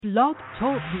Blog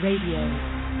Talk Radio.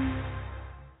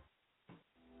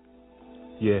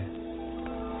 Yeah.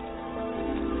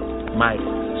 Mic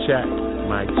check. 1,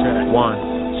 2,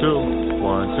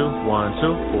 1, 2, 1,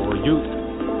 2 for you.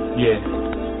 Yeah. You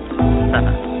know what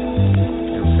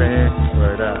I'm saying?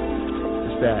 Word up.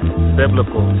 It's that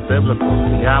biblical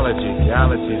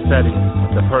theology study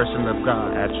of the person of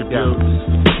God,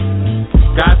 attributes.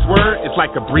 God's word is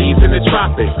like a breeze in the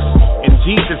tropics, and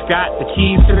Jesus got the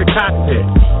keys to the cockpit.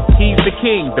 He's the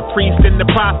king, the priest, and the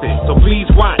prophet. So please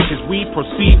watch as we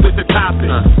proceed with the topic.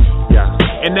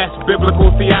 And that's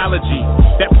biblical theology.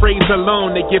 That phrase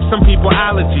alone, they give some people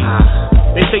allergies.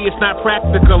 They say it's not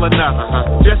practical enough.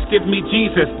 Just give me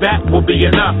Jesus, that will be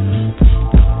enough.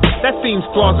 That seems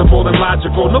plausible and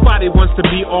logical. Nobody wants to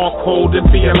be all cold and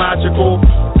theological.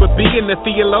 But being a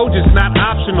theologian's not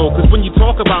optional, because when you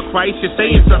talk about Christ, you're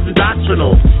saying something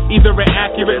doctrinal. Either it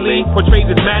accurately portrays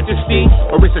his majesty,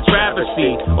 or it's a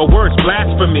travesty, or worse,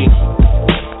 blasphemy.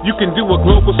 You can do a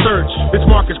global search. This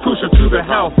mark is crucial to the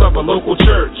health of a local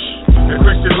church. The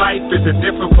Christian life is a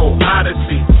difficult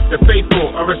odyssey. The faithful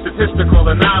are a statistical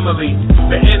anomaly.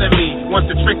 The enemy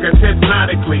wants to trick us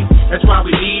hypnotically. That's why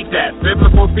we need that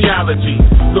biblical theology.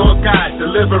 Lord God,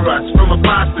 deliver us from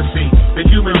apostasy. The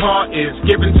human heart is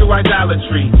given to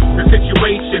idolatry. The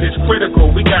situation is critical.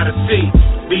 We gotta see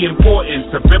the importance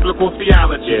of biblical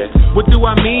theology. What do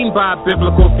I mean by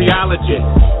biblical theology?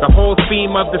 The whole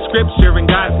theme of the scripture, and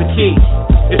God's the key.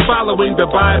 It's following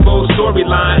the Bible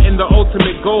storyline, and the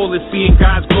ultimate goal is seeing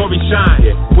God's glory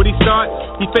shine. What he starts,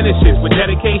 he finishes with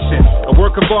dedication. A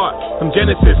work of art from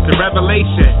Genesis to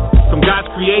Revelation, from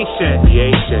God's creation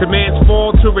to man's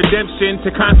fall to redemption to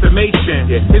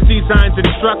consummation. His designs and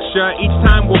structure each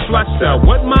time will fluster.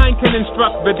 What mind can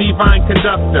instruct the divine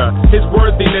conductor? His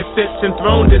worthiness sits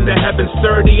enthroned in the heavens,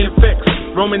 sturdy and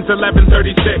fixed. Romans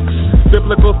 11:36.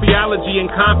 Biblical theology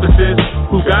encompasses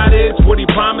who God is, what he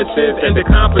promises, and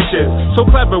accomplishes. So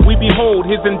clever, we behold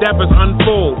his endeavors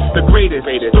unfold. The greatest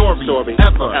story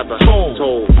ever told.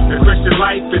 The Christian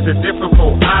life is a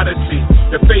difficult odyssey.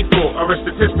 The faithful are a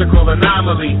statistical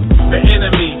anomaly. The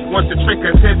enemy wants to trick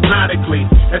us hypnotically.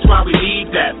 That's why we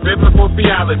need that biblical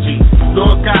theology.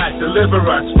 Lord God, deliver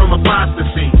us from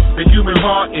apostasy. The human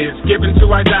heart is given to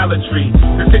idolatry.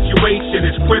 The situation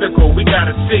is critical. We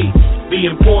gotta see the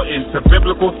importance of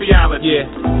biblical theology.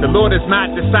 The Lord has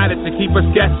not decided to keep us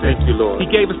guessing. Thank you, Lord. He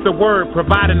gave us the word,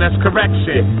 providing us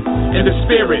correction, and the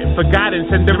spirit for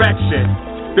guidance and direction.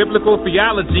 Biblical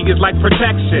theology is like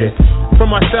protection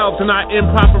from ourselves and our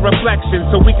improper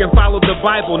reflections, so we can follow the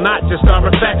Bible, not just our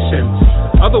affections.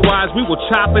 Otherwise, we will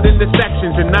chop it into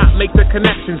sections and not make the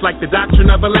connections like the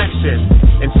doctrine of election.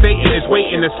 And Satan is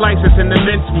waiting to slice us into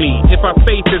mincemeat if our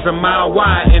faith is a mile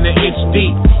wide and an inch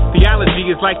deep. Theology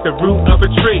is like the root of a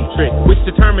tree, which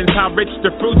determines how rich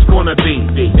the fruit's gonna be.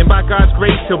 And by God's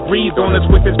grace, he'll breathe on us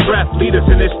with his breath, lead us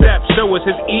in his steps, show us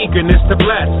his eagerness to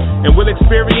bless. And we'll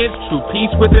experience true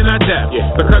peace within our depth,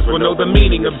 because we'll know the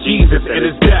meaning of Jesus and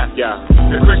his death.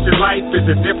 The Christian life is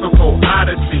a difficult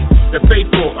odyssey. The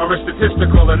faithful are a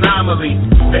statistical anomaly.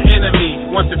 The enemy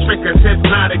wants to trick us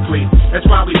hypnotically. That's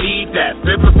why we need that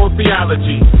biblical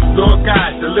theology. Lord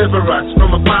God, deliver us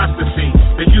from apostasy.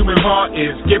 The human heart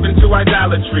is given to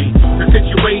idolatry. The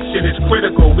situation is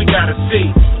critical. We gotta see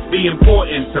the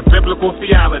importance of biblical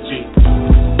theology.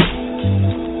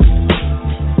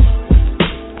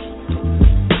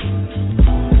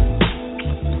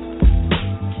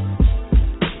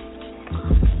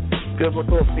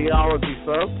 Biblical theology,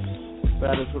 folks.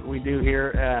 That is what we do here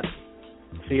at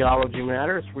Theology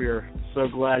Matters. We are so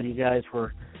glad you guys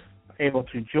were able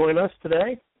to join us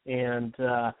today, and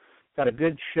got a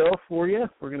good show for you.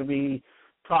 We're going to be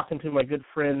talking to my good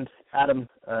friend Adam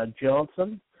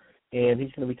Johnson, and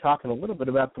he's going to be talking a little bit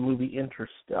about the movie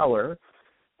Interstellar,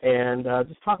 and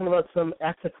just talking about some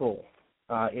ethical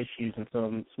issues and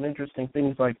some interesting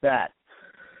things like that.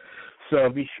 So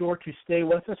be sure to stay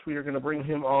with us. We are going to bring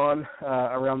him on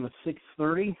around the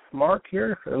 6:30 mark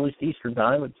here, or at least Eastern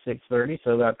time at 6:30,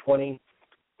 so about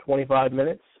 20-25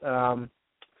 minutes.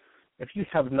 If you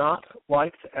have not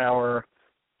liked our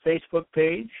Facebook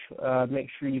page, make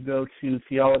sure you go to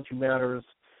Theology Matters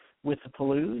with the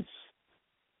Pellews.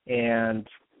 And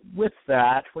with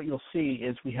that, what you'll see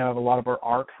is we have a lot of our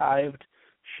archived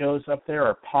shows up there,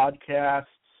 our podcasts.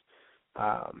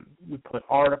 We put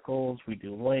articles, we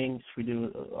do links, we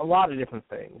do a lot of different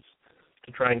things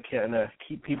to try and kind of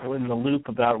keep people in the loop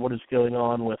about what is going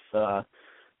on with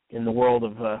in the world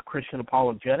of Christian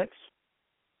apologetics.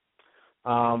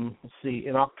 Let's see,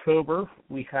 in October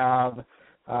we have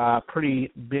a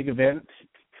pretty big event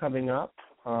coming up,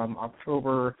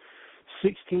 October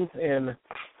 16th and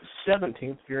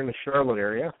 17th, if you're in the Charlotte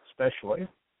area especially,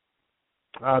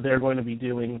 they're going to be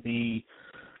doing the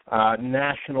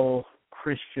National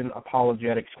Christian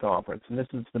Apologetics Conference. And this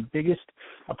is the biggest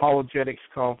apologetics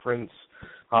conference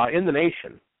in the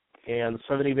nation. And the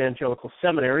Southern Evangelical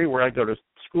Seminary, where I go to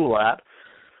school at,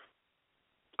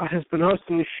 has been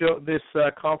hosting this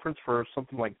conference for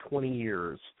something like 20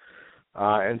 years.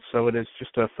 And so it is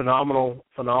just a phenomenal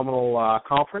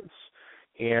conference,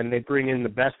 and they bring in the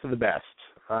best of the best.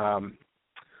 A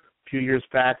few years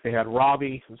back, they had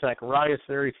Robbie Zacharias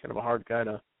there. He's kind of a hard guy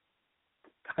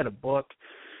to book.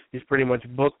 He's pretty much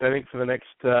booked, I think, for the next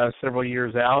several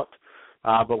years out.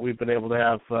 But we've been able to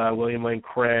have William Lane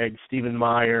Craig, Stephen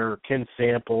Meyer, Ken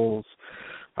Samples,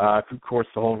 of course,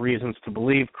 the whole Reasons to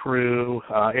Believe crew,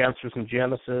 Answers in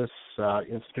Genesis,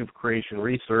 Institute for Creation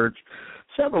Research.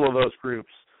 Several of those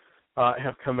groups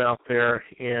have come out there,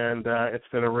 and it's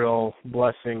been a real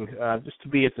blessing just to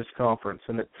be at this conference.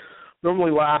 And it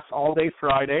normally lasts all day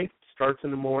Friday, starts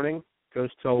in the morning, goes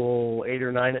till 8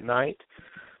 or 9 at night,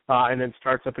 and then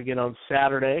starts up again on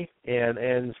Saturday and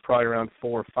ends probably around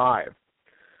 4 or 5.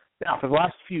 Now, for the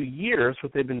last few years,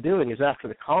 what they've been doing is after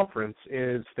the conference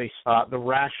is they the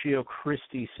Ratio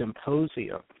Christi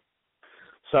Symposium.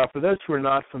 So for those who are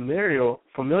not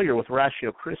familiar with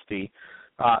Ratio Christi,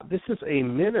 this is a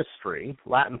ministry,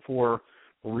 Latin for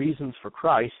Reasons for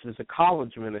Christ. It is a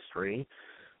college ministry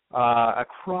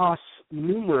across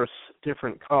numerous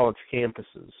different college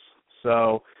campuses.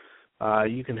 So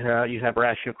you have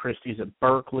Ratio Christi's at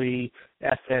Berkeley,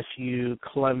 FSU,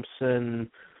 Clemson.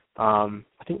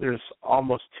 I think there's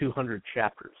almost 200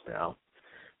 chapters now.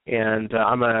 And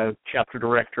I'm a chapter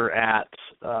director at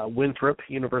Winthrop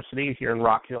University here in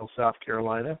Rock Hill, South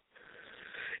Carolina.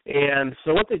 And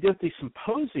so what they do at the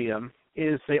symposium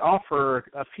is they offer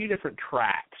a few different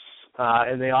tracks,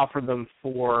 and they offer them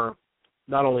for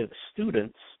not only the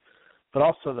students, but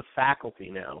also the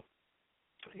faculty now.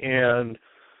 And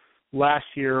last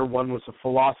year, one was a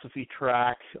philosophy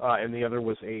track, and the other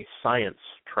was a science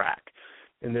track.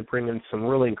 And they bring in some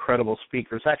really incredible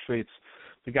speakers. Actually, it's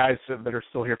the guys that are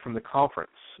still here from the conference,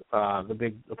 the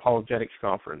big apologetics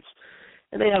conference.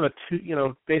 And they have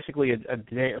basically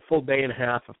a full day and a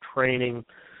half of training.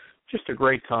 Just a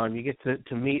great time. You get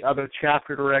to meet other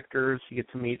chapter directors. You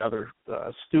get to meet other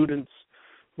students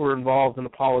who are involved in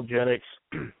apologetics.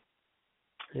 And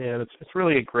it's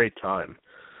really a great time.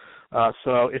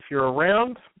 So if you're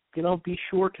around, be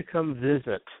sure to come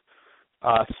visit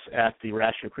us at the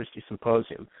Ratio Christi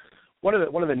Symposium. One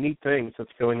of the neat things that's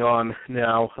going on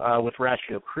now with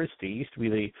Ratio Christi, used to be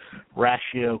the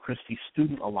Ratio Christi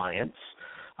Student Alliance,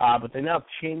 but they now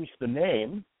changed the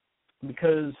name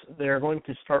because they're going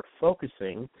to start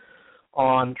focusing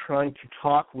on trying to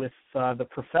talk with the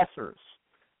professors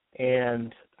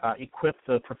and equip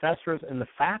the professors and the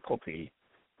faculty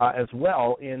as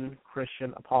well in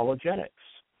Christian apologetics.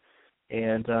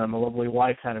 And my lovely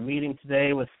wife had a meeting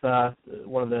today with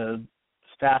one of the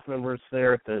staff members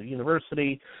there at the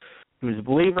university who's a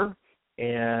believer,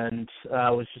 and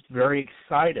was just very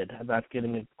excited about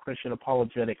getting a Christian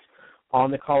apologetics on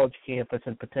the college campus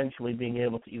and potentially being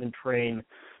able to even train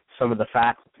some of the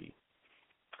faculty.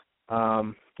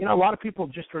 A lot of people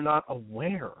just are not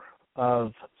aware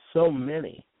of so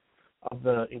many of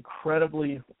the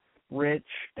incredibly rich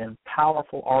and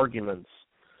powerful arguments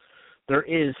there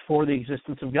is for the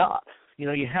existence of God.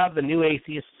 You have the new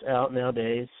atheists out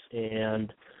nowadays,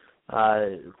 and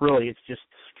really it's just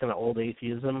kind of old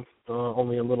atheism,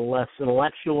 only a little less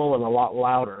intellectual and a lot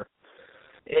louder.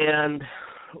 And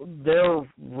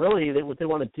what they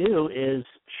want to do is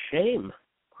shame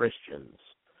Christians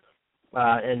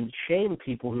and shame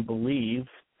people who believe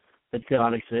that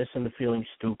God exists into feeling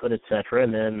stupid, etc.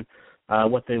 And then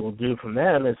what they will do from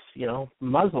then is,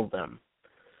 muzzle them.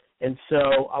 And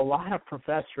so a lot of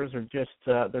professors are just,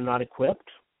 they're not equipped,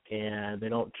 and they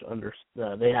don't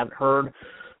understand, they haven't heard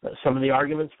some of the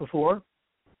arguments before.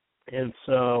 And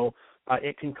so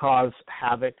it can cause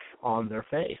havoc on their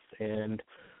faith. And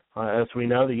as we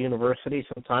know, the university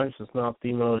sometimes is not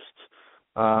the most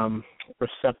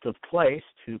receptive place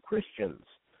to Christians.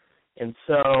 And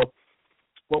so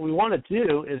what we want to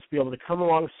do is be able to come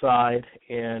alongside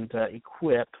and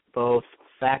equip both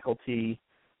faculty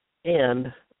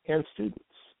and students.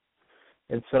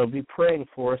 And so be praying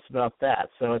for us about that.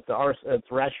 So at the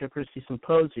Ratio Christi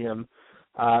Symposium,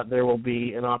 there will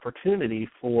be an opportunity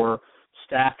for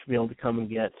staff to be able to come and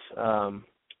get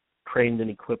trained and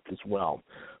equipped as well.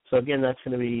 So again, that's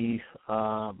going to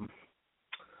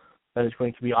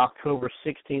be October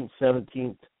 16th,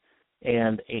 17th,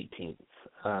 and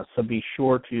 18th. So be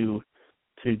sure to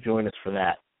join us for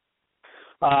that.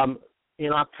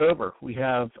 in October, we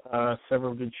have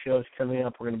several good shows coming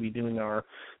up. We're going to be doing our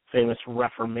famous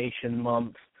Reformation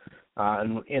month.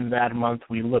 And in that month,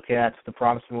 we look at the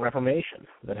Protestant Reformation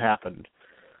that happened.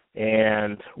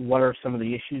 And what are some of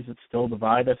the issues that still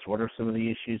divide us? What are some of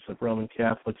the issues that Roman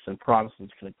Catholics and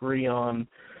Protestants can agree on?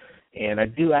 And I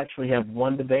do actually have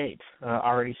one debate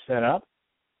already set up.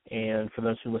 And for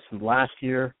those who listened last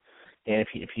year, and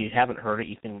if you haven't heard it,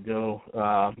 you can go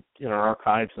in our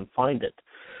archives and find it.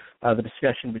 The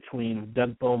discussion between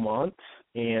Doug Beaumont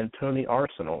and Tony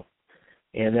Arsenal.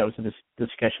 And that was a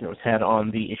discussion that was had on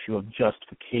the issue of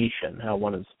justification, how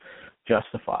one is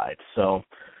justified. So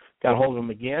got a hold of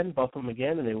them again, both of them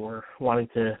again, and they were wanting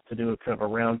to do a kind of a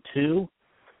round two,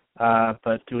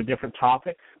 but do a different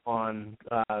topic on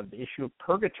the issue of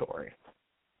purgatory,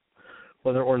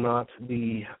 whether or not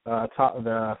whether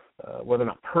or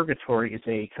not purgatory is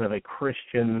a kind of a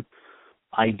Christian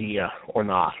idea or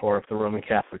not, or if the Roman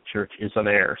Catholic Church is an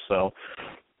error. So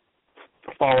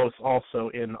follows also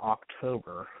in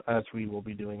October, as we will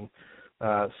be doing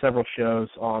several shows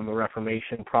on the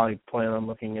Reformation. Probably plan on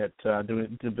looking at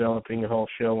developing a whole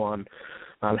show on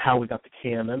how we got the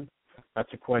canon. That's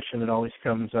a question that always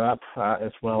comes up,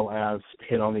 as well as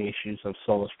hit on the issues of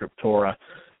sola scriptura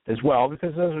as well,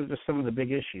 because those are just some of the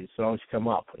big issues that always come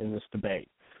up in this debate.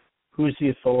 Who's the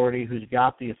authority? Who's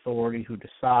got the authority? Who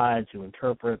decides? Who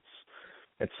interprets?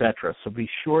 Etc. So be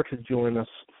sure to join us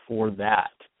for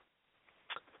that.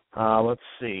 Let's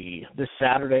see. This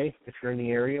Saturday, if you're in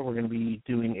the area, we're going to be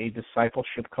doing a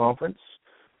discipleship conference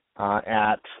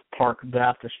at Park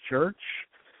Baptist Church,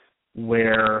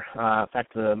 where, in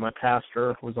fact, my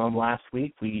pastor was on last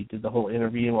week. We did the whole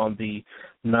interview on the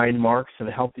 9 marks of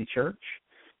a healthy church,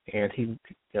 and he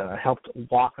helped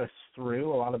walk us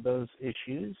through a lot of those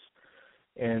issues.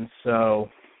 And so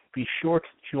be sure to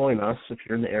join us if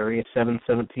you're in the area,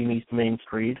 717 East Main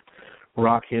Street,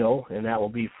 Rock Hill, and that will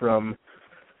be from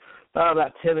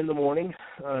about 10 in the morning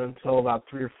until about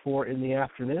 3 or 4 in the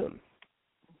afternoon.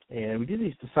 And we do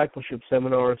these discipleship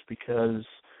seminars because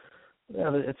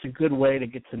it's a good way to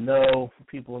get to know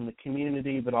people in the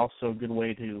community, but also a good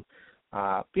way to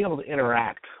be able to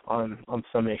interact on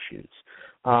some issues.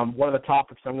 One of the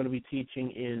topics I'm going to be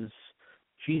teaching is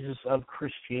Jesus of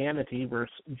Christianity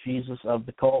versus Jesus of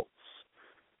the cults.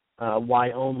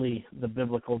 Why only the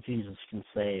biblical Jesus can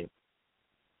save.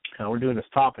 We're doing this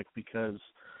topic because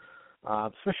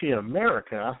especially in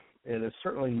America, it is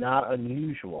certainly not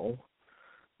unusual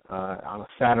on a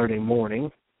Saturday morning,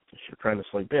 if you're trying to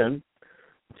sleep in,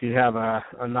 to have a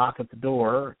knock at the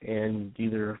door and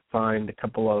either find a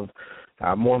couple of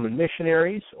Mormon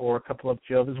missionaries or a couple of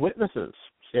Jehovah's Witnesses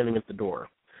standing at the door.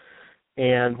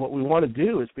 And what we want to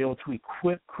do is be able to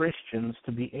equip Christians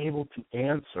to be able to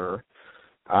answer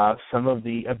some of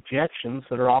the objections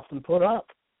that are often put up.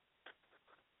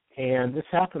 And this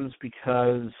happens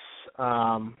because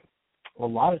a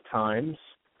lot of times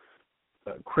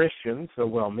Christians, though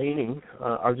well-meaning,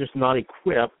 are just not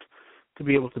equipped to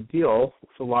be able to deal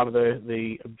with a lot of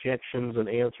the objections and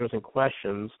answers and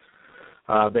questions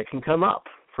that can come up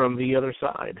from the other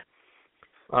side.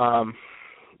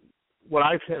 What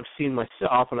I have seen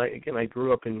myself, and I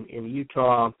grew up in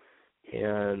Utah,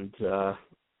 and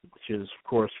which is, of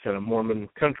course, kind of Mormon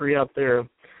country out there.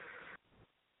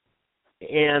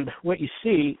 And what you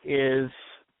see is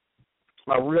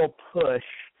a real push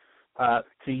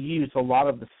to use a lot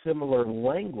of the similar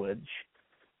language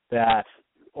that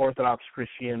Orthodox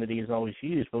Christianity has always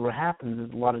used. But what happens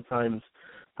is a lot of times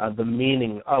the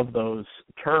meaning of those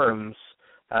terms,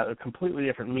 a completely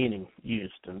different meaning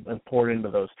used and poured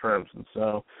into those terms. And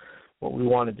so what we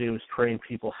want to do is train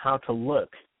people how to look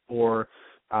for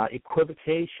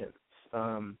equivocations,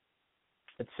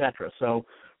 etc. So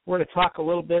we're going to talk a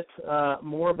little bit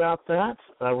more about that.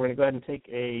 We're going to go ahead and take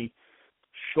a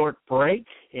short break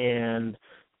and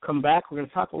come back. We're going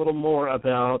to talk a little more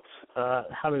about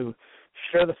how to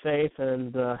share the faith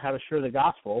and how to share the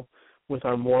gospel with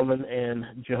our Mormon and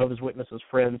Jehovah's Witnesses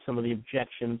friends, some of the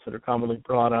objections that are commonly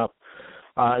brought up,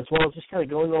 as well as just kind of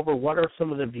going over what are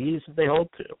some of the views that they hold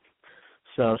to.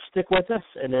 So stick with us,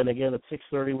 and then again at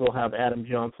 6:30 we'll have Adam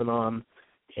Johnson on,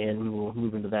 and we will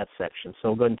move into that section. So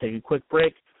we'll go ahead and take a quick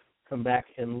break, come back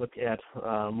and look at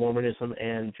Mormonism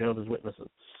and Jehovah's Witnesses.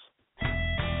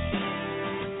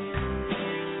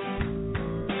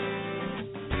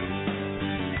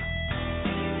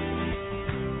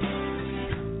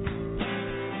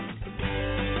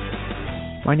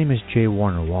 My name is Jay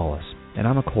Warner Wallace, and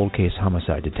I'm a cold case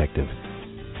homicide detective.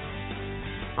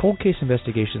 Cold case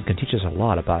investigations can teach us a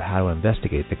lot about how to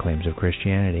investigate the claims of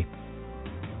Christianity.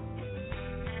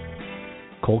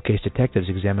 Cold case detectives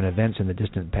examine events in the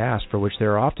distant past for which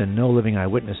there are often no living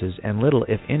eyewitnesses and little,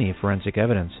 if any, forensic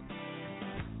evidence.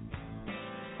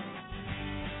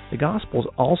 The Gospels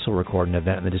also record an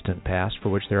event in the distant past for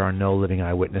which there are no living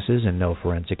eyewitnesses and no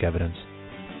forensic evidence.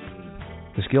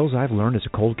 The skills I've learned as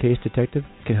a cold case detective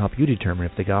can help you determine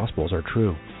if the Gospels are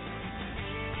true.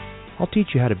 I'll teach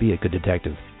you how to be a good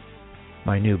detective.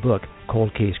 My new book,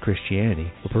 Cold Case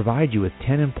Christianity, will provide you with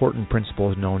 10 important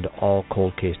principles known to all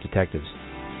cold case detectives.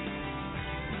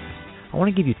 I want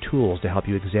to give you tools to help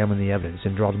you examine the evidence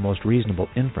and draw the most reasonable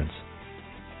inference.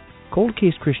 Cold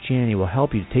Case Christianity will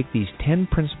help you to take these 10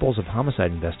 principles of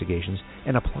homicide investigations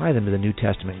and apply them to the New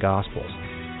Testament Gospels.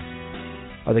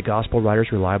 Are the Gospel writers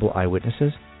reliable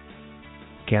eyewitnesses?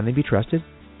 Can they be trusted?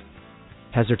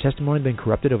 Has their testimony been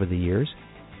corrupted over the years?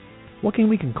 What can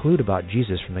we conclude about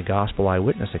Jesus from the Gospel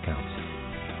eyewitness accounts?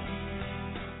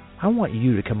 I want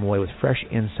you to come away with fresh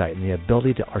insight and the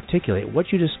ability to articulate what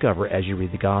you discover as you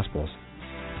read the Gospels.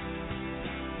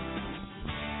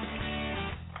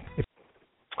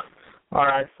 All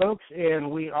right, folks,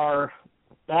 and we are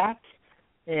back.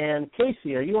 And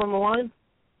Casey, are you on the line?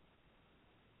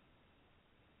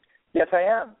 Yes, I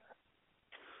am.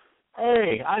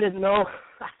 Hey, I didn't know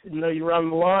you were on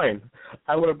the line.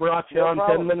 I would have brought you on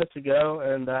 10 minutes ago,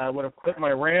 and I would have quit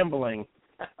my rambling.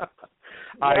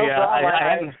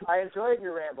 I enjoyed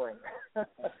your rambling.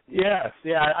 Yes,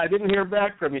 I didn't hear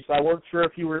back from you, so I wasn't sure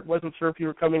if you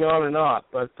were coming on or not.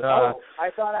 But I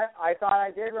thought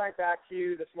I did write back to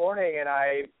you this morning, and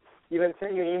I even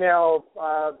sent you an email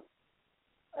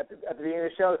at the beginning of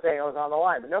the show saying I was on the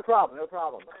line. But no problem.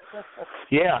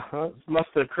 Yeah, must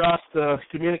have crossed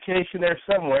communication there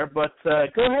somewhere. But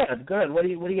go ahead. What do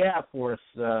you have for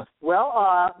us?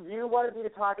 Well, you wanted me to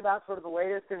talk about sort of the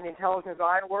latest in the intelligent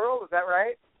design world. Is that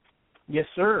right? Yes,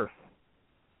 sir.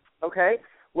 Okay.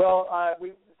 Well,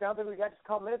 it sounds like we've got just a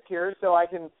couple minutes here, so I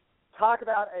can talk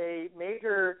about a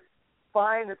major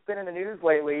find that's been in the news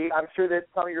lately. I'm sure that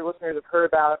some of your listeners have heard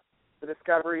about the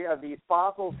discovery of these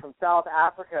fossils from South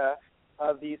Africa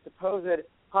of these supposed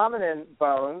hominin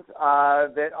bones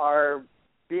that are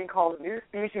being called a new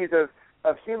species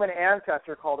of human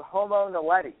ancestor called Homo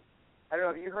naledi. I don't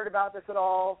know, have you heard about this at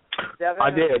all, Devin?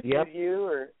 I did, yep.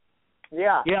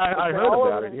 Yeah, I heard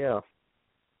about it, yeah.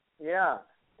 Yeah,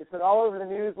 it's been all over the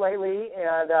news lately,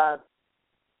 and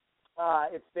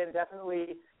it's been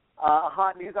definitely a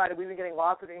hot news item. We've been getting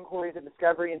lots of inquiries at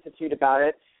Discovery Institute about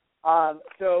it.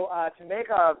 So to make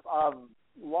a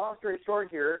long story short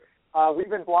here, we've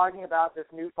been blogging about this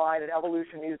new find at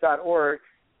evolutionnews.org.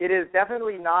 It is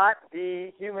definitely not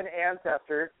the human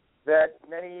ancestor that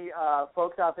many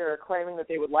folks out there are claiming that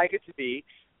they would like it to be.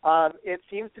 It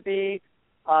seems to be,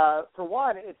 for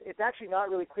one, it's actually not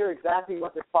really clear exactly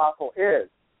what this fossil is.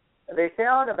 They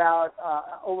found about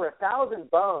over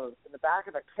 1,000 bones in the back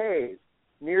of a cave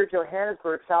near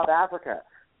Johannesburg, South Africa.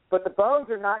 But the bones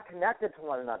are not connected to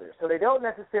one another, so they don't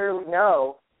necessarily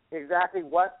know exactly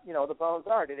what, the bones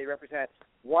are. Do they represent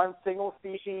one single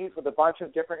species with a bunch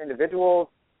of different individuals?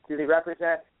 Do they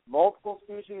represent multiple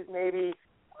species maybe?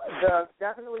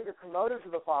 Definitely the promoters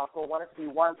of the fossil want it to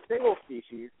be one single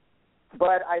species,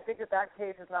 but I think that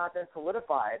case has not been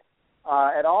solidified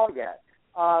at all yet.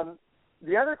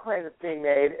 The other claim that's being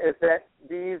made is that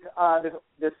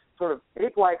this sort of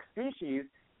ape-like species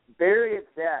bury its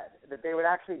dead, that they would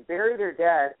actually bury their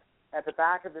dead at the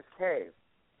back of this cave.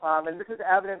 And this is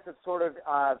evidence of sort of,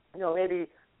 maybe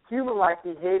human-like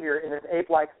behavior in this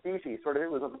ape-like species. Sort of it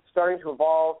was starting to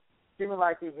evolve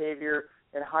human-like behavior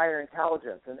and higher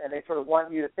intelligence, and they sort of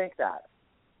want you to think that.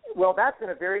 Well, that's been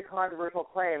a very controversial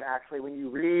claim, actually, when you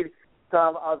read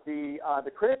some of the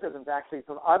criticisms, actually,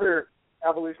 from other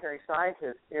evolutionary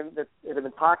scientists that have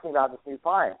been talking about this new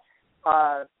find.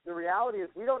 The reality is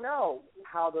we don't know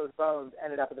how those bones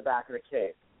ended up in the back of the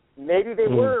cave. Maybe they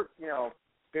were,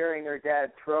 burying their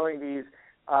dead, throwing these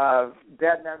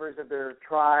dead members of their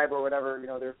tribe or whatever,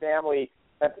 their family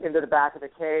into the back of the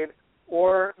cave.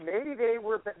 Or maybe they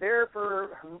were there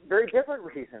for very different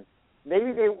reasons.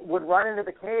 Maybe they would run into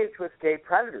the cave to escape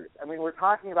predators. I mean, we're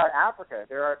talking about Africa.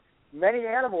 There are many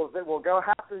animals that will go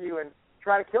after you and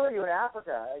try to kill you in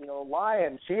Africa.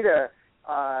 Lion, cheetah,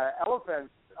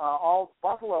 elephants, all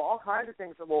buffalo, all kinds of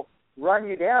things that will run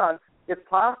you down. It's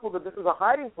possible that this is a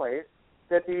hiding place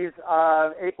that these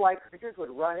ape-like creatures would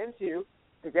run into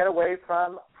to get away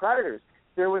from predators.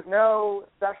 There was no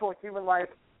special human-like,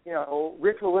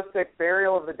 ritualistic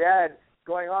burial of the dead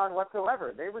going on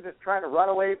whatsoever. They were just trying to run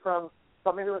away from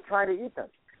something that was trying to eat them,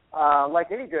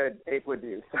 like any good ape would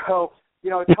do. So,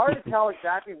 it's hard to tell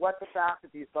exactly what the fact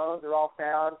that these bones are all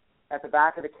found at the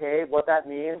back of the cave, what that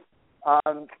means.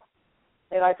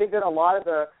 And I think that a lot of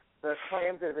the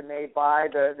claims that have been made by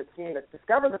the team that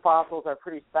discovered the fossils are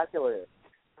pretty speculative.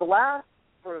 The last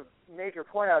sort of major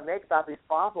point I would make about these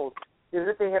fossils is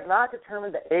that they have not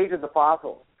determined the age of the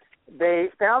fossils. They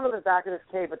found them in the back of this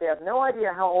cave, but they have no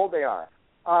idea how old they are.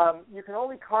 You can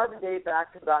only carbon date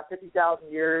back to about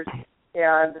 50,000 years,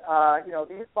 and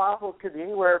these fossils could be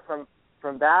anywhere from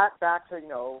that back to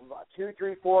 2,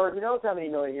 3, 4, who knows how many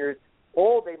million years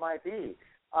old they might be.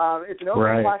 It's an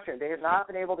open question. They have not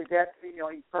been able to get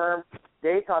any firm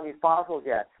dates on these fossils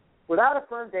yet. Without a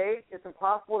firm date, it's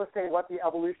impossible to say what the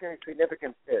evolutionary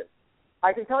significance is.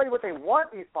 I can tell you what they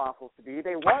want these fossils to be.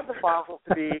 They want the fossils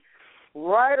to be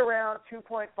right around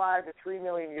 2.5 to 3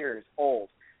 million years old,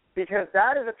 because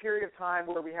that is a period of time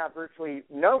where we have virtually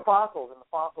no fossils in the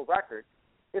fossil record.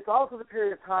 It's also the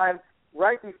period of time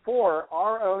right before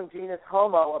our own genus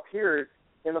Homo appears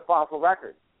in the fossil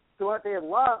record. So what they would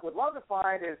love to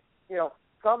find is,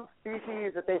 some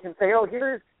species that they can say, oh,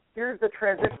 here's the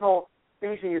transitional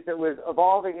species that was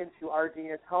evolving into our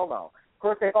genus Homo. Of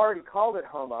course, they've already called it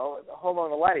Homo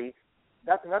naledi.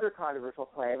 That's another controversial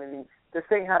claim. I mean, this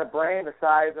thing had a brain the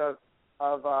size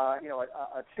of a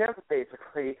chimp,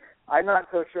 basically. I'm not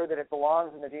so sure that it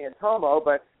belongs in the genus Homo,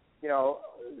 but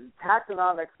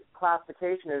taxonomic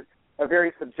classification is a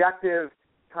very subjective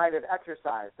kind of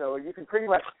exercise. So you can pretty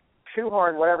much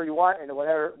shoehorn whatever you want into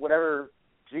whatever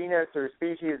genus or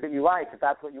species that you like, if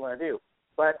that's what you want to do.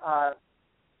 But I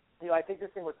think this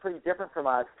thing was pretty different from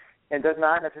us and does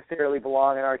not necessarily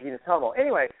belong in our genus Homo.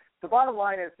 Anyway, the bottom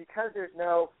line is, because there's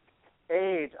no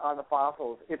age on the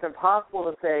fossils, it's impossible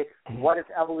to say what its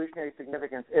evolutionary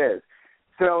significance is.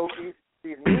 So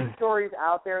these news stories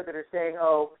out there that are saying,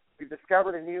 oh, we've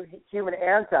discovered a new human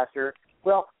ancestor,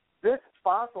 well, this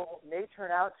fossil may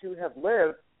turn out to have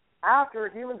lived after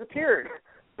humans appeared.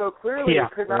 So clearly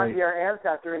it could not be our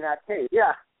ancestor in that case.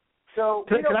 Yeah. So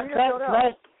we don't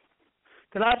know.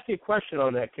 Can I ask you a question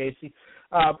on that, Casey?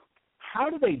 How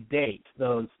do they date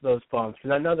those bones?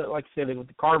 Because I know that, like I said, with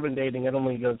the carbon dating, it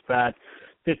only goes back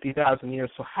 50,000 years.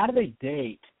 So how do they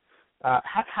date?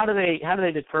 How do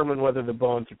they determine whether the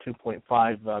bones are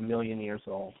 2.5 million years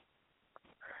old?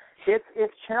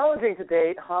 It's challenging to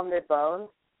date hominid bones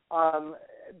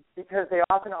because they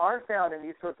often are found in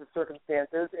these sorts of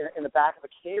circumstances in the back of a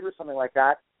cave or something like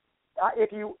that.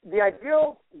 The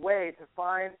ideal way to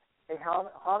find a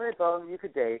hominid bone you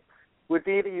could date would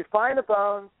be that you find the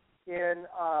bone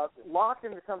locked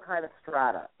into some kind of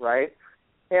strata, right?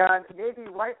 And maybe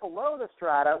right below the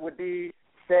strata would be,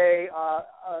 say,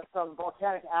 some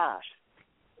volcanic ash.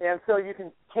 And so you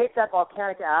can take that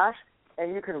volcanic ash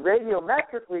and you can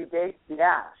radiometrically date the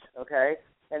ash, okay?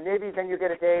 And maybe then you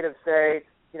get a date of, say,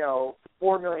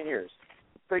 4 million years.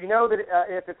 So you know that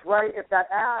if that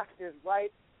ash is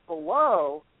right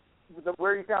below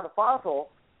where you found the fossil,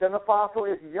 then the fossil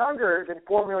is younger than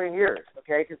 4 million years,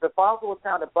 okay? Because the fossil was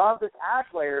found above this ash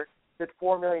layer that's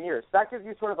 4 million years. So that gives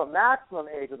you sort of a maximum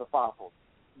age of the fossil.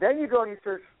 Then you go and you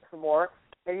search for more,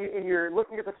 and you're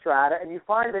looking at the strata, and you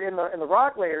find that in the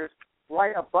rock layers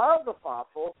right above the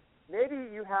fossil, maybe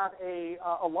you have a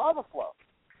lava flow.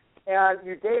 And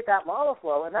you date that lava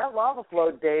flow, and that lava flow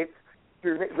dates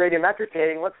through radiometric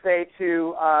dating, let's say,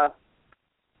 to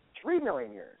 3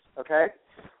 million years, okay?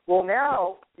 Well,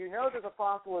 now you know that the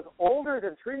fossil is older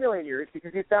than 3 million years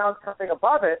because you found something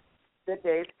above it that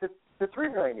dates to 3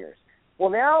 million years. Well,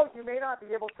 now you may not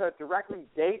be able to directly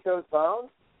date those bones,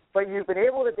 but you've been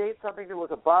able to date something that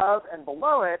was above and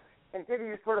below it and give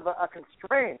you sort of a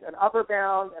constraint, an upper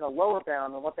bound and a lower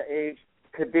bound on what the age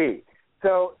could be.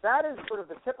 So that is sort of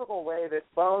the typical way that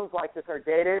bones like this are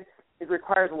dated. It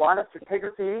requires a lot of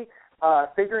stratigraphy,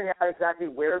 figuring out exactly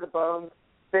where the bones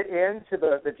fit into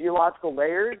the geological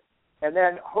layers, and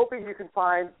then hoping you can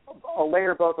find a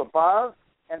layer both above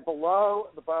and below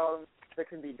the bones that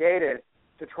can be dated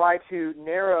to try to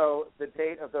narrow the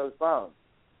date of those bones.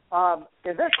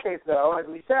 In this case, though, as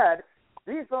we said,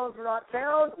 these bones were not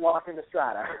found locked in the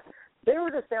strata. They were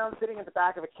just found sitting at the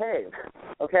back of a cave,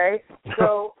 okay?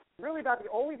 So really about the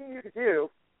only thing you could do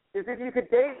is if you could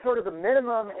date sort of the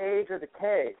minimum age of the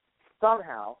cave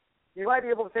somehow, you might be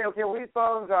able to say, okay, well, these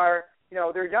bones are,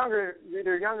 they're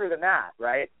younger than that,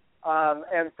 right?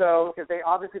 And so, because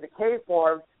the cave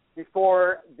formed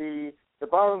before the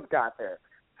bones got there.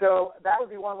 So that would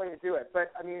be one way to do it.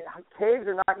 But, I mean, caves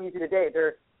are not easy to date.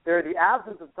 They're the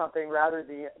absence of something rather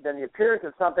than the appearance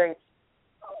of something.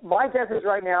 My guess is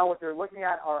right now what they're looking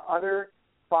at are other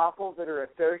fossils that are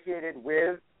associated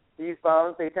with these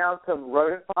bones. They found some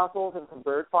rodent fossils and some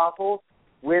bird fossils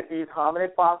with these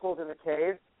hominid fossils in the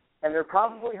cave, and they're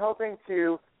probably hoping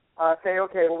to say,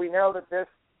 okay, well, we know that this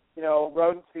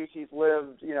rodent species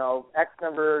lived, X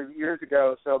number of years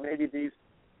ago, so maybe these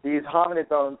hominid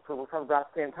bones were from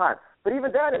about the same time. But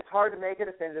even then, it's hard to make a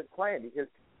definitive claim because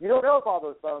you don't know if all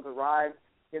those bones arrived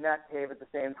in that cave at the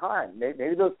same time.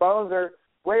 Maybe those bones are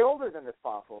way older than this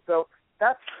fossil. So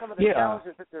that's some of the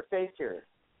challenges that they're faced here.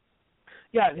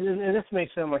 Yeah, and this may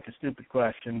sound like a stupid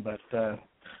question, but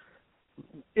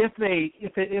if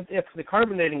the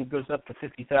carbon dating goes up to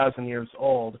 50,000 years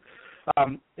old,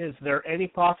 is there any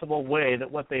possible way that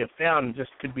what they have found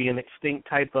just could be an extinct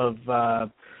type of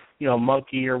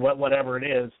monkey or whatever it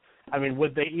is? I mean,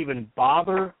 would they even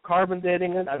bother carbon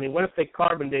dating it? I mean, what if they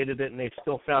carbon dated it and they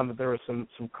still found that there was some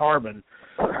carbon?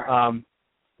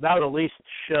 That would at least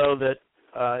show that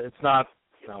it's not,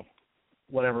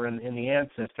 whatever in the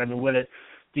ancestor. I mean,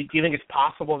 do you think it's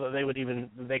possible that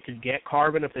they could get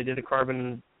carbon if they did a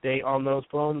carbon date on those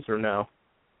bones, or no?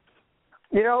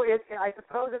 I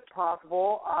suppose it's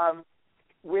possible.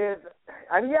 It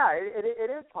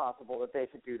is possible that they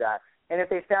could do that. And if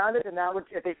they found it,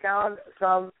 if they found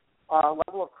some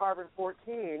level of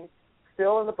carbon-14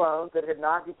 still in the bones that had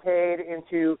not decayed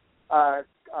into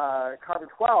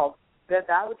carbon-12, then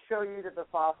that would show you that the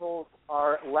fossils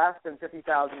are less than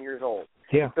 50,000 years old.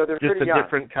 Yeah, so they're just pretty a young.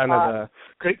 Different kind of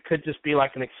could just be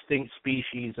like an extinct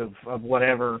species of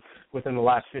whatever within the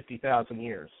last 50,000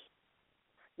 years.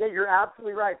 Yeah, you're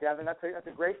absolutely right, Devin. That's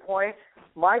a great point.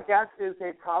 My guess is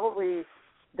they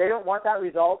don't want that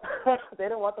result. They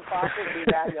don't want the fossil to be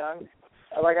that young.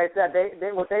 Like I said,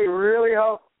 what they really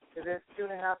hope is it's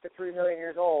 2.5 to 3 million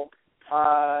years old.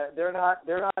 They're not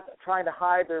trying to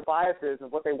hide their biases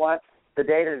of what they want the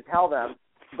data to tell them.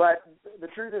 But the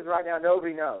truth is, right now,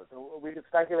 nobody knows. We can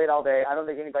speculate all day. I don't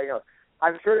think anybody knows.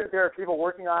 I'm sure that there are people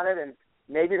working on it, and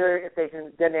maybe if they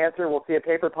can get an answer, we'll see a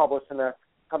paper published in the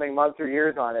coming months or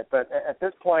years on it. But at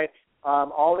this point,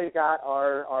 all they've got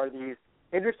are these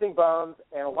interesting bones,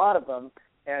 and a lot of them,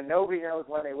 and nobody knows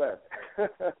when they lived.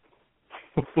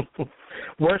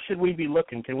 Where should we be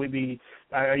looking?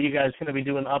 Are you guys going to be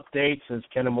doing updates as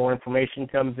kind of more information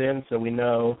comes in so we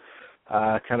know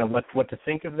kind of what to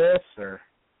think of this? Or?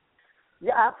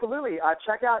 Yeah, absolutely.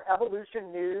 Check out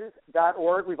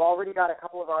evolutionnews.org. We've already got a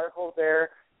couple of articles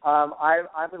there.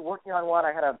 I've been working on one.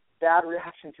 I had a bad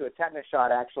reaction to a tetanus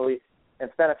shot, actually, and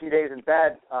spent a few days in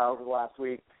bed over the last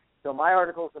week. So my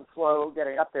article's been slow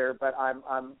getting up there, but I'm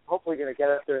hopefully going to get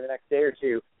up there in the next day or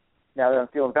two now that I'm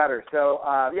feeling better. So,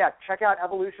 check out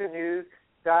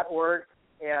evolutionnews.org,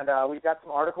 and we've got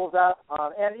some articles up.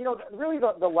 And, really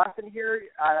the lesson here,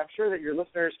 I'm sure that your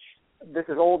listeners, this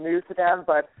is old news to them,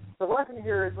 but the lesson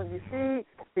here is when you see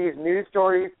these news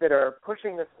stories that are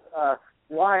pushing this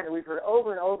line that we've heard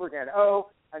over and over again,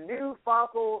 a new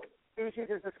fossil species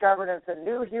is discovered and it's a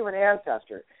new human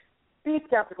ancestor, be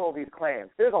skeptical of these claims.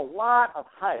 There's a lot of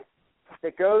hype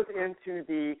that goes into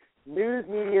the news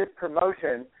media's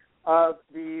promotion of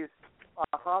these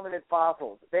hominid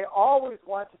fossils. They always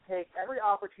want to take every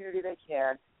opportunity they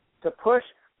can to push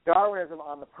Darwinism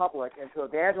on the public and to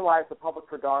evangelize the public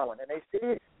for Darwin. And they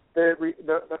see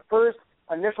the first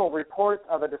initial reports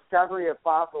of a discovery of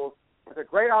fossils as a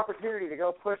great opportunity to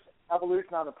go push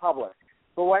evolution on the public.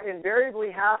 But what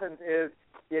invariably happens is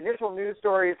the initial news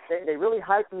stories, they really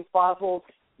hype these fossils,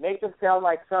 make them sound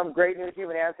like some great new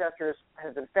human ancestor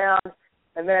has been found,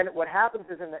 and then what happens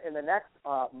is in the next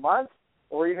month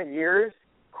or even years,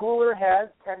 cooler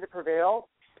heads tend to prevail,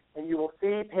 and you will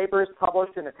see papers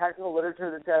published in the technical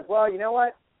literature that says, well, you know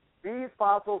what, these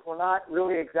fossils were not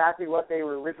really exactly what they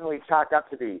were originally chalked up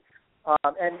to be.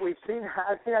 And I've seen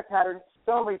that pattern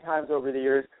so many times over the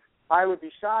years. I would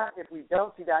be shocked if we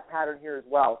don't see that pattern here as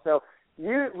well. So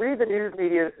you read the news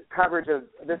media's coverage of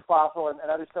this fossil and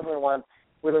other similar ones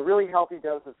with a really healthy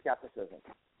dose of skepticism.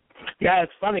 Yeah,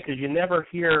 it's funny because you never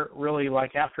hear really,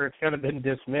 like, after it's kind of been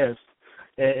dismissed,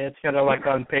 it's kind of like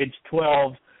on page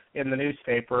 12 in the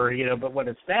newspaper, but when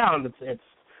it's found, it's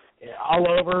all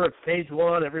over, it's page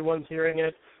 1, everyone's hearing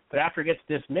it, but after it gets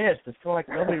dismissed, it's kind of like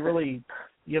nobody really,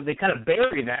 they kind of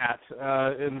bury that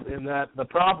in that the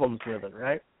problems with it,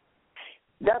 right?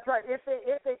 That's right, if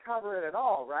they cover it at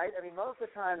all, right? I mean, most of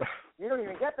the time, you don't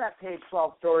even get that page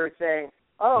 12 story saying,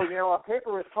 a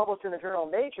paper was published in the journal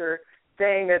Nature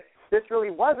saying that this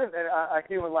really wasn't a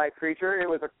human-like creature. It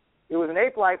was an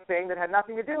ape-like thing that had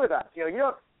nothing to do with us. They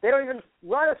don't even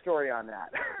run a story on that.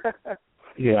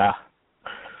 Yeah.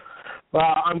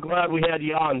 Well, I'm glad we had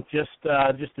you on just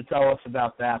to tell us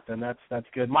about that. Then that's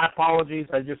good. My apologies.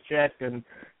 I just checked and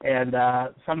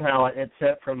somehow it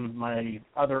sent from my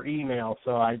other email,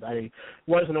 so I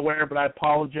wasn't aware, but I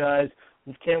apologize.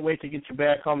 We can't wait to get you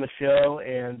back on the show.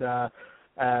 And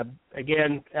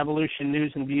again, Evolution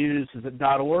News and Views is at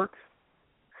 .org.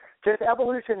 just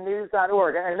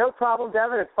evolutionnews.org. And no problem,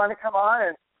 Devin. It's fun to come on,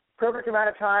 and perfect amount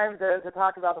of time to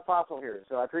talk about the fossil here.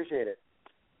 So I appreciate it.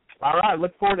 All right.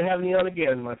 Look forward to having you on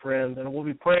again, my friend, and we'll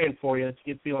be praying for you to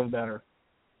get feeling better.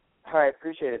 All right.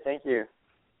 Appreciate it. Thank you.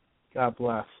 God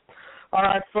bless. All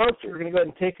right, folks, we're going to go ahead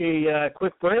and take a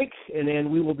quick break, and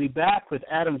then we will be back with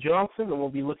Adam Johnson, and we'll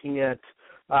be looking at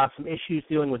some issues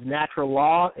dealing with natural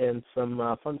law and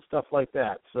some fun stuff like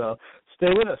that. So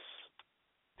stay with us.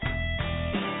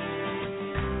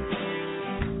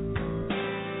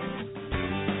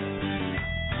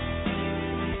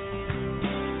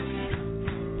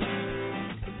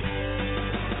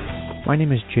 My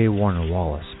name is Jay Warner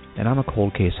Wallace, and I'm a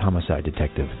cold case homicide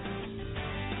detective.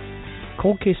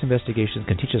 Cold case investigations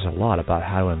can teach us a lot about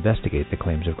how to investigate the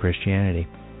claims of Christianity.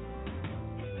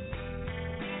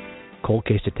 Cold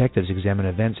case detectives examine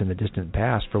events in the distant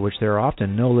past for which there are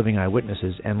often no living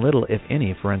eyewitnesses and little, if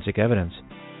any, forensic evidence.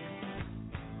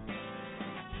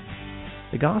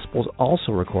 The Gospels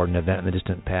also record an event in the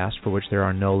distant past for which there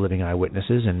are no living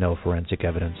eyewitnesses and no forensic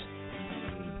evidence.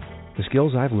 The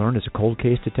skills I've learned as a cold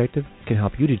case detective can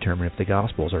help you determine if the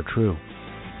Gospels are true.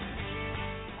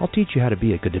 I'll teach you how to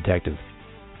be a good detective.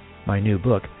 My new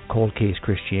book, Cold Case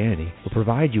Christianity, will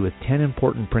provide you with 10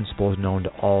 important principles known to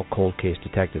all cold case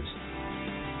detectives.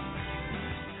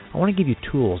 I want to give you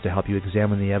tools to help you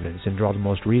examine the evidence and draw the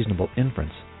most reasonable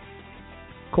inference.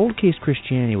 Cold Case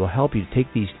Christianity will help you to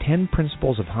take these 10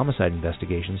 principles of homicide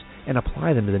investigations and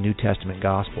apply them to the New Testament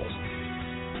Gospels.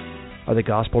 Are the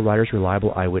Gospel writers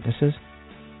reliable eyewitnesses?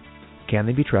 Can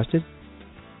they be trusted?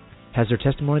 Has their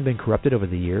testimony been corrupted over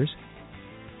the years?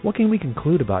 What can we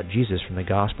conclude about Jesus from the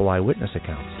Gospel eyewitness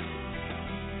accounts?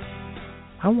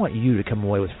 I want you to come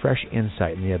away with fresh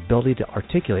insight and the ability to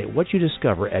articulate what you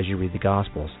discover as you read the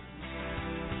Gospels.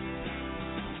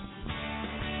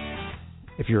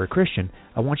 If you're a Christian,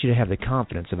 I want you to have the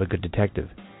confidence of a good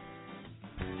detective.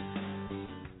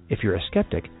 If you're a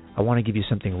skeptic, I want to give you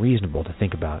something reasonable to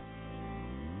think about.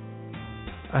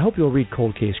 I hope you'll read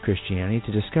Cold Case Christianity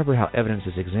to discover how evidence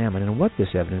is examined and what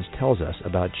this evidence tells us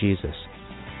about Jesus.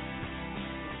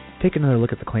 Take another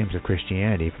look at the claims of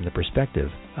Christianity from the perspective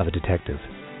of a detective.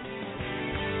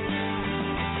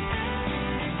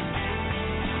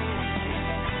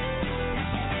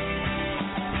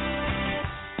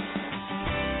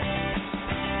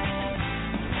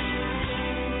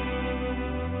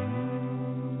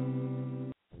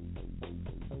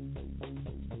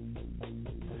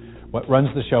 What runs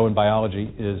the show in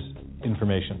biology is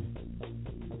information.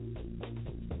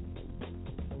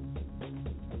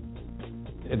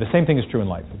 The same thing is true in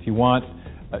life. If you want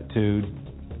to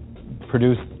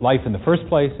produce life in the first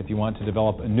place, if you want to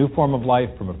develop a new form of life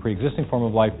from a pre-existing form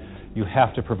of life, you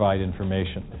have to provide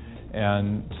information.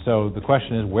 And so the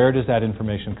question is, where does that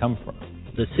information come from?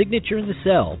 The Signature in the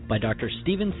Cell by Dr.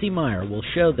 Stephen C. Meyer will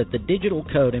show that the digital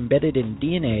code embedded in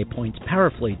DNA points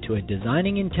powerfully to a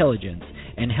designing intelligence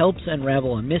and helps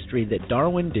unravel a mystery that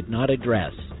Darwin did not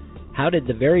address. How did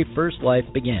the very first life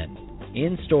begin?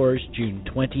 In stores June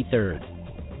 23rd.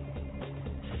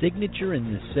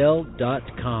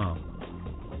 SignatureInTheCell.com.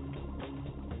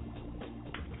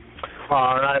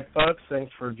 All right, folks.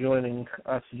 Thanks for joining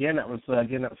us again. That was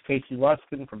Casey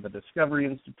Luskin from the Discovery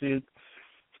Institute,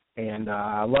 and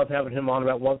I love having him on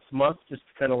about once a month just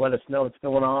to kind of let us know what's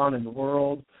going on in the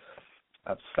world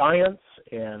of science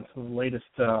and some of the latest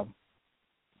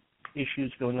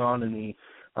issues going on in the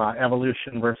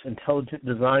evolution versus intelligent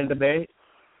design debate.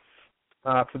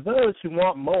 For those who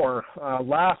want more,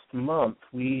 last month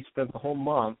we spent the whole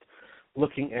month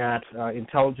looking at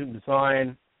intelligent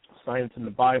design, science in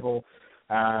the Bible,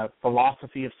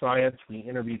 philosophy of science. We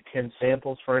interviewed 10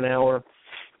 samples for an hour.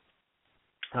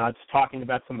 It's talking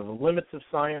about some of the limits of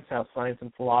science, how science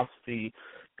and philosophy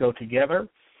go together.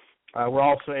 We're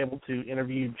also able to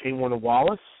interview J. Warner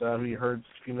Wallace, who you heard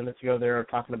a few minutes ago there,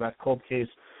 talking about Cold Case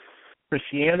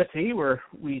Christianity, where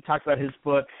we talked about his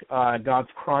book, God's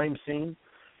Crime Scene.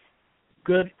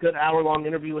 Good hour-long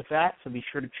interview with that, so be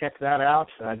sure to check that out.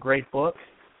 Great book,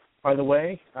 by the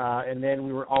way. And then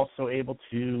we were also able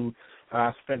to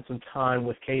spend some time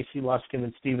with Casey Luskin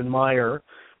and Stephen Meyer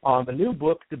on the new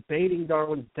book, Debating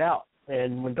Darwin's Doubt.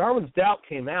 And when Darwin's Doubt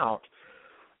came out,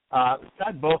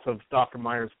 both of Dr.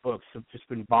 Meyer's books have just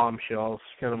been bombshells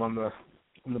kind of on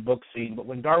the book scene. But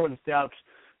when Darwin's Doubt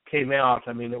came out,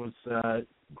 I mean, it was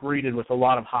greeted with a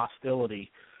lot of hostility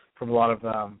from a lot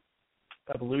of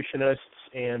evolutionists,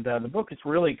 and the book is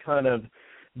really kind of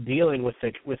dealing with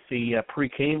the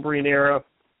Precambrian era,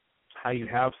 how you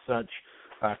have such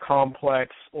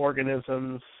complex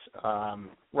organisms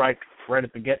right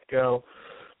at the get-go,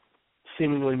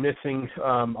 seemingly missing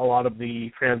a lot of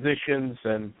the transitions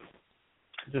and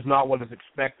which is not what is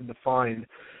expected to find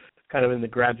kind of in the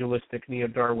gradualistic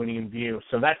neo-Darwinian view.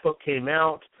 So that book came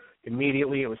out.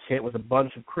 Immediately it was hit with a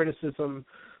bunch of criticism.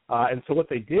 And so what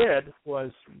they did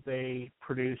was they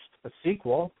produced a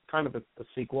sequel, kind of a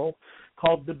sequel,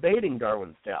 called Debating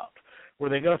Darwin's Doubt, where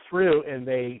they go through and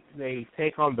they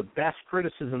take on the best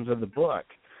criticisms of the book,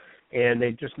 and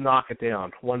they just knock it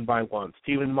down one by one.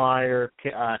 Stephen Meyer,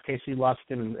 Casey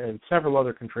Luskin, and several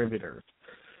other contributors.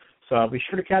 So be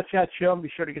sure to catch that show and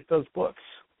be sure to get those books.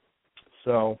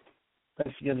 So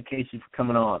thanks again to Casey for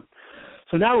coming on.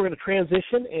 So now we're going to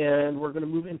transition, and we're going to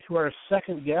move into our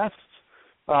second guest,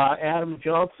 Adam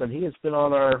Johnson. He has been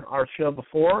on our show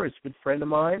before. He's a good friend of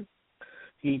mine.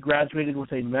 He graduated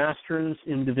with a master's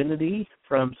in divinity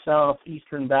from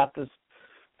Southeastern Baptist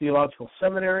Theological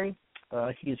Seminary.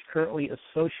 He is currently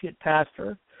associate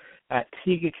pastor at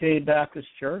Tega Cay Baptist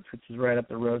Church, which is right up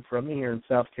the road from me here in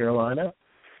South Carolina,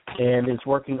 and is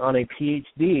working on a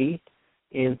PhD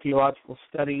in Theological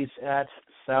Studies at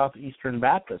Southeastern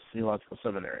Baptist Theological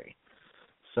Seminary.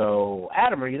 So,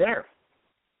 Adam, are you there?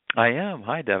 I am.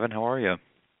 Hi, Devin. How are you?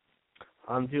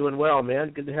 I'm doing well, man.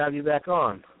 Good to have you back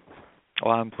on.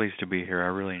 Well, I'm pleased to be here. I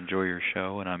really enjoy your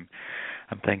show, and I'm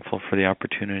thankful for the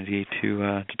opportunity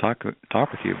to talk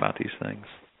with you about these things.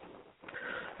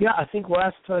 Yeah, I think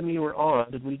last time you were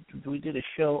on, we did a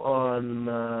show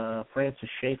on Francis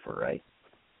Schaeffer, right?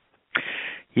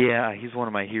 Yeah, he's one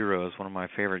of my heroes, one of my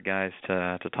favorite guys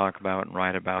to talk about and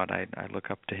write about. I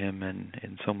look up to him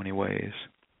in so many ways.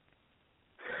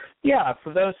 Yeah,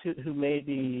 for those who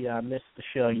maybe missed the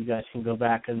show, you guys can go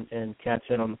back and catch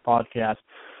it on the podcast.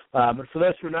 But for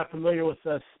those who are not familiar with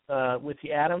us, with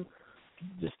you, Adam,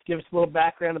 just give us a little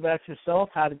background about yourself.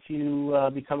 How did you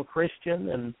become a Christian,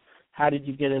 and how did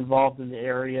you get involved in the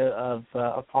area of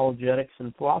apologetics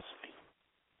and philosophy?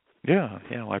 Yeah,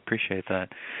 well, I appreciate that.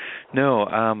 No,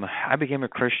 I became a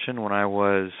Christian when I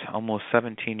was almost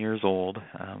 17 years old.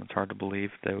 It's hard to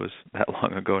believe that was that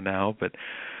long ago now, but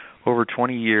over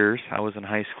 20 years. I was in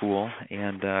high school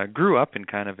and grew up in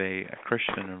kind of a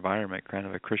Christian environment, kind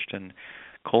of a Christian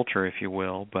culture, if you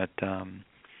will, but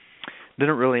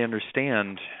didn't really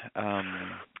understand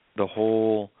the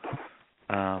whole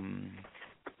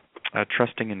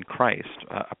trusting in Christ,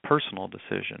 a personal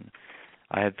decision.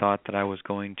 I had thought that I was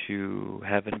going to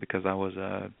heaven because I was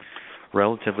a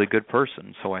relatively good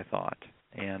person, so I thought.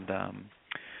 And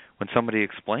when somebody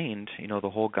explained, the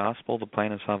whole gospel, the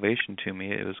plan of salvation to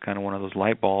me, it was kind of one of those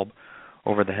light bulb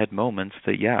over the head moments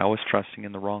that, I was trusting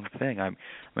in the wrong thing.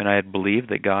 I had believed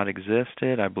that God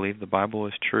existed. I believed the Bible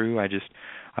was true.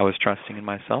 I was trusting in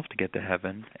myself to get to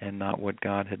heaven and not what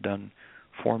God had done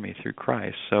for me through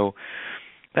Christ. So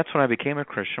that's when I became a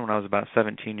Christian, when I was about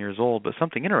 17 years old. But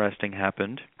something interesting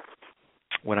happened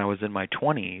when I was in my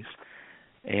 20s,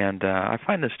 and I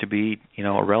find this to be,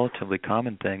 a relatively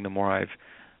common thing the more I've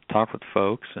talked with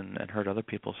folks and heard other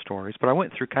people's stories. But I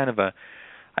went through kind of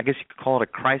I guess you could call it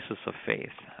a crisis of faith.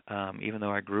 Even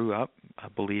though I grew up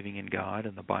believing in God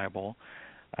and the Bible,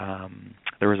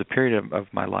 there was a period of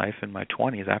my life in my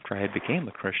 20s after I had became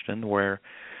a Christian where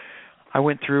I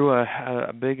went through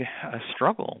a big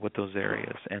struggle with those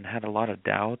areas and had a lot of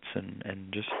doubts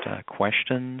and just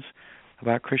questions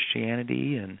about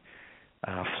Christianity and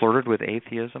flirted with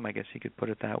atheism, I guess you could put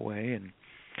it that way. And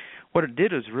what it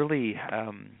did is really,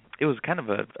 it was kind of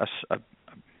a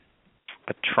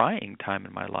trying time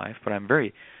in my life, but I'm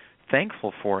very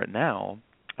thankful for it now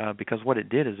because what it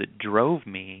did is it drove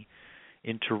me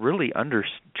into really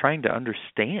trying to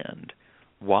understand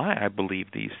why I believe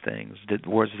these things.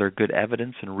 Was there good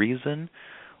evidence and reason,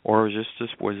 or was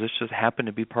this just happened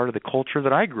to be part of the culture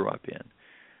that I grew up in?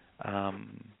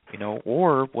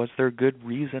 Or was there good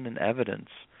reason and evidence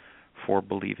for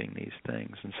believing these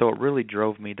things? And so it really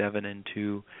drove me, Devin,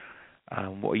 into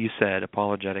what you said,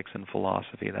 apologetics and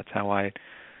philosophy. That's how I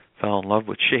fell in love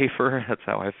with Schaeffer. That's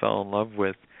how I fell in love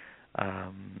with,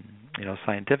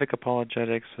 scientific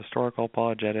apologetics, historical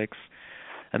apologetics,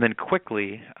 and then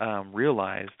quickly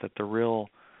realized that the real,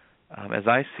 as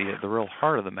I see it, the real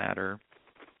heart of the matter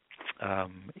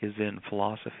is in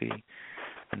philosophy.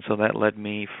 And so that led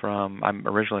me I'm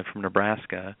originally from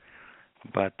Nebraska,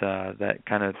 but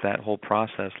that whole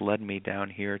process led me down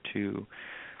here to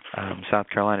South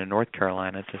Carolina, North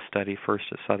Carolina, to study first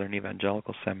at Southern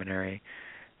Evangelical Seminary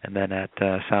and then at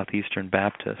Southeastern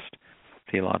Baptist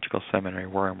Theological Seminary,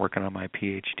 where I'm working on my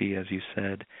PhD, as you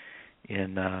said,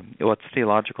 in it's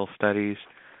Theological Studies,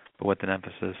 but with an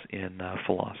emphasis in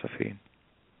philosophy.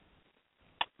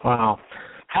 Wow.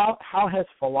 How has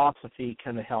philosophy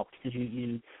kind of helped? Because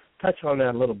you touch on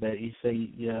that a little bit. You say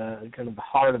kind of the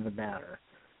heart of the matter.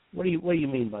 What do you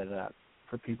mean by that?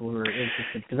 for people who are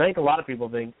interested? Because I think a lot of people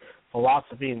think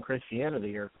philosophy and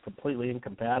Christianity are completely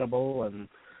incompatible, and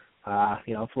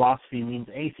philosophy means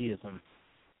atheism.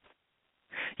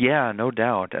 Yeah, no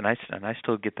doubt, and I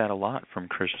still get that a lot from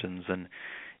Christians. And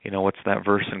what's that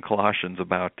verse in Colossians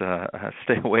about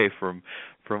stay away from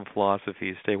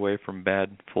philosophy, stay away from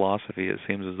bad philosophy? It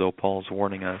seems as though Paul's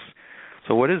warning us.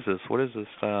 So what is this?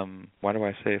 Why do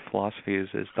I say philosophy is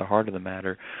the heart of the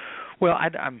matter? Well, I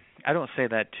don't say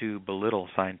that to belittle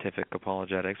scientific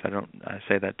apologetics. I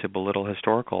say that to belittle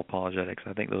historical apologetics.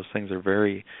 I think those things are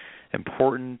very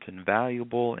important and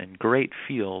valuable and great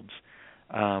fields.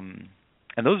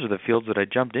 And those are the fields that I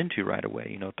jumped into right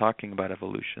away, talking about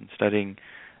evolution, studying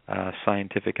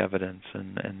scientific evidence,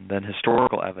 and then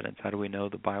historical evidence. How do we know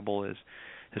the Bible is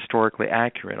historically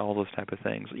accurate? All those type of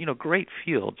things. Great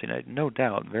fields, no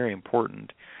doubt, very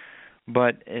important.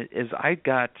 But as I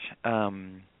got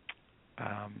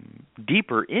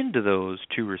deeper into those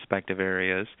two respective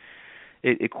areas,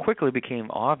 it quickly became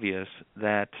obvious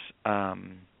that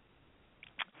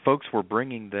folks were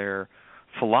bringing their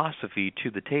philosophy to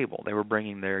the table. They were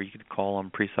bringing their, you could call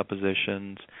them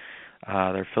presuppositions,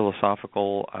 their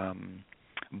philosophical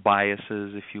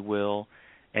biases, if you will,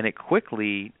 and it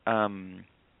quickly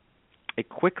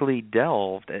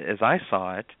delved, as I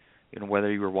saw it,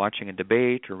 whether you were watching a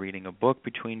debate or reading a book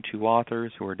between two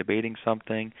authors who are debating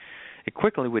something, it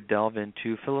quickly would delve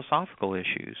into philosophical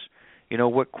issues.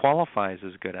 What qualifies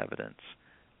as good evidence?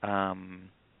 And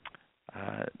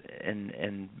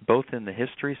both in the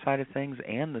history side of things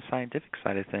and the scientific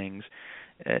side of things,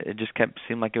 it just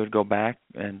seemed like it would go back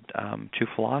and to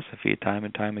philosophy time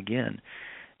and time again.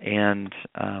 And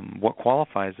what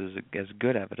qualifies as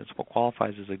good evidence? What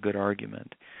qualifies as a good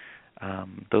argument?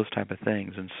 Those type of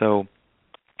things. And so,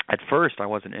 at first, I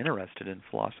wasn't interested in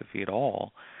philosophy at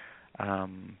all,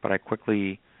 but I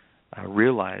quickly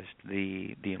realized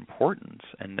the importance,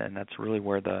 and that's really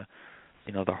where the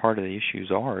heart of the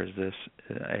issues is this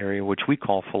area which we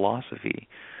call philosophy,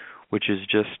 which is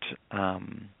just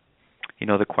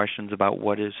the questions about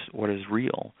what is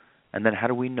real, and then how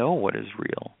do we know what is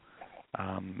real?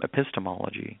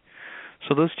 Epistemology.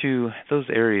 So those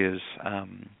areas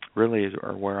really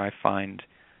are where I find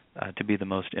to be the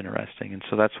most interesting, and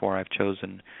so that's where I've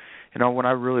chosen. When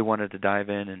I really wanted to dive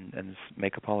in and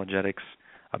make apologetics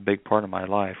a big part of my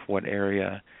life, what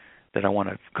area that I want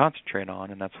to concentrate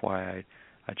on, and that's why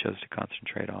I chose to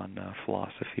concentrate on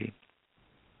philosophy.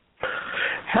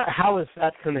 How is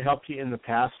that going to help you in the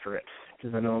pastorate?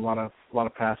 Because I know a lot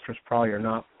of pastors probably are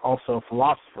not also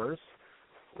philosophers,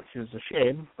 which is a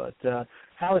shame. But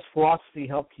how has philosophy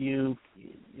helped you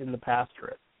in the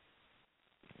pastorate?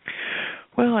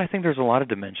 Well, I think there's a lot of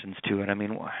dimensions to it. I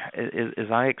mean, as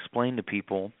I explain to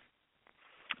people,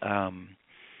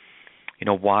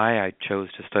 why I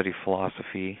chose to study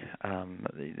philosophy.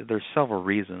 There's several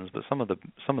reasons, but some of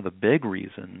the big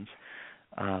reasons,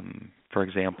 for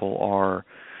example, are,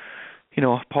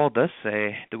 Paul does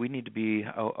say that we need to be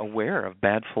aware of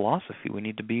bad philosophy. We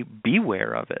need to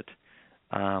beware of it.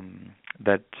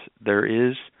 That there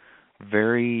is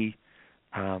very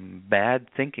bad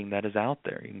thinking that is out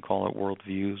there. You can call it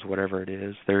worldviews, whatever it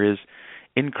is. There is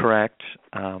incorrect,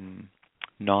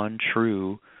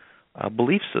 non-true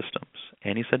belief systems,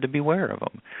 and he said to beware of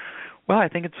them. Well, I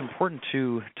think it's important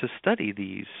to study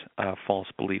these false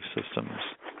belief systems,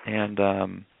 and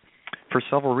for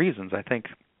several reasons. I think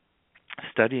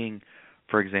studying,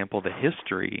 for example, the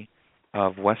history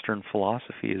of Western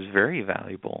philosophy is very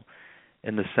valuable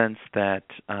in the sense that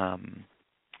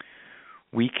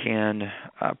we can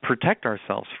protect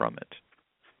ourselves from it.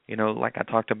 Like I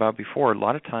talked about before, a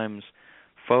lot of times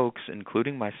folks,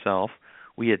 including myself,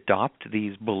 we adopt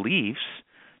these beliefs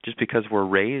just because we're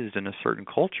raised in a certain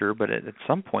culture, but at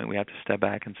some point we have to step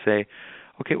back and say,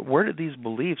 okay, where did these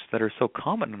beliefs that are so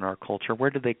common in our culture, where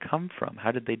did they come from?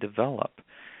 How did they develop?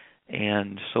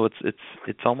 And so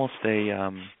it's almost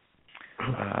a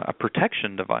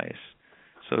protection device.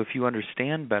 So if you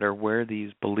understand better where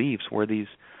these beliefs, where these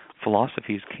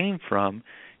philosophies came from,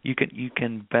 you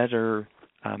can better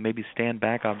maybe stand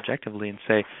back objectively and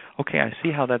say, okay, I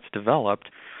see how that's developed,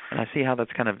 and I see how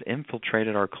that's kind of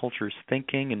infiltrated our culture's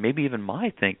thinking and maybe even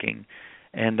my thinking,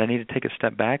 and I need to take a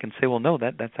step back and say, well, no,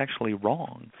 that's actually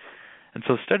wrong. And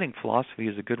so studying philosophy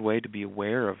is a good way to be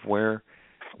aware of where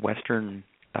Western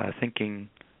thinking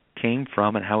came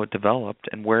from and how it developed,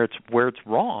 and where it's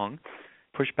wrong,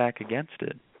 push back against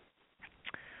it.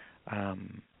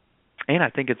 And I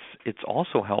think it's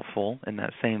also helpful in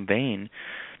that same vein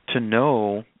to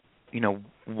know,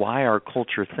 why our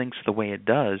culture thinks the way it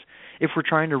does if we're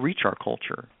trying to reach our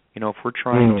culture. If we're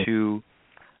trying to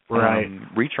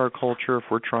reach our culture, if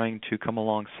we're trying to come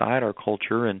alongside our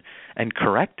culture and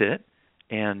correct it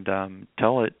and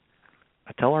tell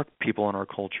our people in our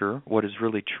culture what is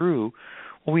really true,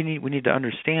 well, we need to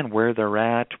understand where they're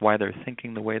at, why they're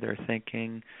thinking the way they're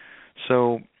thinking.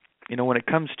 So, when it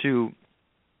comes to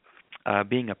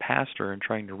being a pastor and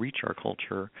trying to reach our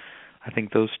culture, I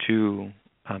think those two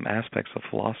aspects of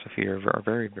philosophy are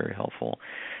very, very helpful.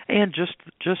 And just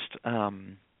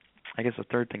I guess the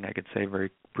third thing I could say very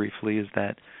briefly is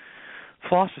that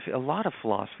a lot of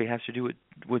philosophy has to do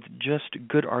with just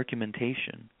good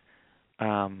argumentation.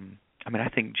 I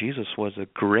think Jesus was a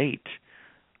great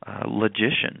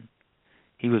logician.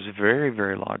 He was very,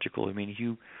 very logical.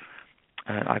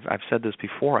 I've said this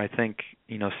before. I think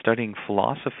studying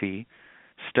philosophy,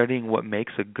 studying what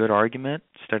makes a good argument,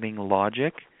 studying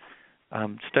logic,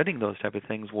 studying those type of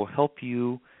things will help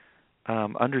you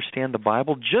understand the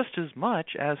Bible just as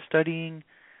much as studying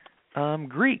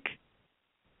Greek.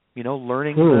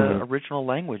 Learning the original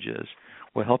languages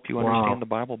will help you understand the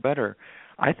Bible better.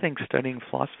 I think studying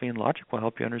philosophy and logic will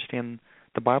help you understand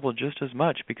the Bible just as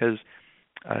much because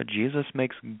Jesus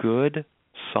makes good,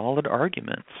 solid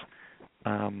arguments.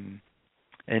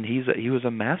 And he was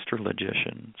a master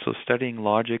logician. So studying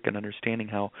logic and understanding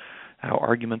how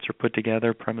arguments are put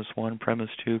together, premise 1, premise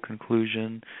 2,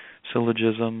 conclusion,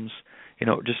 syllogisms,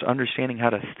 just understanding how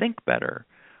to think better,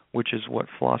 which is what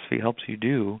philosophy helps you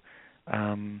do,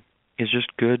 is just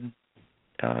good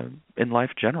in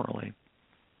life generally.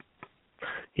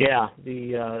 Yeah,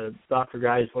 the Dr.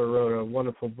 Geisler wrote a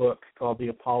wonderful book called The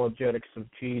Apologetics of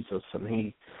Jesus, and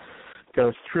he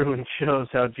goes through and shows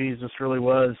how Jesus really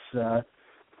was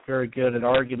very good at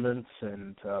arguments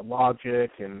and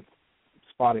logic and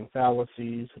spotting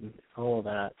fallacies and all of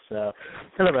that. So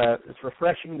it's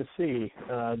refreshing to see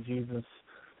Jesus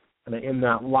in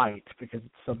that light, because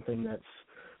it's something that's,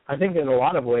 I think in a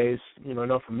lot of ways, I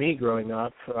know for me growing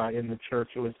up in the church,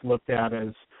 it was looked at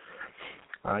as,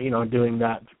 doing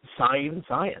that, even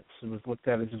science. It was looked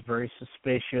at as just very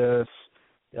suspicious.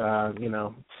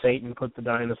 Satan put the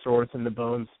dinosaurs in the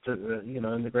bones to,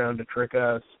 in the ground to trick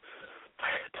us,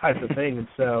 type of thing. And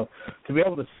so to be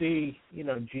able to see,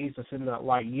 Jesus in that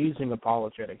light, using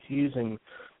apologetics, using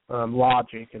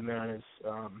logic, and that is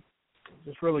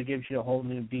just really gives you a whole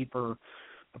new, deeper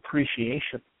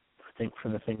appreciation, I think, for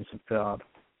the things of God.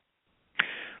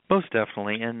 Most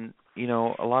definitely. And,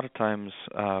 a lot of times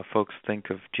folks think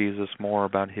of Jesus more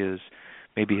about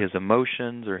maybe his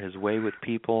emotions or his way with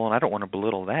people, and I don't want to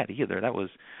belittle that either. That was,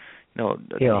 he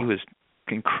was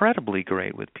incredibly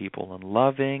great with people and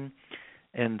loving,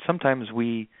 and sometimes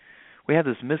we have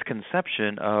this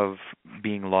misconception of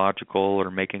being logical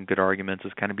or making good arguments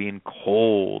as kind of being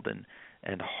cold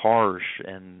and harsh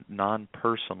and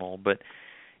non-personal, but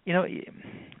it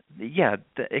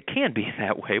can be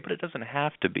that way, but it doesn't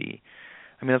have to be.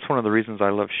 That's one of the reasons I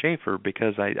love Schaeffer,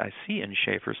 because I see in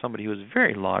Schaeffer somebody who is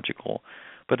very logical,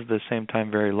 but at the same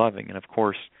time very loving. And of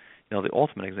course, the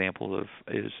ultimate example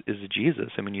is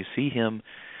Jesus. You see him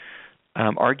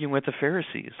arguing with the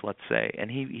Pharisees, let's say,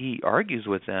 and he argues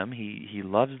with them. He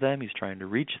loves them. He's trying to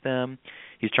reach them.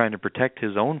 He's trying to protect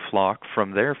his own flock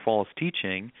from their false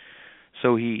teaching.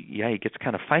 So he gets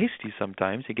kind of feisty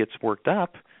sometimes. He gets worked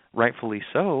up, rightfully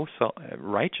so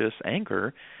righteous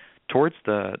anger towards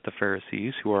the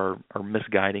Pharisees who are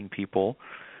misguiding people.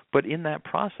 But in that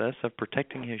process of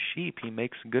protecting his sheep, he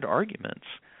makes good arguments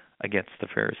against the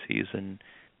Pharisees and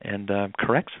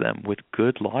corrects them with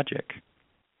good logic.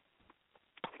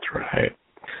 That's right.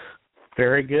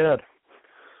 Very good.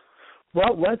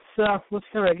 Well, let's kind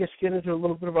of, get into a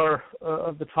little bit of our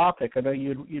of the topic. I know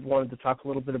you'd wanted to talk a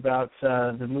little bit about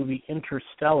the movie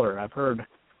Interstellar. I've heard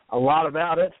a lot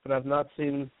about it, but I've not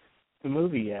seen the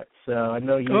movie yet. So I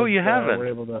know you. Oh, you haven't? Were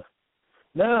able to.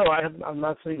 No, I've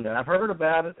not seen that. I've heard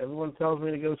about it. Everyone tells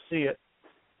me to go see it.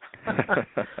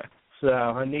 So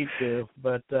I need to.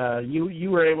 But you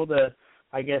were able to,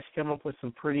 I guess, come up with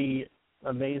some pretty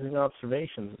amazing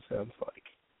observations, it sounds like.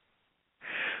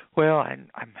 Well,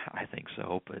 I think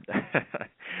so, but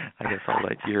I guess I'll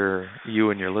let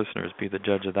you and your listeners be the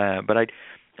judge of that. But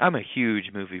I'm a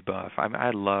huge movie buff.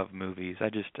 I love movies.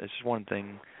 It's just one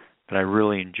thing that I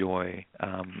really enjoy.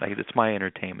 It's my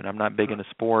entertainment. I'm not big into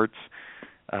sports.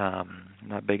 I'm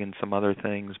not big in some other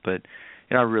things, but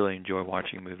I really enjoy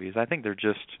watching movies. I think they're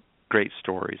just great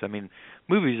stories.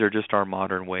 Movies are just our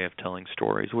modern way of telling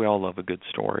stories. We all love a good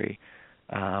story.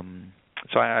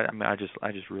 So I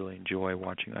just really enjoy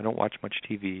watching. I don't watch much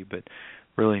TV, but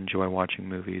really enjoy watching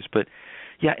movies. But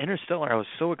yeah, Interstellar, I was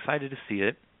so excited to see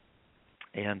it,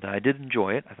 and I did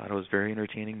enjoy it. I thought it was a very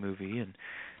entertaining movie, and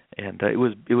it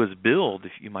was billed,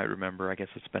 if you might remember. I guess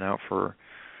it's been out for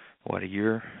a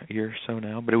year or so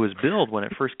now, but it was billed when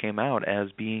it first came out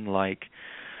as being like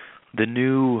the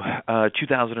new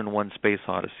 2001 Space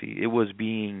Odyssey. It was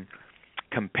being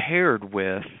compared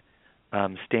with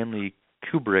Stanley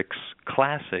Kubrick's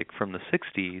classic from the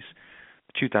 60s,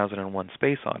 2001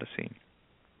 Space Odyssey.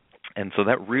 And so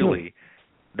that really,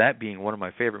 that being one of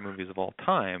my favorite movies of all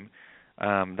time,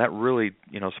 that really,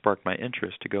 sparked my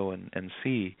interest to go and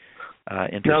see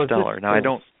Interstellar. Now, I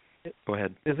don't... Go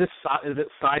ahead. Is it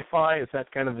sci-fi? Is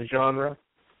that kind of the genre?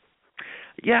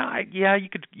 Yeah,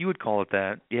 you would call it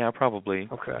that. Yeah, probably.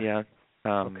 Okay. Yeah.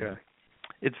 Okay.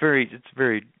 It's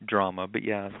very drama, but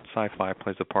yeah, sci-fi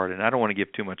plays a part in it. I don't want to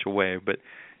give too much away, but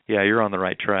yeah, you're on the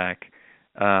right track.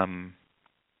 So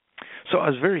I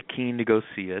was very keen to go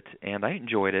see it, and I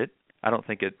enjoyed it. I don't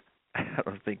think it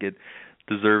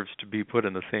deserves to be put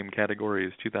in the same category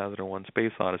as 2001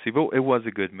 Space Odyssey, but it was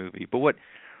a good movie. But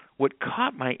what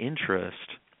caught my interest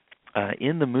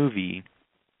in the movie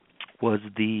was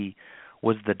the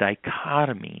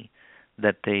dichotomy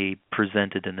that they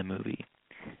presented in the movie.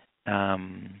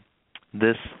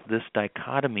 This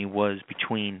dichotomy was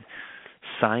between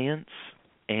science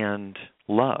and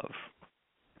love.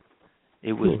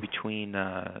 It was between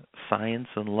science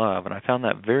and love, and I found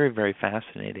that very, very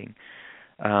fascinating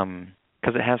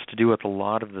because it has to do with a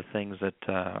lot of the things that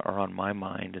are on my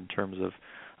mind in terms of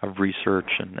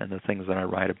research and the things that I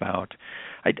write about.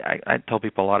 I tell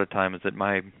people a lot of times that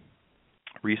my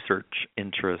research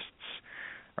interests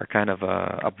are kind of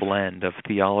a blend of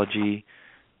theology,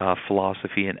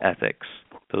 philosophy, and ethics.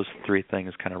 Those three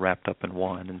things kind of wrapped up in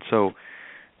one. And so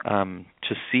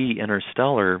to see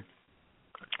Interstellar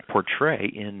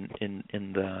portray in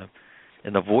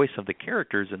the voice of the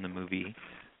characters in the movie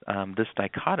this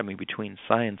dichotomy between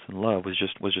science and love was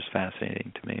just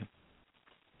fascinating to me.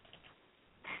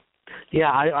 Yeah,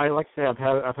 I like to say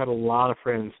I've had a lot of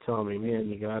friends tell me, man,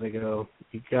 you gotta go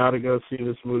see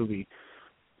this movie.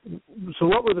 So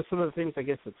what were some of the things I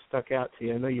guess that stuck out to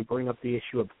you? I know you bring up the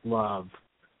issue of love.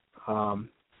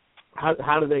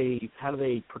 How do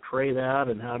they portray that,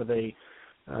 and how do they?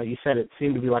 You said it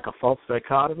seemed to be like a false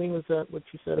dichotomy. Was that what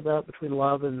you said about between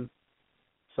love and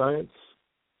science?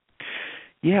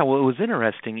 Yeah, well, it was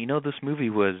interesting. This movie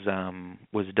was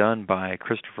done by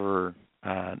Christopher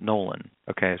Nolan.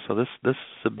 Okay, so this is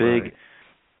a big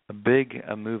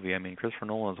movie. I mean, Christopher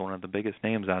Nolan is one of the biggest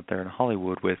names out there in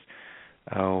Hollywood with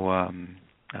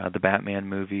the Batman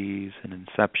movies and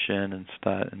Inception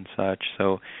and such.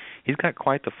 So he's got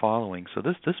quite the following. So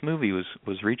this movie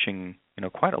was reaching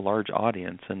quite a large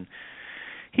audience, and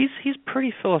he's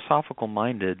pretty philosophical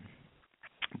minded.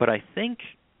 But I think,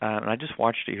 and I just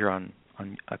watched it here on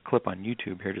a clip on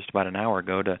YouTube here just about an hour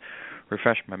ago to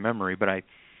refresh my memory. But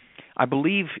I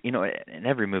believe, and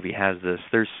every movie has this.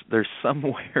 There's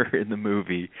somewhere in the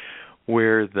movie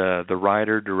where the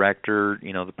writer, director,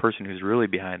 the person who's really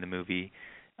behind the movie,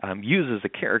 uses a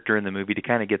character in the movie to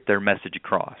kind of get their message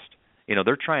across.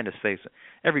 They're trying to say.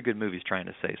 Every good movie's trying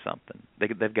to say something.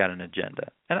 They've got an agenda,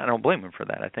 and I don't blame them for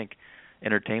that. I think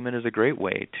entertainment is a great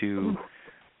way to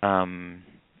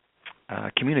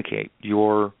communicate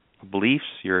your beliefs,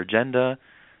 your agenda,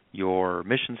 your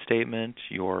mission statement,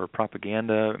 your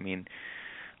propaganda. I mean,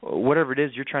 whatever it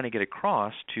is you're trying to get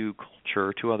across to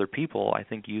culture, to other people. I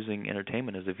think using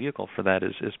entertainment as a vehicle for that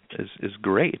is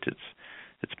great.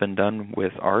 It's been done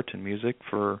with art and music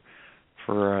for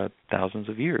thousands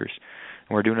of years,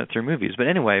 and we're doing it through movies. But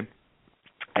anyway,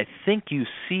 I think you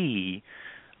see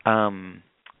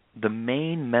the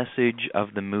main message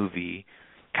of the movie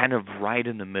kind of right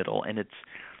in the middle, and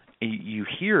you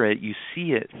hear it, you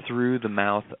see it through the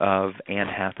mouth of Anne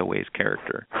Hathaway's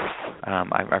character.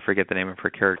 I forget the name of her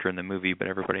character in the movie, but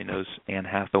everybody knows Anne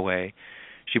Hathaway.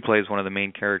 She plays one of the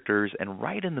main characters, and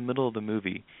right in the middle of the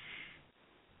movie,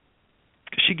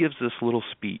 she gives this little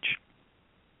speech,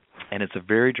 and it's a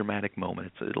very dramatic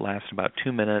moment. It lasts about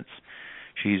 2 minutes.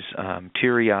 She's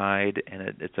teary-eyed, and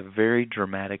it's a very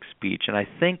dramatic speech. And I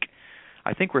think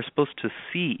we're supposed to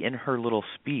see in her little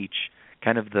speech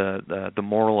kind of the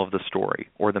moral of the story,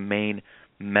 or the main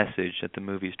message that the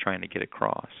movie is trying to get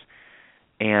across.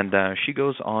 And she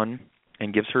goes on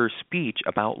and gives her speech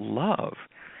about love.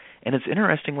 And it's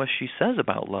interesting what she says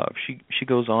about love. She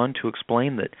goes on to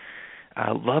explain that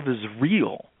love is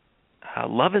real.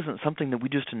 Love isn't something that we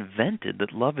just invented.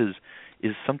 That love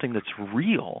is something that's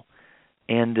real,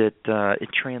 and it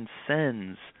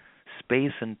transcends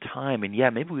space and time. And yeah,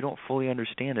 maybe we don't fully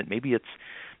understand it. Maybe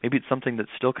it's something that's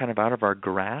still kind of out of our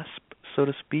grasp, so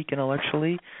to speak,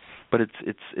 intellectually. But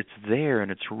it's there,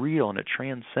 and it's real, and it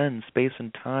transcends space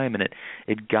and time, and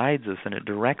it guides us and it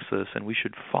directs us, and we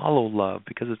should follow love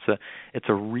because it's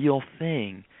a real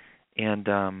thing, and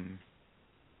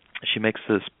she makes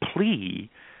this plea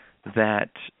that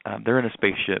they're in a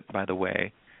spaceship, by the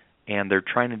way, and they're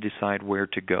trying to decide where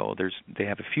to go. They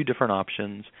have a few different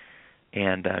options,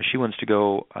 and she wants to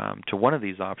go to one of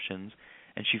these options,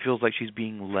 and she feels like she's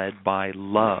being led by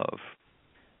love.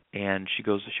 And she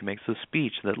makes this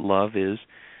speech that love is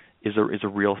a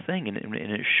real thing, and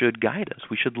it should guide us.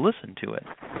 We should listen to it.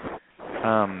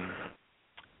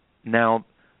 Now,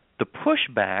 the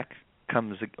pushback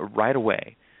comes right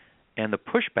away, and the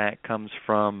pushback comes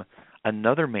from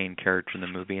another main character in the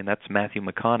movie, and that's Matthew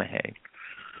McConaughey,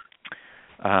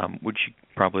 which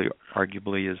probably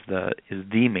arguably is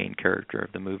the main character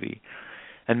of the movie.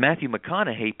 And Matthew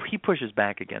McConaughey, he pushes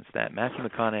back against that. Matthew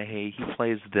McConaughey, he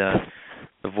plays the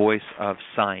voice of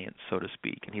science, so to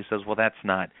speak, and he says, "Well, that's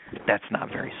not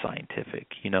very scientific.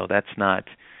 That's not.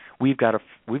 We've got to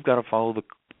follow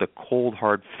the cold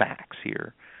hard facts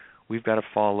here. We've got to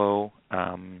follow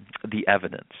the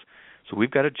evidence. So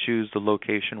we've got to choose the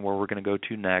location where we're going to go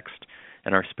to next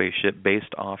in our spaceship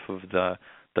based off of the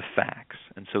facts."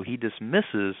 And so he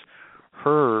dismisses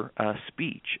her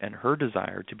speech and her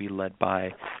desire to be led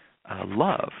by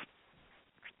love.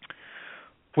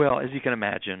 Well, as you can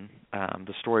imagine,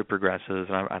 the story progresses,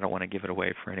 and I don't want to give it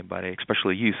away for anybody,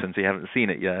 especially you since you haven't seen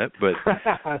it yet, but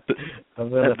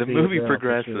the movie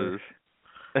progresses.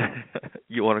 Sure.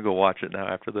 You want to go watch it now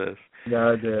after this?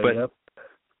 No, I did, but yep.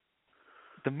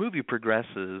 The movie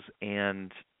progresses,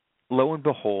 and lo and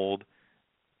behold,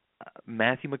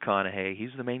 Matthew McConaughey,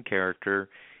 he's the main character,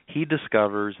 he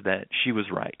discovers that she was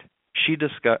right. He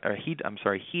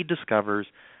discovers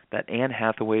that Anne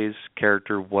Hathaway's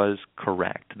character was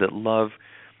correct, that love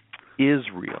is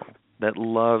real, that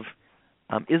love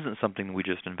isn't something we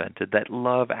just invented, that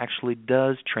love actually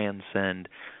does transcend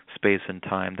space and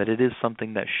time, that it is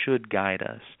something that should guide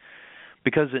us.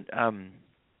 Because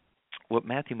what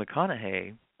Matthew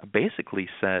McConaughey basically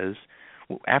says,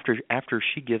 after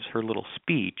she gives her little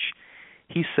speech,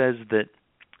 he says that,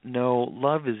 no,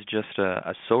 love is just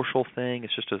a social thing.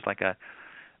 It's just like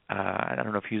I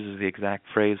don't know if he uses the exact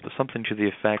phrase, but something to the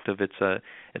effect of it's a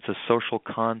social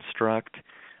construct.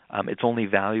 It's only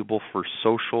valuable for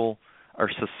social or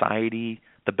society,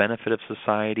 the benefit of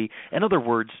society. In other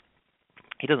words,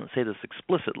 he doesn't say this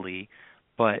explicitly,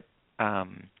 but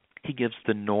he gives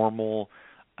the normal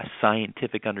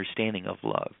scientific understanding of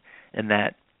love, and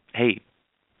that, hey,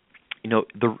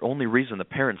 the only reason the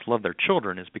parents love their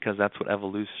children is because that's what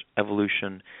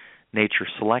evolution, nature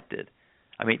selected.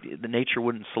 I mean, the nature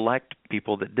wouldn't select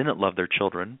people that didn't love their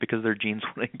children because their genes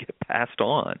wouldn't get passed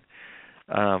on.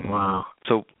 Wow.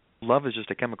 So love is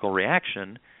just a chemical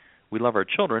reaction. We love our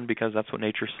children because that's what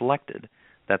nature selected.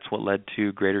 That's what led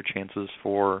to greater chances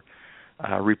for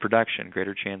reproduction,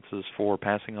 greater chances for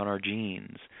passing on our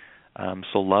genes.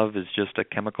 So love is just a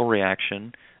chemical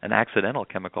reaction, an accidental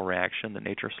chemical reaction that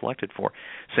nature selected for.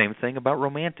 Same thing about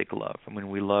romantic love. I mean,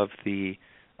 we love the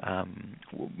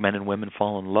men and women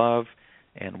fall in love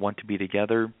and want to be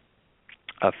together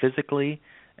physically,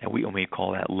 and we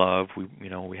call that love.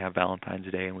 We have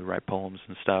Valentine's Day and we write poems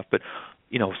and stuff. But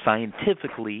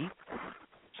scientifically,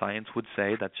 science would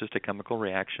say that's just a chemical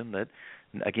reaction that,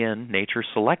 again, nature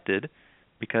selected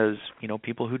because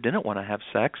people who didn't want to have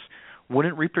sex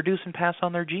wouldn't reproduce and pass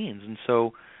on their genes. And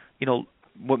so,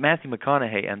 what Matthew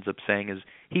McConaughey ends up saying is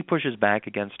he pushes back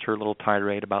against her little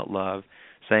tirade about love,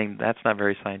 saying that's not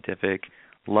very scientific.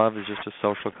 Love is just a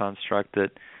social construct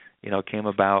that, came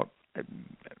about,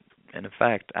 in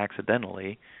effect,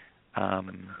 accidentally,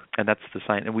 and that's the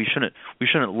science. And we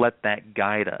shouldn't let that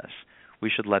guide us.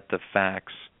 We should let the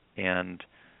facts and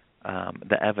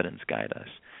the evidence guide us.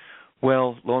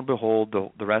 Well, lo and behold,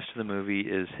 the rest of the movie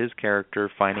is his character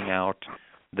finding out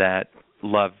that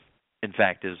love, in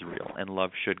fact, is real, and love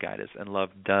should guide us, and love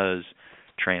does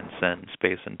transcend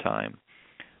space and time.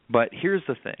 But here's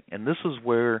the thing, and this is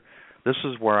where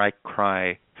I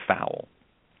cry foul.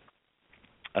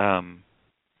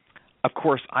 Of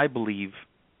course, I agree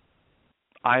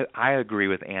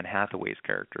with Anne Hathaway's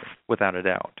character, without a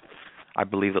doubt. I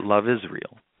believe that love is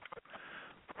real.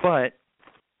 But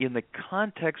in the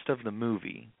context of the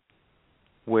movie,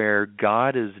 where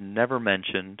God is never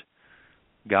mentioned,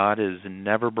 God is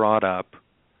never brought up,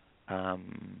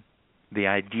 the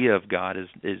idea of God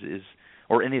is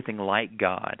or anything like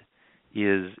God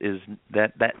is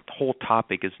that whole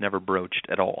topic is never broached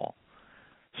at all.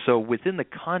 So within the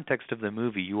context of the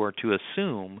movie, you are to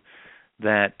assume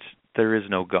that there is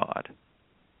no God.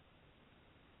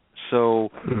 So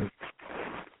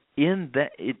in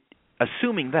that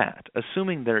assuming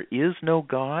there is no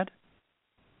God,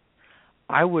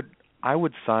 I would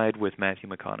side with Matthew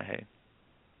McConaughey.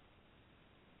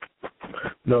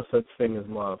 no such thing as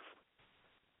love?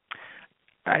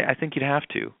 I think you'd have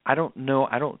to. I don't know.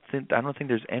 I don't think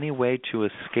there's any way to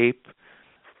escape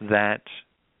that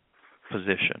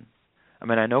position. I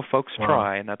mean, I know folks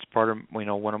try, and that's part of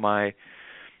one of my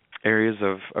areas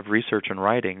of research and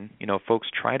writing. Folks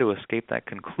try to escape that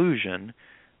conclusion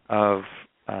of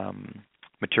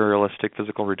materialistic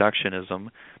physical reductionism.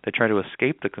 They try to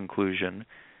escape the conclusion,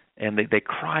 and they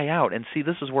cry out. And see,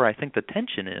 this is where I think the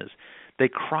tension is. They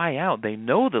cry out. They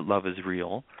know that love is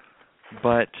real,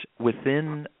 but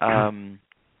within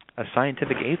a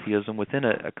scientific atheism, within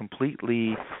a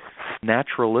completely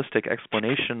naturalistic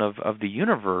explanation of the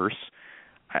universe,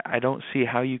 I don't see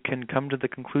how you can come to the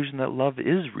conclusion that love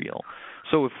is real.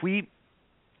 So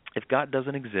if God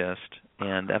doesn't exist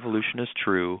and evolution is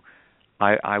true,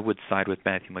 I would side with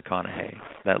Matthew McConaughey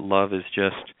that love is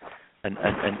just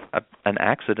an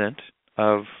accident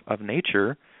of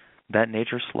nature that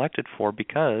nature selected for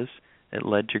because it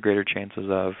led to greater chances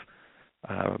of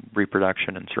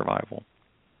reproduction and survival.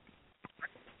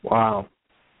 Wow.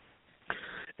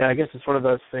 Yeah, I guess it's one of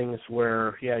those things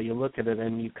where, you look at it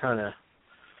and you kind of,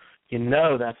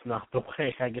 that's not the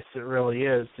way I guess it really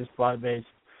is, just based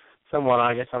somewhat,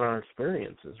 I guess, on our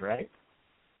experiences, right?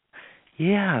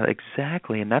 Yeah,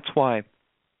 exactly, and that's why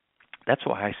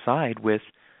I side with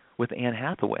Anne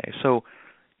Hathaway. So,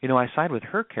 I side with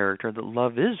her character that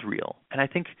love is real, and I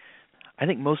think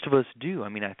most of us do. I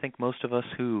mean, I think most of us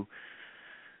who,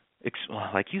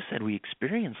 like you said, we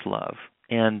experience love,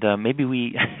 and maybe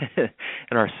we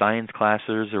in our science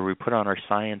classes or we put on our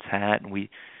science hat and we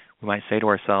might say to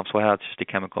ourselves, well, it's just a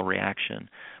chemical reaction.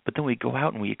 But then we go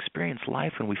out and we experience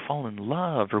life and we fall in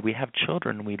love, or we have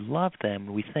children and we love them,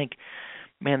 and we think,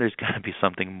 man, there's got to be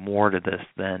something more to this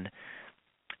than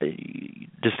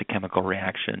just a chemical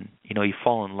reaction. You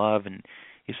fall in love and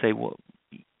you say, well,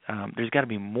 there's got to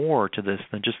be more to this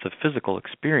than just the physical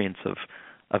experience of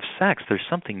sex. There's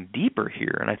something deeper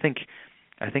here, and I think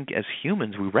as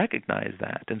humans we recognize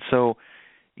that. And so,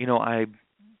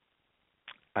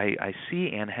 I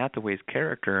see Anne Hathaway's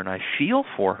character, and I feel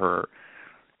for her.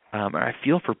 I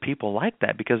feel for people like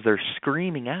that because they're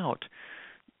screaming out,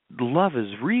 love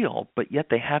is real, but yet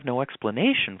they have no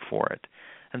explanation for it.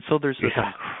 And so there's this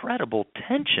incredible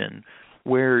tension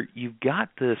where you've got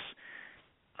this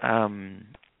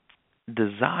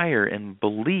desire and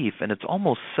belief, and it's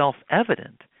almost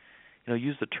self-evident.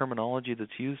 Use the terminology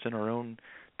that's used in our own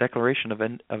Declaration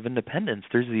of Independence.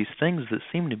 There's these things that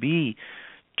seem to be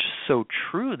just so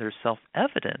true, they're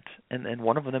self-evident, and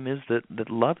one of them is that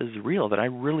love is real, that I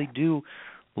really do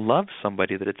love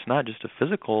somebody, that it's not just a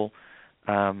physical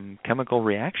chemical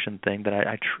reaction thing, that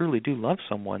I truly do love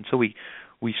someone. So we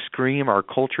scream, our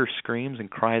culture screams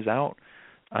and cries out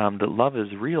that love is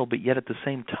real, but yet at the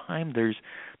same time there's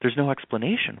no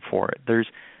explanation for it. There's,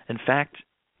 in fact,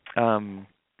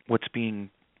 what's being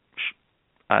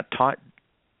taught,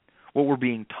 what we're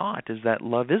being taught is that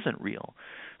love isn't real.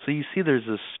 So you see there's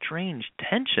this strange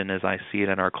tension, as I see it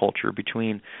in our culture,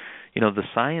 between,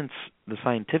 the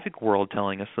scientific world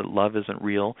telling us that love isn't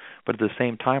real, but at the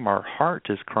same time our heart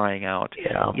is crying out,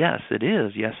 yes, it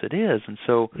is, yes, it is. And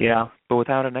so, but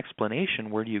without an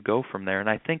explanation, where do you go from there? And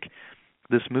I think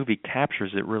this movie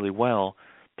captures it really well.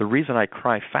 The reason I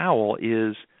cry foul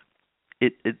is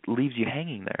it leaves you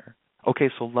hanging there. Okay,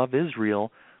 so love is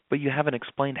real, but you haven't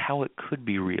explained how it could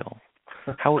be real.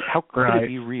 How could it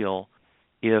be real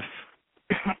if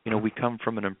we come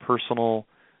from an impersonal,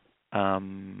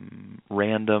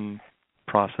 random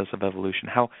process of evolution?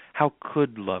 How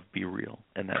could love be real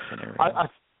in that scenario? I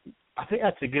think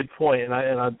that's a good point, and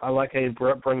I like how you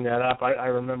bring that up. I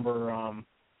remember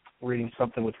reading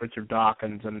something with Richard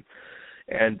Dawkins, and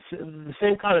the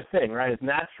same kind of thing, right? It's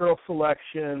natural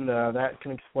selection that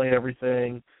can explain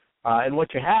everything, and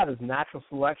what you have is natural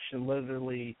selection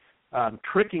literally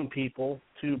tricking people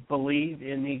to believe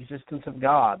in the existence of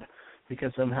God,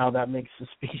 because somehow that makes the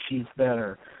species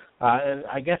better. And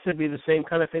I guess it'd be the same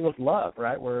kind of thing with love,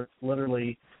 right? Where it's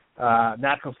literally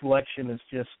natural selection is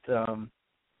just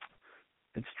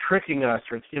it's tricking us,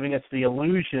 or it's giving us the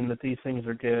illusion that these things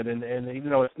are good, and even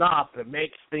though it's not, but it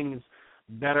makes things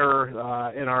better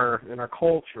in our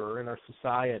culture, in our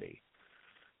society.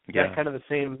 Is that kind of the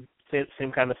same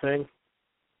kind of thing?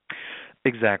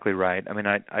 Exactly right. I mean,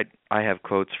 I have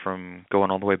quotes from going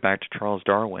all the way back to Charles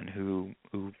Darwin, who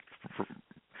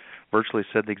virtually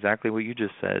said exactly what you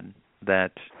just said,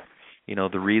 that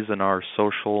the reason our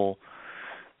social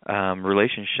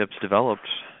relationships developed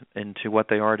into what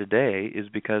they are today is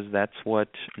because that's what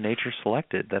nature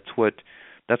selected. That's what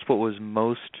was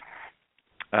most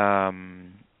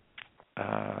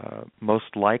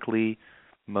likely,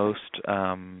 most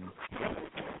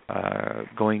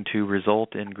going to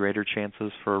result in greater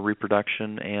chances for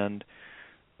reproduction and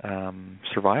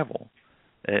survival?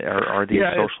 Are these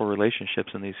social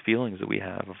relationships and these feelings that we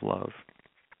have of love?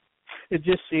 It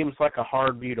just seems like a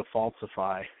hard view to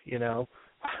falsify, you know.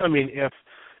 I mean,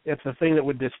 if the thing that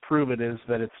would disprove it is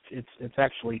that it's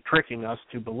actually tricking us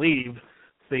to believe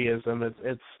theism,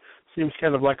 it seems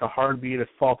kind of like a hard view to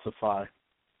falsify.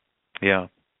 Yeah,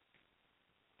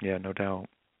 no doubt.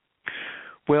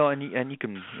 Well, and you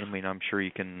can, I mean, I'm sure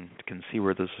you can see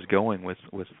where this is going with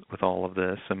all of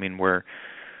this. I mean, where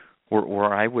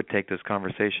I would take this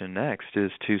conversation next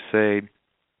is to say,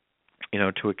 you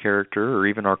know, to a character or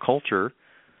even our culture,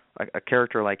 a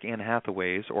character like Anne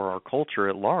Hathaway's or our culture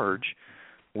at large,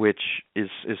 which is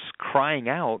crying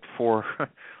out for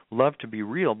love to be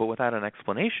real, but without an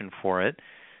explanation for it.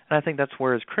 And I think that's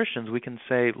where, as Christians, we can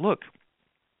say, look,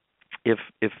 if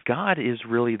God is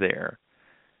really there,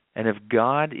 and if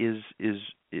God is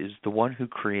the one who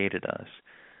created us,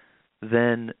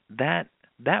 then that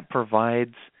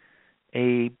provides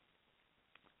the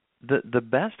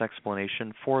best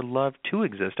explanation for love to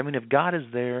exist. I mean, if God is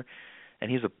there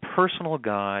and He's a personal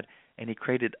God and He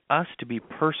created us to be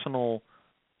personal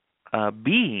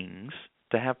beings,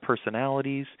 to have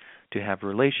personalities, to have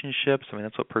relationships. I mean,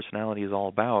 that's what personality is all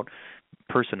about.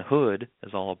 Personhood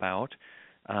is all about.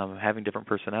 Having different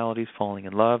personalities, falling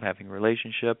in love, having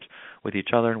relationships with each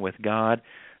other and with God,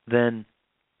 then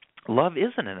love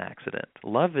isn't an accident.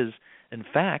 Love is, in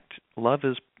fact, part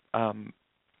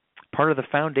of the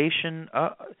foundation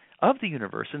of the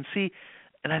universe. And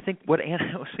I think what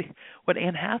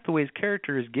Anne Hathaway's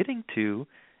character is getting to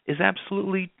is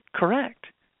absolutely correct,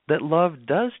 that love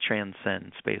does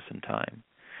transcend space and time.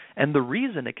 And the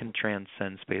reason it can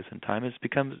transcend space and time is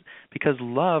because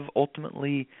love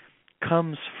ultimately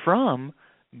comes from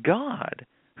God,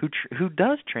 who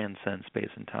does transcend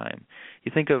space and time.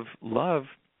 You think of love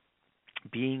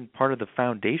being part of the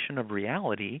foundation of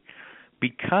reality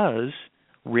because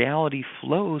reality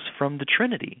flows from the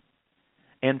Trinity.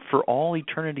 And for all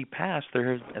eternity past,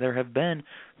 there have been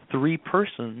three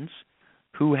persons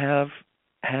who have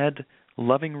had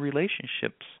loving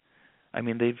relationships. I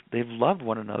mean, they've loved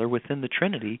one another within the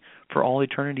Trinity for all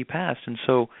eternity past. And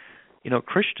so, you know,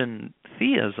 Christian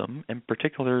theism, and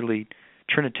particularly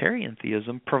Trinitarian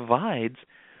theism, provides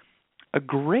a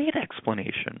great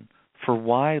explanation for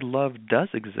why love does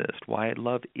exist, why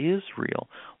love is real,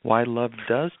 why love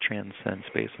does transcend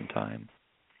space and time.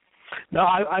 No,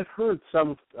 I've heard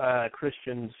some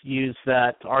Christians use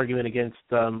that argument against,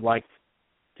 like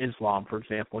Islam, for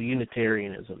example,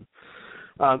 Unitarianism.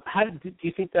 Do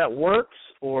you think that works,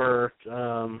 or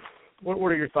what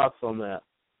are your thoughts on that?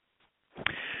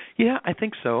 Yeah, I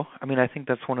think so. I mean, I think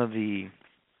that's one of the,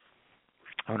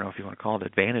 I don't know if you want to call it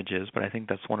advantages, but I think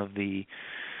that's one of the,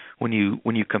 when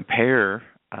you compare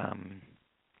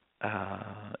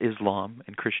Islam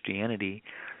and Christianity,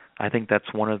 I think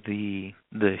that's one of the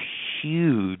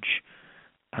huge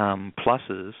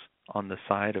pluses on the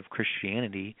side of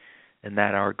Christianity, in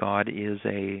that our God is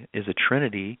a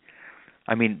Trinity.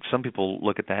 I mean, some people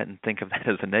look at that and think of that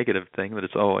as a negative thing, that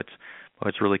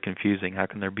it's really confusing. How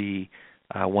can there be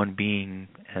one being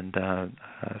and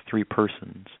three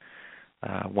persons,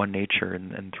 one nature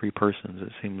and three persons?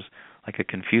 It seems like a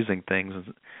confusing thing,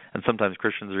 and sometimes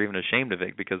Christians are even ashamed of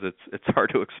it because it's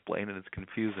hard to explain and it's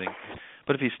confusing.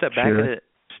 But if you step back at it,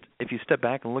 if you step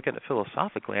back and look at it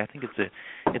philosophically, I think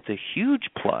it's a huge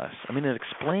plus. I mean, it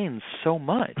explains so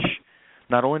much.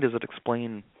 Not only does it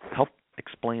help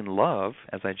explain love,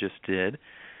 as I just did,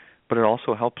 but it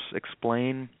also helps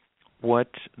explain what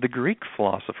the Greek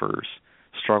philosophers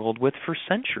struggled with for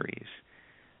centuries.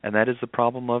 And that is the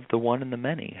problem of the one and the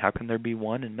many. How can there be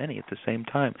one and many at the same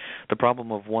time? The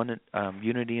problem of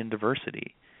unity and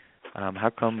diversity. How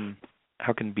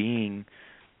can being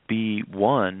be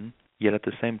one, yet at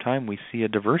the same time we see a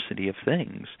diversity of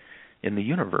things in the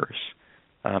universe,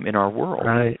 in our world?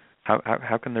 Right.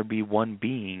 How can there be one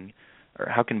being, or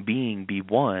how can being be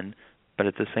one, but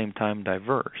at the same time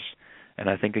diverse? And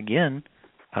I think, again,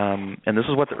 and this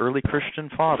is what the early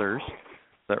Christian fathers,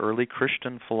 the early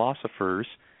Christian philosophers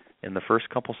in the first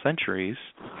couple centuries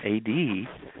A.D.,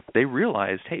 they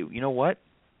realized, hey, you know what?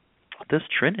 This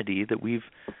Trinity that we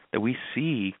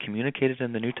see communicated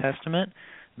in the New Testament,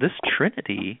 this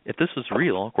Trinity, if this was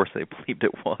real, of course they believed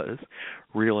it was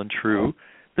real and true,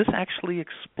 this actually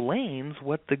explains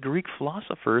what the Greek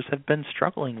philosophers had been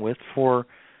struggling with for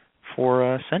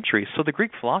centuries. So the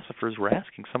Greek philosophers were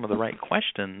asking some of the right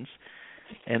questions,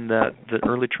 and the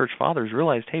early church fathers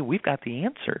realized, hey, we've got the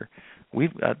answer.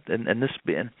 We've got, and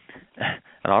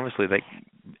obviously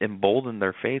embolden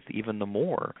their faith even the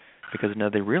more, because now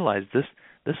they realize this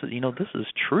is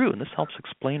true, and this helps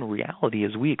explain reality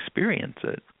as we experience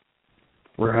it.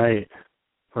 Right.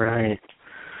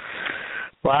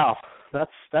 Wow, that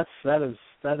is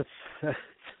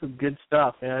some good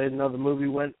stuff. I didn't know the movie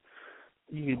went.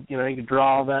 You could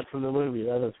draw all that from the movie.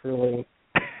 That is really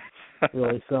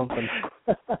something.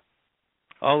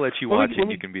 I'll let you watch it.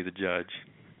 You can be the judge.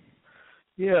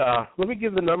 Yeah, let me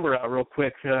give the number out real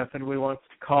quick if anybody wants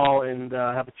to call and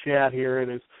have a chat here. It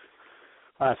is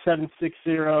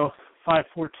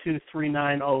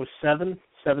 760-542-3907,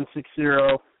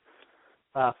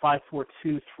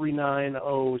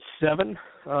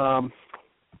 760-542-3907.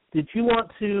 Did you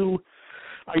want to?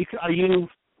 Are you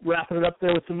wrapping it up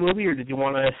there with the movie, or did you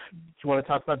want to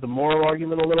talk about the moral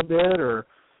argument a little bit, or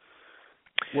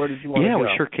where did you want to go? Yeah, we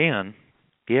sure can.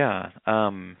 Yeah.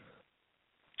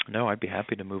 No, I'd be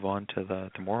happy to move on to the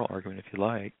moral argument if you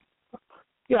like.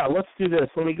 Yeah, let's do this.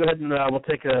 Let me go ahead and we'll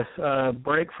take a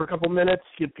break for a couple minutes,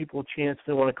 give people a chance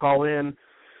to want to call in,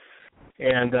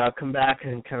 and come back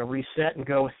and kind of reset and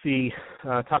go with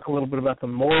talk a little bit about the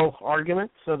moral argument.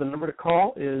 So the number to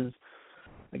call is,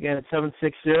 again, it's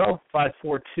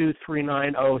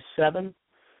 760-542-3907,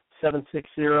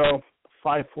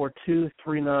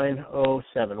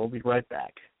 760-542-3907. We'll be right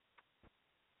back.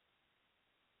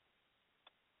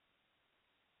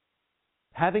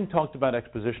 Having talked about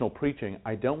expositional preaching,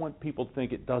 I don't want people to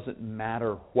think it doesn't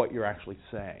matter what you're actually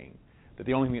saying, that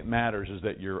the only thing that matters is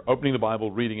that you're opening the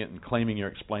Bible, reading it, and claiming you're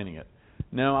explaining it.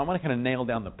 No, I want to kind of nail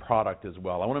down the product as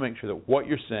well. I want to make sure that what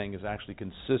you're saying is actually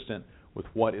consistent with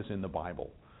what is in the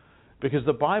Bible. Because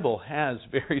the Bible has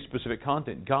very specific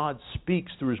content. God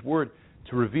speaks through His Word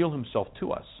to reveal Himself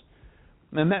to us.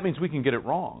 And that means we can get it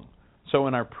wrong. So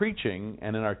in our preaching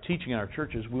and in our teaching in our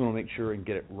churches, we want to make sure and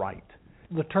get it right.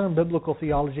 The term biblical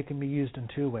theology can be used in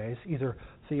two ways. Either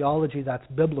theology that's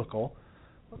biblical,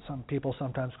 what some people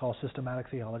sometimes call systematic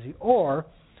theology, or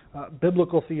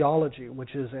biblical theology,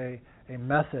 which is a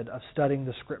method of studying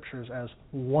the Scriptures as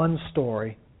one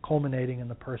story culminating in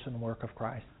the person and work of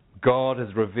Christ. God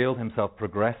has revealed Himself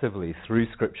progressively through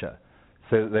Scripture,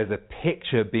 so that there's a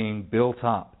picture being built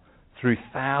up through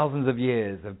thousands of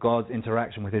years of God's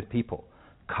interaction with His people,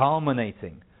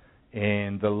 culminating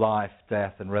in the life,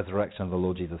 death, and resurrection of the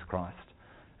Lord Jesus Christ,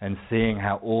 and seeing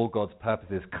how all God's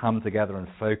purposes come together and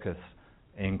focus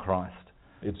in Christ.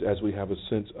 It's as we have a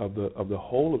sense of the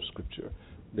whole of Scripture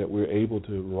that we're able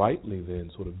to rightly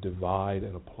then sort of divide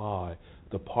and apply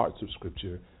the parts of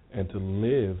Scripture and to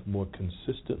live more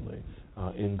consistently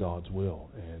in God's will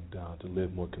and to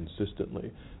live more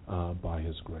consistently by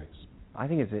His grace. I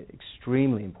think it's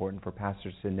extremely important for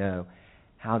pastors to know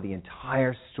how the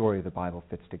entire story of the Bible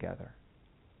fits together.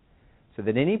 So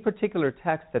that any particular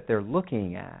text that they're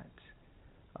looking at,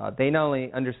 they not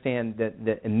only understand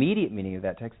the immediate meaning of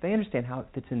that text, they understand how it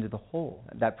fits into the whole.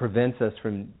 That prevents us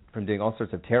from doing all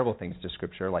sorts of terrible things to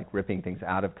Scripture, like ripping things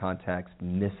out of context,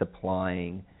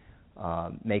 misapplying,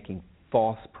 making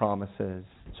false promises.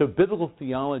 So biblical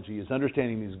theology is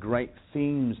understanding these great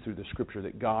themes through the Scripture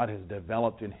that God has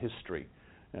developed in history.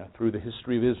 Through the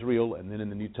history of Israel, and then in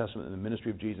the New Testament, in the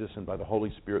ministry of Jesus, and by the Holy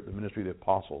Spirit, the ministry of the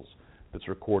apostles that's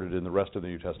recorded in the rest of the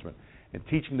New Testament, and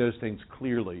teaching those things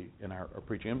clearly in our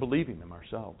preaching and believing them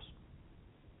ourselves.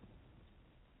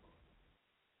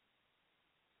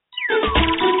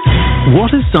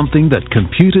 What is something that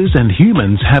computers and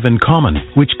humans have in common,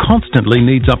 which constantly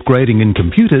needs upgrading in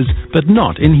computers, but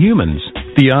not in humans?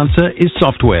 The answer is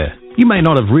software. You may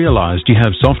not have realized you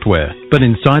have software, but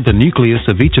inside the nucleus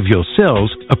of each of your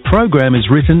cells, a program is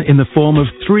written in the form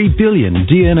of 3 billion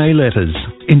DNA letters.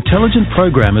 Intelligent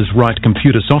programmers write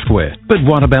computer software, but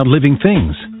what about living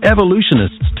things?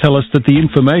 Evolutionists tell us that the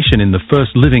information in the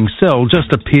first living cell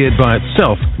just appeared by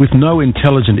itself with no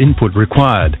intelligent input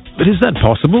required. But is that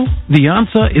possible? The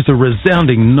answer is a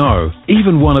resounding no.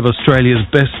 Even one of Australia's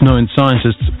best-known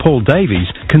scientists, Paul Davies,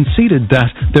 conceded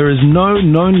that there is no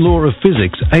known law of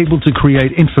physics able to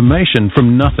create information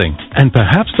from nothing. And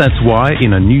perhaps that's why,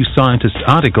 in a New Scientist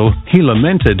article, he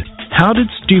lamented, "How did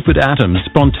stupid atoms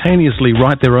spontaneously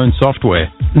write their own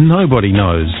software? Nobody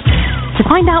knows." To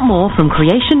find out more from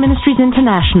Creation Ministries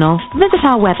International, visit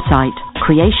our website,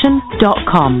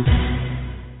 creation.com.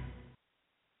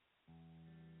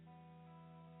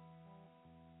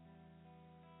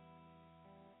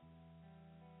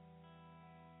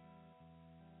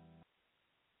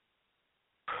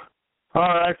 All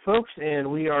right, folks,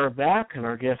 and we are back, and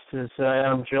our guest is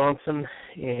Adam Johnson,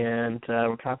 and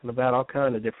we're talking about all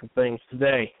kinds of different things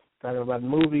today, talking about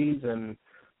movies and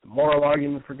the moral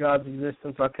argument for God's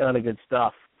existence, all kind of good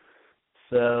stuff.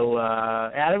 So,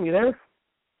 Adam, you there?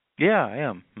 Yeah, I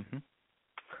am. Mm-hmm.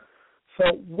 So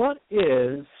what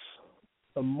is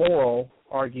the moral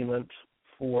argument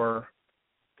for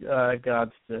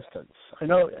God's existence? I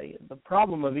know the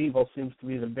problem of evil seems to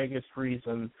be the biggest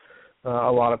reason a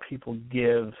lot of people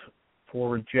give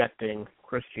for rejecting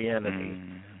Christianity.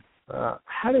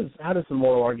 How does the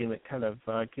moral argument kind of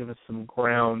give us some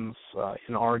grounds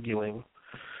in arguing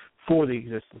for the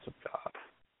existence of God?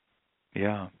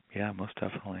 Yeah, most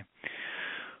definitely.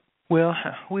 Well,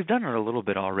 we've done it a little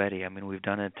bit already. I mean, we've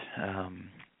done it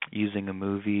using a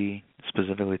movie,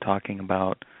 specifically talking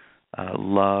about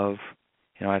love.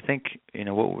 I think,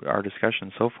 what our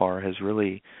discussion so far has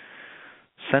really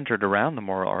centered around the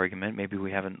moral argument. Maybe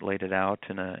we haven't laid it out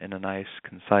in a nice,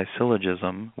 concise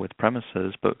syllogism with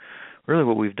premises, but really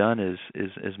what we've done is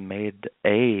made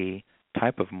a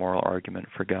type of moral argument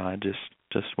for God,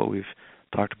 just what we've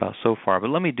talked about so far. But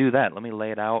let me do that. Let me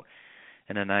lay it out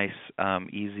in a nice,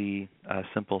 easy,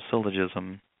 simple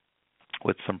syllogism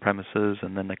with some premises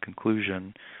and then the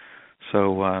conclusion,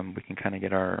 so we can kind of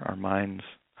get our minds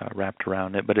wrapped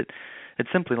around it. But it's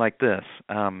simply like this.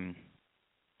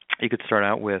 You could start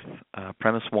out with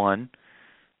premise one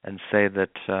and say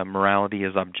that morality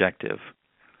is objective.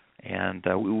 And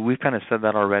we've kind of said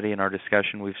that already in our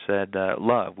discussion. We've said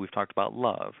love. We've talked about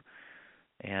love.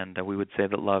 And we would say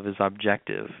that love is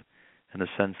objective in the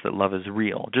sense that love is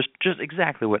real. Just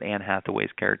exactly what Anne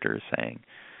Hathaway's character is saying.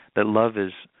 That love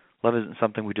isn't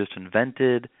something we just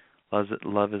invented.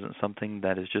 Love isn't something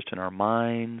that is just in our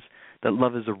minds. That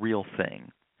love is a real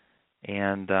thing.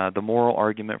 And the moral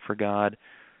argument for God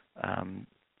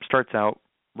starts out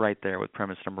right there with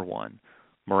premise number one.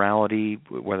 Morality,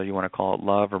 whether you want to call it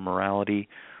love or morality,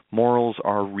 morals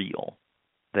are real.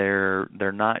 They're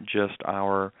not just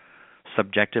our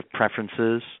subjective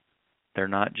preferences. They're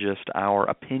not just our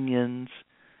opinions.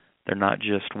 They're not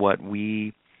just what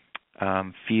we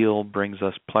feel brings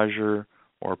us pleasure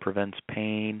or prevents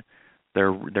pain.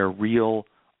 They're real,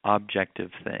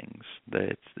 objective things.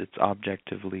 It's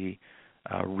objectively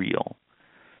real.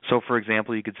 So, for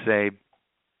example, you could say,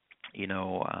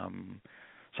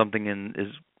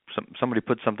 somebody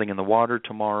puts something in the water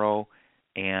tomorrow,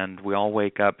 and we all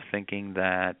wake up thinking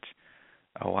that,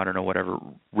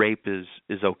 rape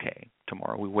is okay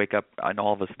tomorrow. We wake up and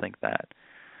all of us think that.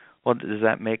 Well, does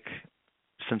that make,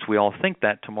 since we all think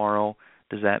that tomorrow,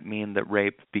 does that mean that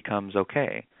rape becomes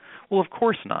okay? Well, of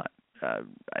course not.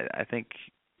 I think,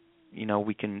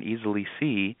 we can easily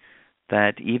see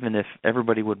that even if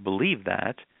everybody would believe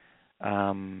that,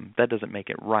 that doesn't make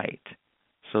it right.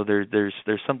 So there's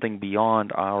something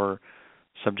beyond our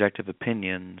subjective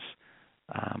opinions,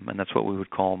 and that's what we would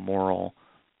call moral,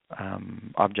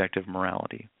 objective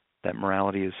morality. That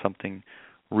morality is something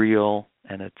real,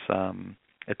 and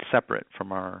it's separate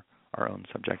from our own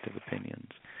subjective opinions.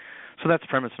 So that's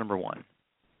premise number one.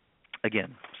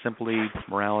 Again, simply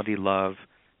morality, love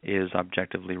is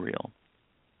objectively real.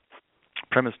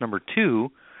 Premise number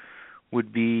two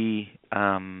would be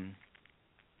that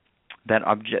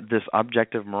this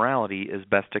objective morality is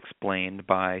best explained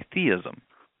by theism.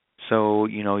 So,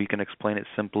 you can explain it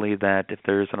simply that if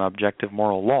there's an objective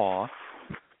moral law,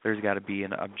 there's got to be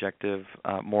an objective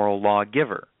moral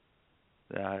lawgiver.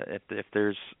 If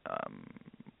there's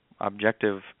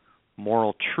objective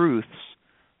moral truths,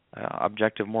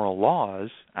 objective moral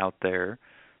laws out there,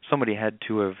 somebody had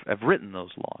to have written those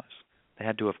laws. They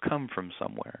had to have come from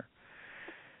somewhere.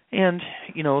 And,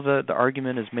 the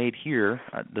argument is made here,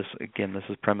 this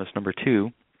is premise number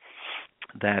two,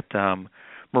 that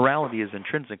morality is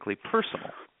intrinsically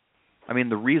personal. I mean,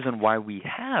 the reason why we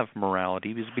have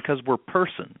morality is because we're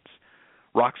persons.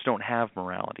 Rocks don't have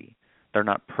morality. They're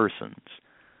not persons.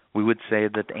 We would say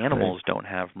that animals don't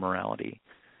have morality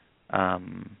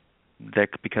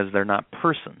because they're not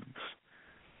persons.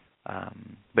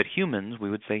 But humans, we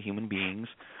would say human beings,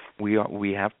 we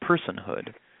have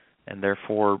personhood. And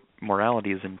therefore,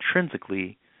 morality is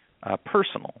intrinsically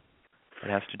personal. It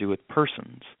has to do with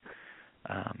persons.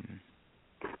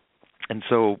 And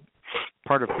so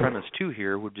part of premise two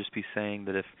here would just be saying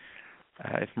that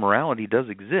if morality does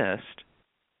exist,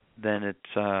 then its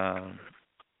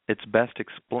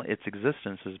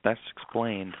existence is best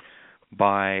explained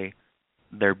by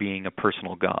there being a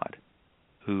personal God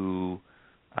who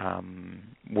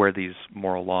where these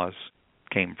moral laws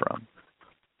came from.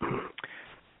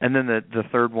 And then the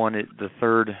third one,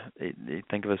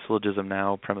 think of a syllogism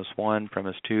now, premise one,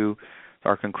 premise two.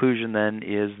 Our conclusion then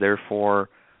is, therefore,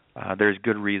 there's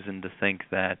good reason to think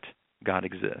that God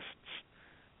exists.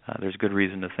 There's good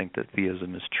reason to think that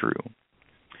theism is true.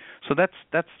 So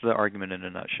that's the argument in a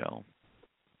nutshell.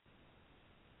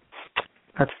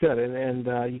 That's good,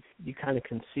 and you kind of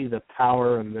can see the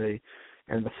power and the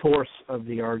force of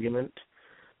the argument.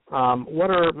 What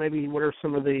are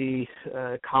some of the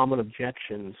common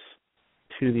objections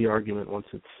to the argument once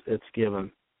it's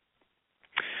given?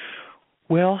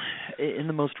 Well, in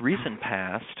the most recent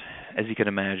past, as you can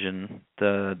imagine,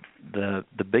 the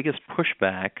biggest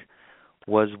pushback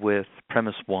was with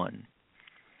premise one.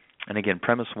 And again,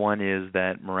 premise one is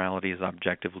that morality is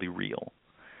objectively real.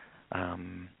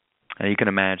 And you can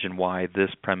imagine why this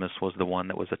premise was the one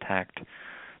that was attacked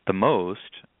the most,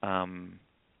 and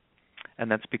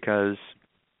that's because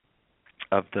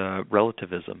of the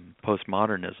relativism,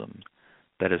 postmodernism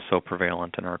that is so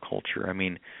prevalent in our culture. I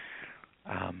mean,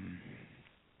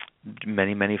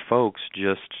 many folks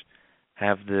just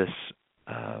have this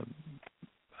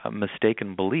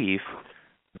mistaken belief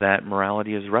that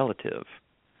morality is relative.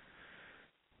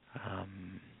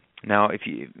 Now, if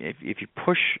you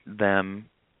push them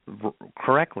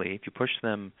correctly, if you push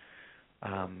them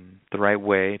the right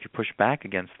way, if you push back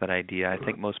against that idea, I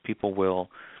think most people will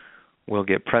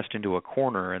get pressed into a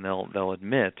corner, and they'll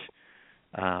admit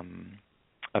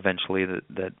eventually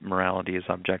that morality is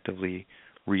objectively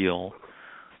real,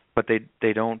 but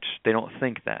they don't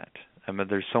think that. I mean,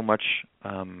 there's so much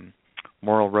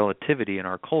moral relativity in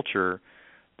our culture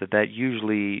that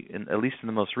usually, at least in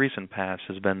the most recent past,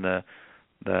 has been the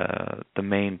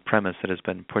main premise that has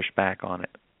been pushed back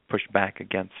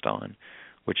against,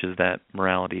 which is that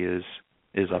morality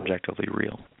is objectively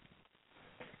real.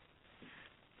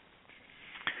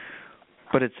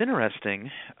 But it's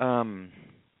interesting, and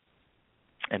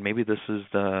maybe this is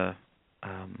the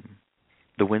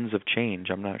winds of change.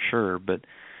 I'm not sure, but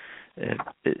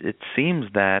it seems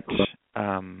that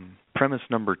premise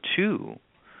number two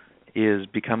is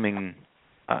becoming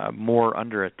more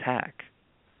under attack,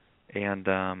 and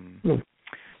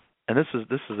this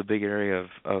is a big area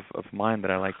of mine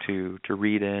that I like to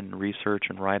read in, research,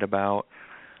 and write about,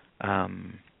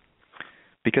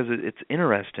 because it's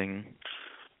interesting.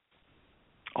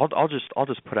 I'll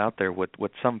just put out there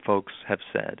what some folks have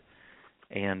said,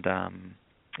 and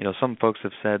some folks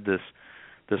have said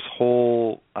this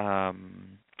whole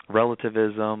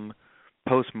relativism,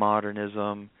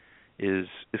 postmodernism is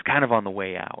kind of on the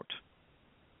way out.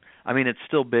 I mean, it's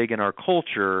still big in our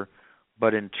culture,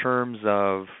 but in terms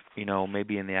of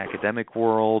maybe in the academic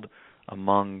world,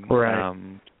 among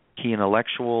key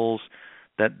intellectuals,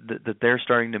 that they're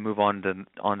starting to move on to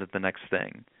the next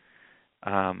thing.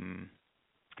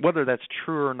 Whether that's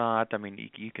true or not, I mean,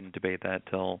 you can debate that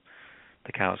till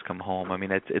the cows come home. I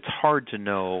mean, it's hard to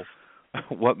know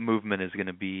what movement is going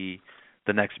to be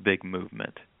the next big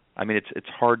movement. I mean, it's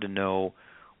hard to know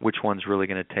which one's really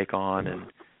going to take on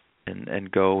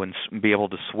and go and be able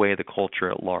to sway the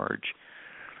culture at large.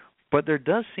 But there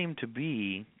does seem to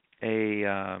be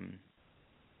a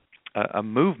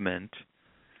movement,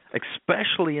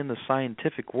 especially in the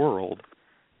scientific world,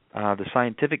 the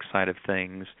scientific side of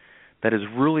things, that is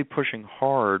really pushing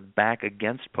hard back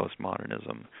against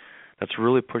postmodernism, that's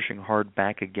really pushing hard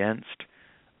back against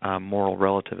moral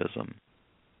relativism.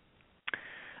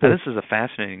 And this is a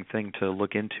fascinating thing to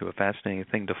look into, a fascinating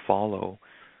thing to follow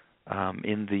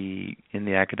in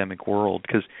the academic world,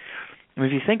 because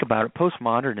if you think about it,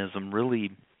 postmodernism really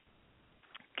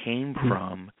came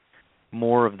from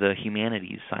more of the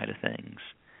humanities side of things,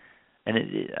 and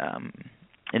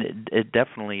it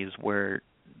definitely is where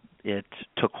it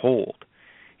took hold.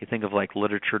 You think of like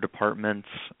literature departments,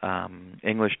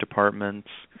 English departments,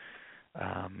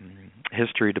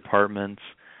 history departments.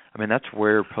 I mean, that's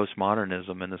where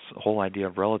postmodernism and this whole idea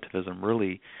of relativism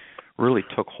really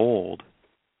took hold.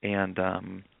 And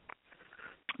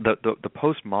the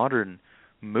postmodern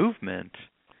movement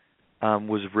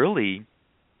was really,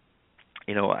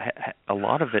 a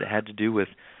lot of it had to do with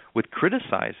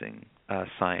criticizing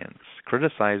science,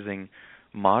 criticizing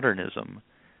modernism,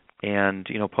 and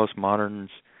postmoderns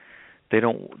they're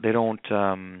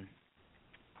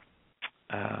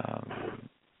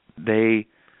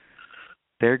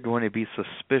going to be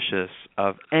suspicious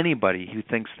of anybody who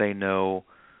thinks they know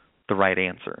the right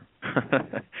answer.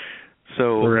 So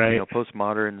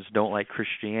postmoderns don't like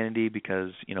Christianity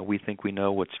because we think we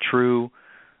know what's true.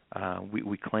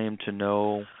 We claim to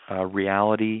know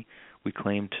reality. We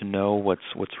claim to know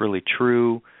what's really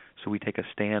true. So we take a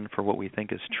stand for what we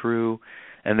think is true,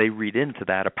 and they read into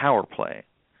that a power play.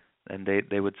 And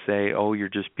they would say, "Oh, you're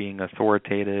just being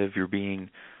authoritative. You're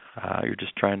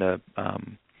just trying to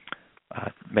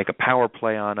make a power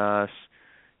play on us."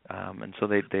 And so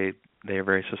they are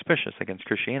very suspicious against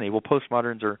Christianity. Well,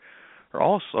 postmoderns are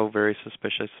also very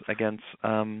suspicious against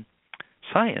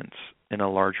science in a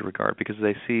larger regard, because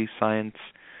they see science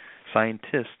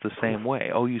scientists the same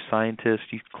way. Oh, you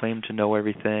scientists, you claim to know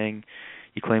everything.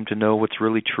 You claim to know what's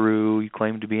really true. You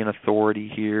claim to be an authority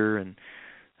here, and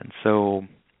so,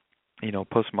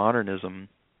 postmodernism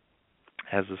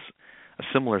has a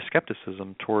similar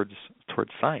skepticism towards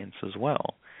science as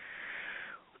well.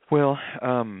 Well,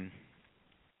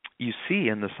 you see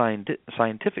in the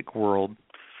scientific world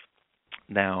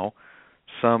now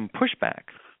some pushback.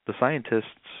 The scientists,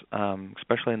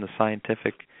 especially in the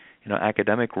scientific,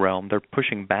 academic realm, they're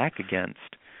pushing back against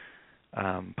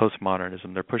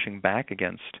postmodernism. They're pushing back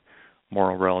against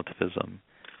moral relativism,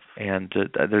 and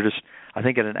they're just, I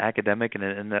think, at an academic and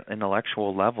an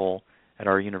intellectual level at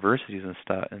our universities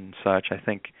and such. I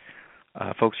think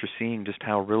folks are seeing just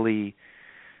how really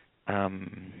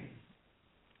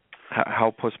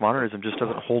how postmodernism just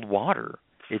doesn't hold water.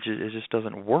 It just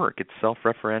doesn't work. It's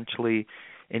self-referentially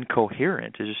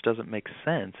incoherent. It just doesn't make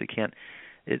sense.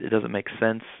 It doesn't make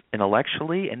sense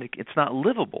intellectually, and it's not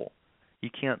livable. You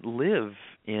can't live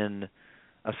in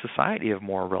a society of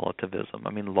moral relativism. I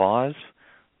mean, laws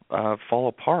fall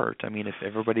apart. I mean, if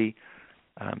everybody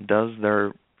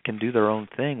can do their own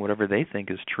thing, whatever they think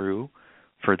is true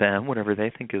for them, whatever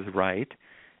they think is right,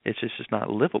 it's just not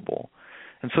livable.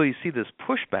 And so you see this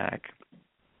pushback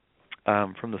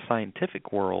from the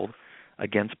scientific world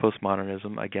against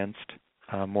postmodernism, against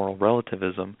moral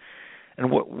relativism,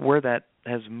 and where that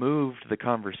has moved the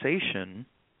conversation.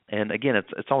 And again,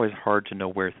 it's always hard to know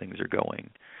where things are going,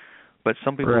 but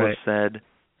some people have said,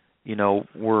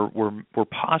 we're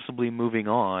possibly moving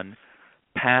on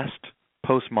past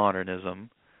postmodernism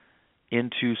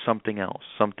into something else,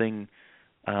 something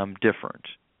different,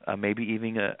 maybe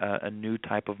even a new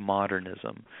type of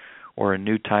modernism or a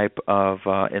new type of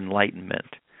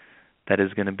enlightenment that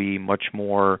is going to be much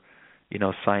more,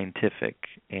 scientific.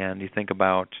 And you think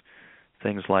about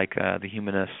things like the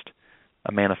Humanist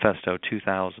Manifesto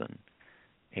 2000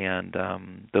 and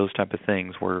those type of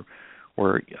things where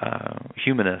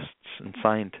humanists and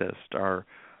scientists are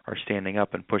standing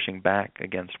up and pushing back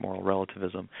against moral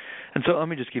relativism. And so let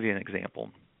me just give you an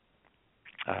example.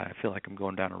 I feel like I'm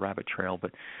going down a rabbit trail,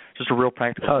 but just a real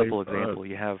practical simple example.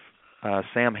 You have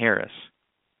Sam Harris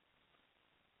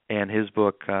and his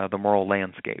book, The Moral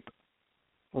Landscape.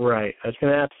 Right. I was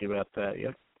going to ask you about that,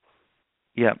 yep.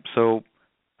 Yeah, so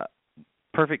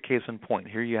perfect case in point.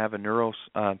 Here you have a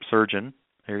neurosurgeon,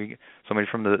 somebody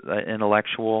from the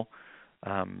intellectual,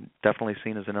 definitely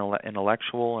seen as an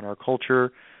intellectual in our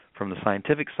culture, from the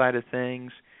scientific side of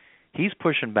things. He's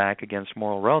pushing back against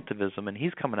moral relativism, and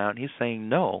he's coming out and he's saying,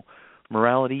 no,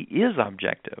 morality is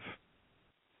objective.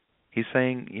 He's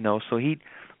saying, so he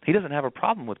doesn't have a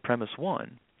problem with premise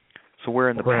one. So where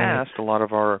in the past a lot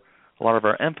of our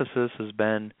emphasis has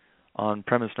been on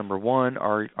premise number one,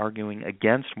 arguing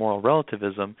against moral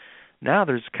relativism, now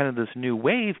there's kind of this new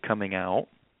wave coming out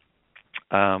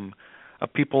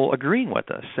of people agreeing with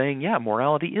us, saying, yeah,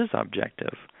 morality is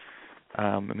objective.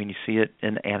 You see it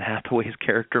in Anne Hathaway's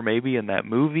character maybe in that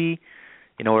movie.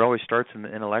 It always starts in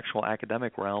the intellectual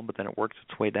academic realm, but then it works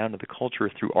its way down to the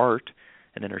culture through art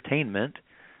and entertainment.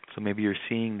 So maybe you're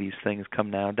seeing these things come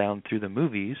now down through the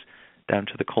movies, down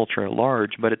to the culture at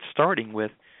large. But it's starting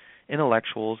with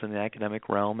intellectuals in the academic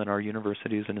realm in our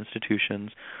universities and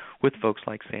institutions with folks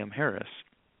like Sam Harris,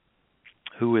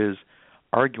 who is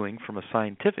arguing from a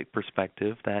scientific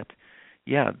perspective that,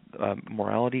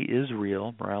 morality is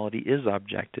real, morality is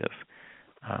objective.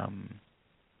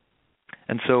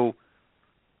 And so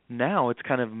now it's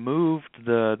kind of moved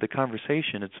the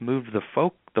conversation, it's moved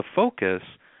the focus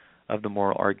of the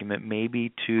moral argument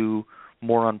maybe to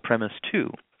more on premise two,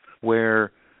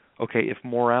 where, okay, if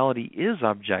morality is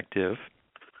objective,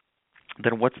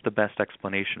 then what's the best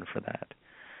explanation for that?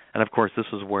 And of course, this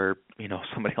is where,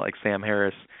 somebody like Sam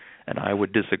Harris and I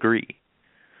would disagree.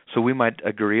 So we might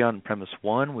agree on premise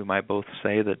one. We might both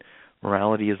say that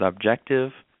morality is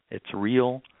objective, it's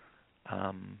real,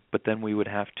 but then we would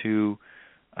have to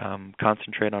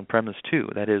concentrate on premise two.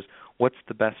 That is, what's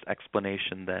the best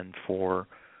explanation then for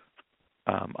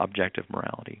objective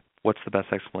morality? What's the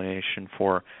best explanation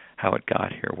for how it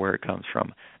got here, where it comes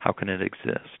from? How can it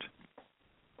exist?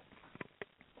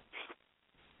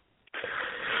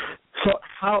 So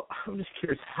I'm just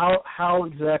curious, how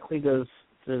exactly does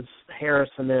Harris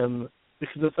and them,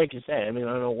 because it's like you say, I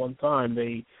know one time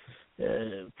they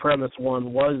premise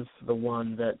one was the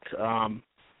one that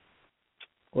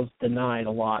was denied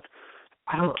a lot.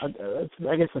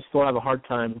 I guess I still have a hard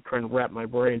time trying to wrap my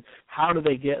brain. How do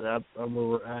they get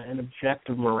an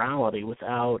objective morality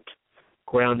without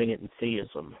grounding it in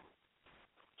theism,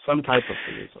 some type of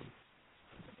theism?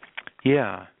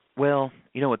 Yeah. Well,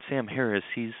 with Sam Harris,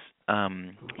 he's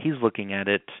looking at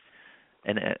it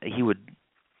and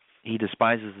he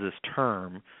despises this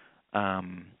term,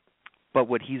 but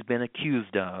what he's been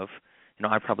accused of,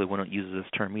 I probably wouldn't use this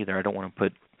term either. I don't want to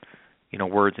put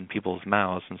words in people's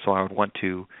mouths, and so I would want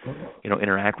to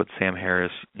interact with Sam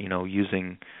Harris,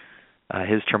 using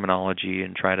his terminology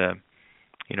and try to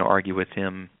argue with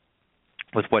him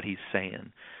with what he's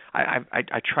saying.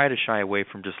 I try to shy away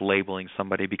from just labeling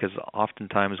somebody, because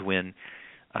oftentimes when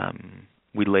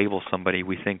we label somebody,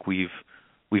 we think we've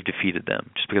defeated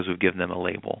them just because we've given them a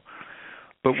label.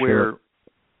 But Sure.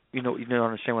 you don't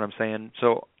understand what I'm saying.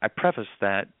 So I preface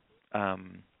that.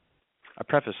 I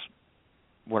preface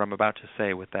what I'm about to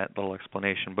say with that little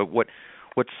explanation. But what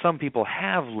some people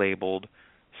have labeled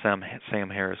Sam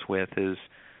Harris with is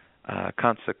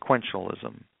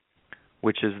consequentialism,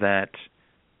 which is that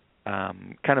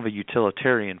kind of a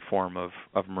utilitarian form of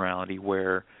morality,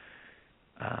 where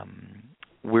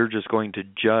we're just going to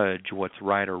judge what's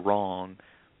right or wrong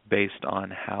based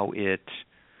on how it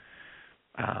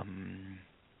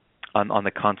on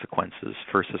the consequences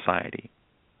for society.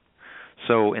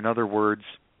 So, in other words,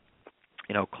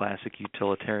 classic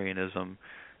utilitarianism,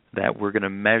 that we're going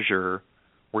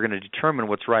to determine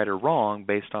what's right or wrong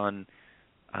based on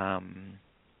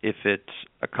if it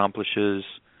accomplishes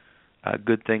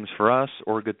good things for us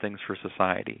or good things for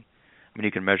society. I mean,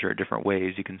 you can measure it different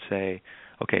ways. You can say,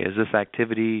 okay, is this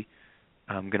activity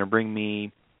going to bring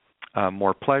me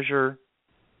more pleasure,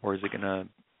 or is it going to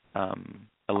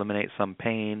eliminate some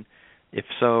pain? If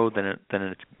so, then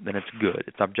it's good.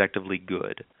 It's objectively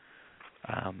good,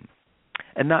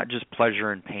 and not just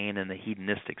pleasure and pain in the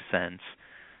hedonistic sense.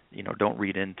 Don't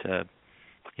read into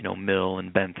Mill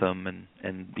and Bentham and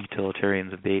the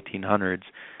utilitarians of the 1800s.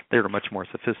 They were much more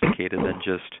sophisticated than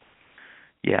just,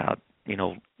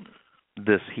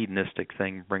 this hedonistic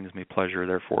thing brings me pleasure,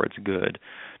 therefore it's good.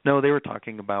 No, they were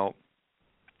talking about,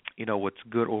 what's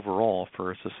good overall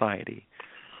for a society.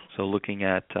 So looking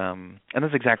at, and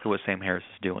that's exactly what Sam Harris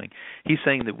is doing. He's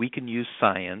saying that we can use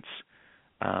science,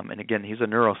 and again, he's a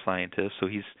neuroscientist, so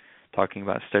he's talking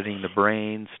about studying the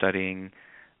brain,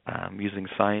 using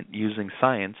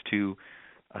science to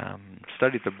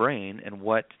study the brain and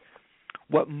what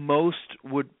most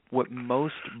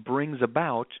brings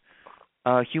about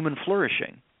human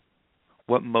flourishing,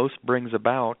 what most brings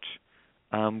about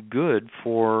good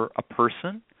for a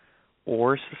person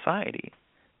or society.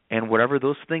 And whatever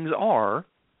those things are,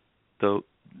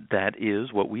 that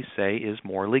is what we say is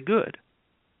morally good.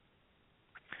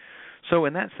 So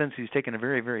in that sense, he's taken a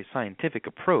very, very scientific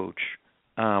approach.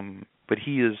 But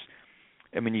he is,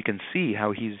 you can see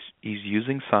how he's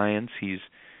using science. He's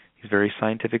very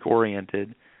scientific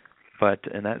oriented. But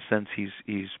in that sense,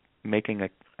 he's making a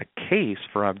case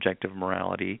for objective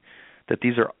morality, that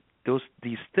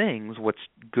these things, what's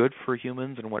good for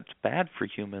humans and what's bad for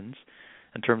humans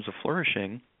in terms of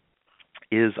flourishing,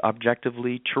 is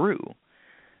objectively true,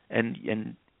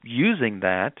 and using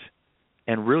that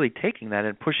and really taking that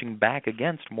and pushing back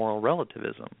against moral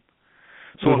relativism.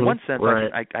 So in one sense,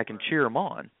 right, I can cheer him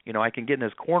on. I can get in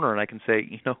his corner and I can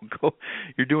say, go,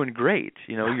 you're doing great.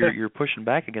 You're pushing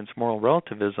back against moral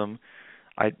relativism.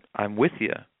 I'm with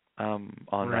you on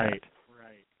that. Right.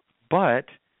 But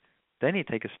then you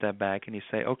take a step back and you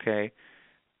say, okay,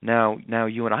 now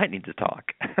you and I need to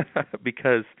talk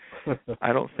because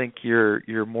I don't think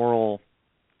your moral,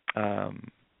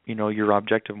 your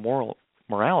objective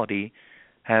morality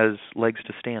has legs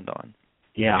to stand on.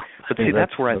 Yeah. But see,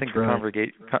 that's where I think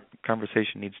the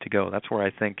conversation needs to go. That's where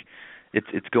I think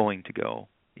it's going to go,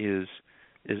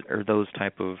 are those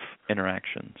type of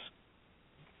interactions.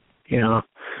 Yeah.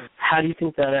 How do you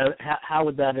think that? How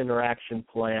would that interaction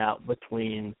play out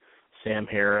between Sam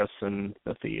Harris and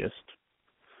the theist?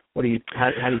 How do you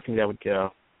think that would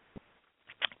go?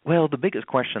 Well, the biggest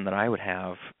question that I would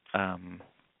have,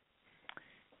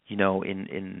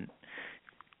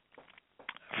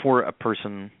 for a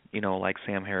person, like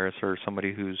Sam Harris or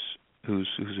somebody who's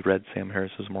read Sam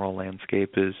Harris's Moral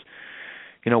Landscape is,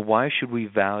 why should we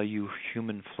value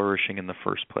human flourishing in the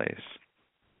first place?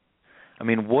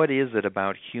 What is it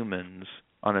about humans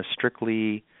on a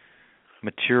strictly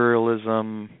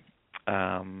materialism,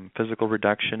 physical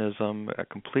reductionism, a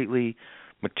completely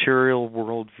material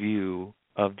worldview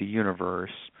of the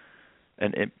universe,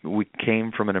 and we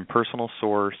came from an impersonal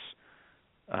source,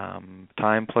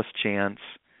 time plus chance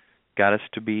got us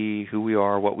to be who we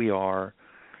are, what we are.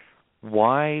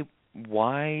 Why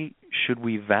should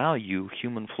we value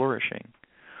human flourishing?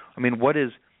 What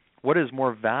is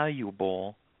more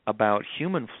valuable about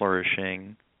human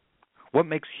flourishing? What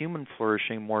makes human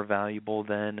flourishing more valuable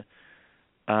than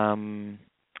the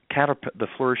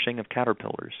flourishing of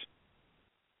caterpillars?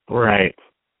 Right.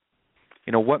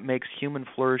 What makes human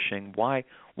flourishing? Why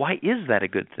is that a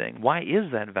good thing? Why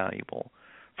is that valuable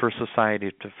for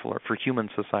society for human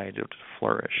society to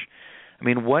flourish? I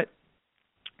mean, what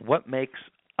makes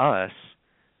us,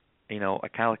 a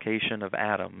collocation of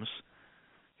atoms?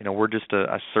 We're just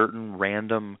a certain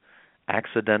random,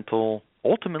 accidental.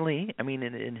 Ultimately, I mean,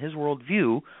 in his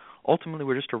worldview, ultimately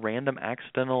we're just a random,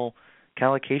 accidental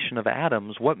collocation of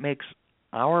atoms. What makes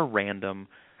our random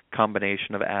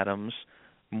combination of atoms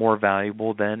more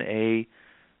valuable than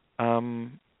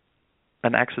an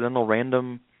accidental,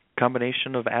 random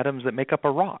combination of atoms that make up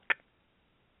a rock,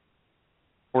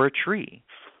 or a tree,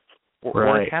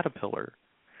 or a caterpillar?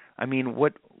 I mean,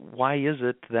 why is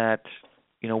it that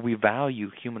we value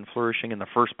human flourishing in the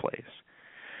first place?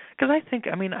 Because I think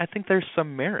there's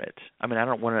some merit. I mean,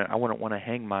 I wouldn't want to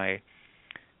hang my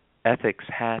ethics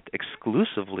hat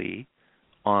exclusively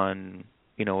on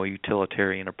a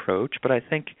utilitarian approach, but I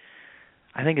think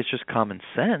it's just common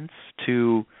sense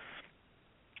to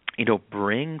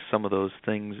bring some of those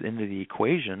things into the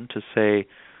equation to say,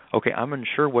 okay, I'm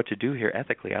unsure what to do here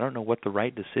ethically. I don't know what the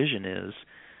right decision is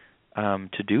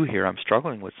to do here. I'm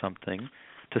struggling with something.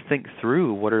 To think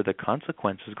through what are the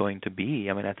consequences going to be.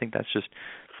 I mean, I think that's just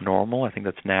normal. I think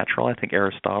that's natural. I think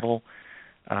Aristotle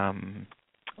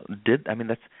did. I mean,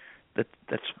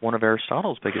 that's one of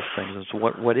Aristotle's biggest things is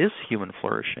what is human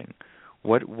flourishing?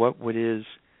 What is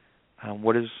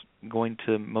going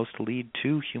to most lead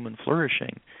to human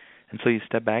flourishing? And so you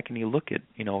step back and you look at,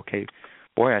 okay,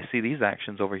 boy, I see these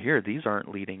actions over here. These aren't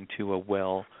leading to a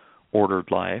well-ordered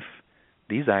life.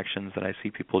 These actions that I see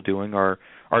people doing are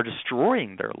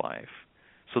destroying their life.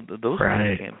 So those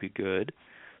things can't be good.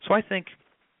 So I think,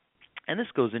 and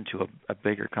this goes into a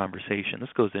bigger conversation. This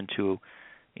goes into,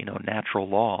 natural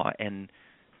law and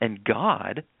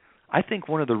God. I think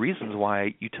one of the reasons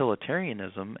why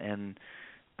utilitarianism and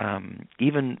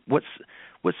even what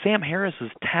Sam Harris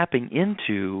is tapping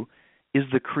into is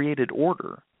the created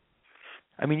order.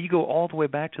 I mean, you go all the way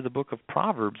back to the book of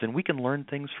Proverbs, and we can learn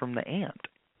things from the ant.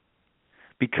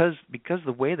 Because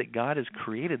the way that God has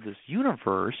created this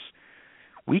universe,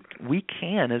 we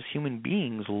can, as human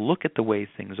beings, look at the way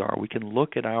things are. We can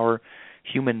look at our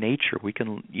human nature. We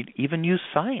can even use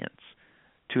science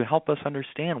to help us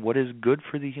understand what is good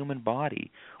for the human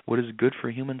body, what is good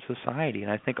for human society.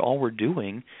 And I think all we're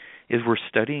doing is we're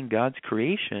studying God's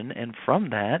creation, and from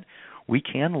that we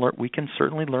can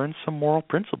certainly learn some moral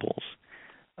principles.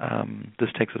 This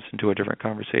takes us into a different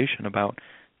conversation about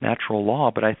natural law,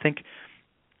 but I think,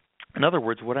 in other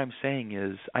words, what I'm saying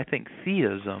is I think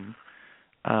theism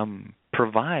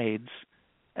provides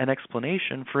an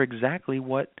explanation for exactly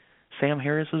what Sam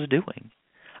Harris is doing.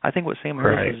 I think what Sam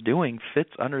Harris is doing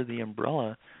fits under the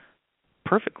umbrella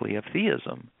perfectly of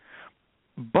theism.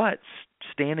 But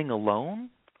standing alone,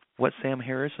 what Sam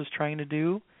Harris is trying to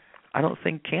do, I don't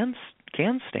think can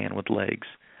stand with legs.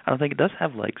 I don't think it does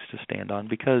have legs to stand on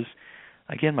because,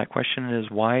 again, my question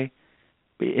is why,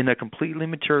 in a completely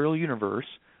material universe,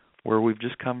 where we've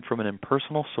just come from an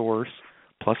impersonal source,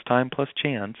 plus time, plus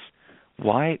chance,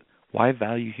 why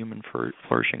value human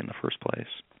flourishing in the first place?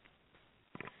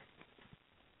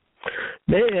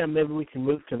 Maybe we can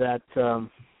move to that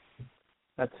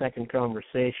second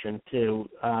conversation too.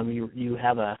 You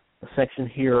have a section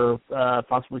here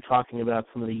possibly talking about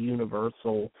some of the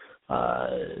universal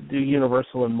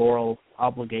and moral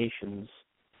obligations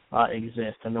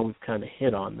exist. I know we've kind of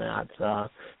hit on that.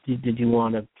 Did you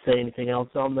want to say anything else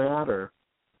on that, or?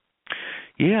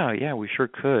 Yeah, we sure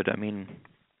could. I mean,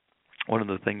 one of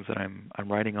the things that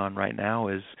I'm writing on right now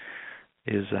is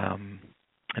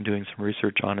and doing some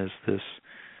research on is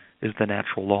the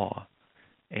natural law,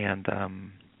 and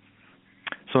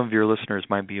some of your listeners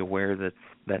might be aware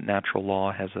that natural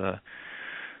law has a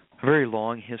very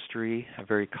long history, a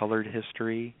very colored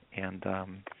history, and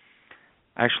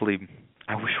actually,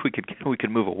 I wish we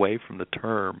could move away from the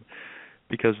term,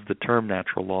 because the term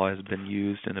natural law has been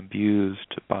used and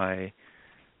abused by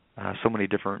so many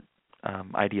different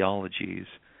ideologies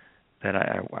that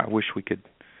I wish we could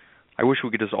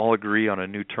just all agree on a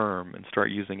new term and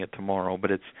start using it tomorrow.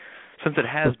 But since it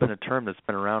has been a term that's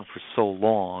been around for so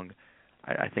long,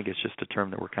 I think it's just a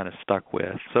term that we're kind of stuck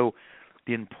with. So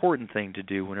the important thing to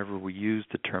do whenever we use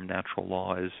the term natural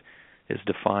law is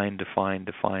define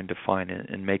it,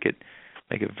 and make it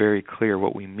very clear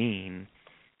what we mean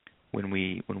when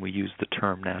we use the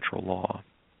term natural law.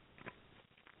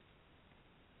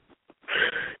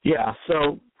 Yeah,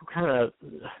 so kind of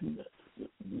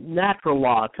natural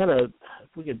law, kind of,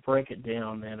 if we could break it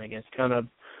down then, I guess, kind of,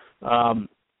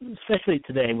 especially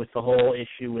today with the whole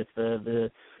issue with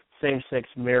the same-sex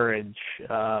marriage,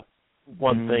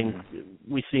 one thing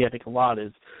we see, I think, a lot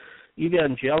is,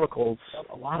 evangelicals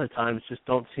a lot of times just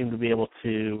don't seem to be able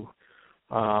to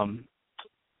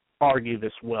argue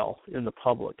this well in the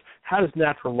public. How does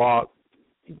natural law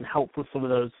even help with some of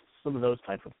those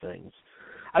type of things?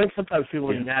 I think sometimes people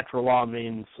think natural law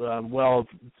means well, if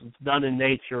it's done in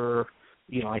nature,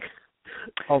 like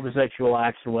homosexual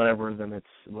acts or whatever, then it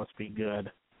must be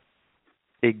good.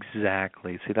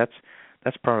 Exactly. See,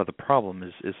 that's part of the problem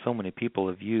is so many people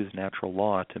have used natural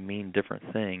law to mean different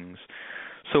things.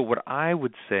 So what I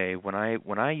would say when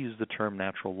I use the term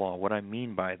natural law, what I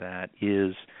mean by that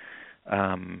is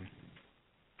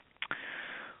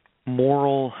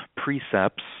moral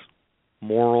precepts,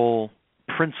 moral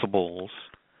principles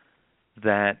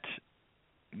that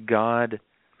God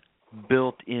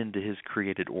built into His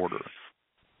created order.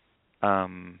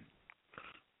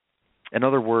 In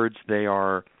other words,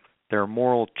 they're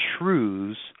moral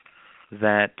truths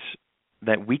that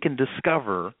we can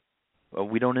discover.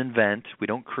 We don't invent, we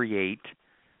don't create,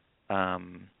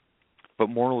 but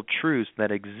moral truths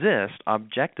that exist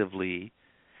objectively,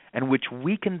 and which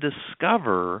we can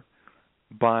discover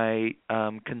by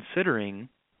considering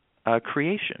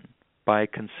creation, by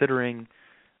considering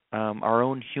our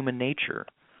own human nature,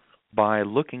 by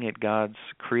looking at God's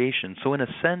creation. So in a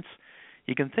sense,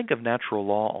 you can think of natural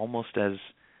law almost as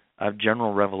a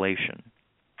general revelation.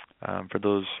 For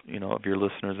those of your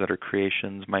listeners that are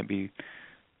creations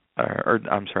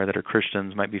that are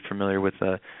Christians might be familiar with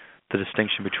the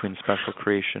distinction between special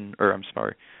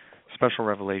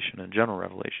revelation and general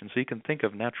revelation. So you can think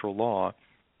of natural law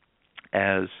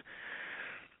as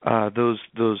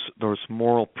those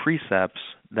moral precepts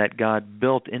that God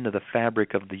built into the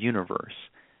fabric of the universe,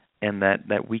 and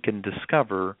that we can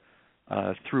discover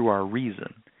through our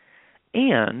reason.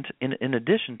 And in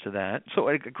addition to that, so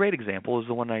a great example is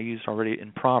the one I used already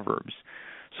in Proverbs.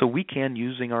 So we can,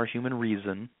 using our human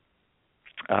reason,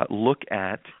 look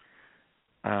at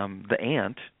the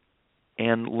ant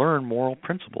and learn moral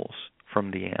principles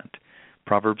from the ant.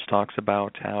 Proverbs talks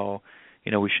about how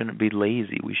we shouldn't be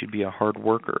lazy. We should be a hard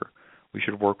worker. We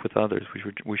should work with others.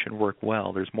 We should work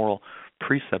well. There's moral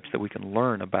precepts that we can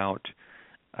learn about,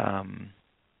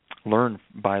 learn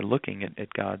by looking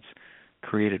at God's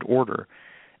created order.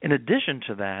 In addition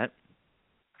to that,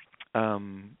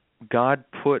 God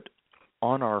put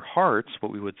on our hearts,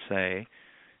 what we would say,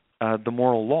 the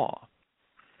moral law.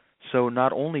 So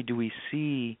not only do we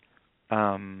see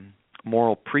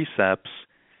moral precepts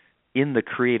in the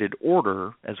created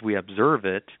order as we observe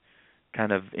it,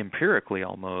 kind of empirically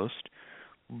almost,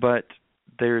 but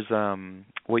there's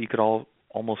what you could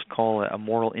almost call a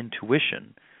moral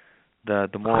intuition. The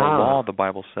moral law, the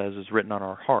Bible says, is written on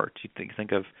our hearts. You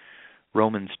think of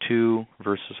Romans 2,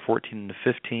 verses 14 to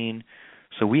 15.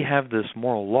 So we have this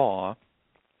moral law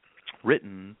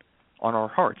written on our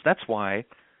hearts. That's why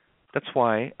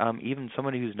even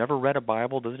somebody who's never read a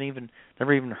Bible,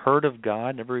 never even heard of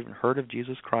God, never even heard of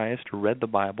Jesus Christ, or read the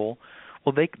Bible,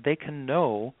 well, they can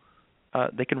know,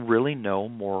 they can really know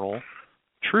moral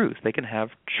truth. They can have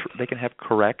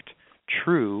correct,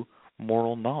 true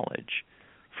moral knowledge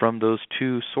from those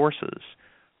two sources,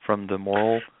 from the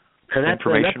moral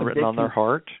information written on their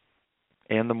heart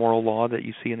and the moral law that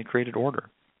you see in the created order.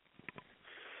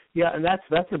 Yeah, and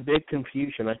that's a big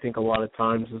confusion, I think, a lot of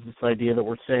times, is this idea that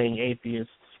we're saying atheists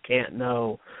can't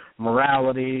know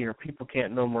morality, or people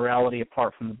can't know morality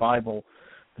apart from the Bible.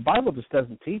 The Bible just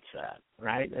doesn't teach that,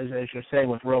 right? As you're saying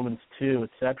with Romans 2,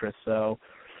 etc. So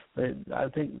I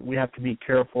think we have to be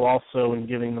careful also in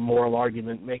giving the moral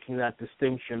argument, making that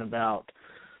distinction about,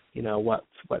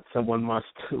 what someone must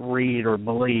read or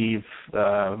believe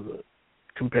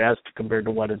compared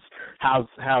to what is how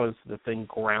is the thing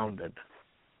grounded.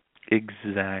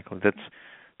 Exactly.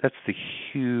 That's the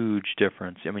huge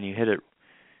difference. I mean, you hit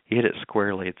it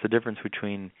squarely. It's the difference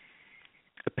between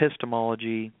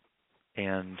epistemology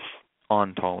and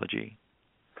ontology.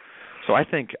 So I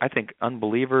think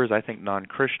unbelievers, I think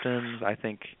non-Christians, I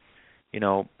think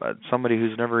somebody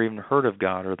who's never even heard of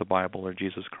God or the Bible or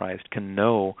Jesus Christ can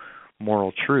know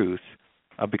moral truth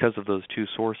because of those two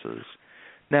sources.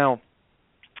 Now,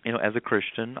 as a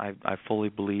Christian, I fully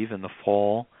believe in the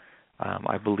fall.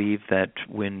 I believe that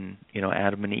when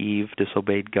Adam and Eve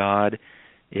disobeyed God,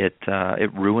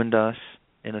 it ruined us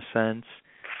in a sense.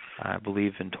 I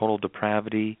believe in total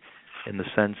depravity in the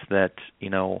sense that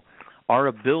our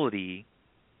ability,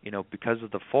 because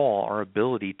of the fall, our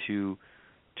ability to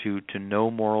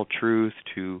know moral truth,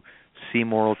 to see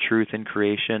moral truth in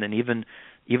creation, and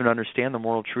even understand the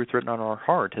moral truth written on our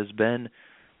heart has been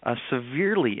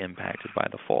severely impacted by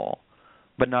the fall,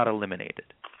 but not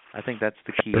eliminated. I think that's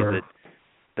the key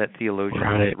that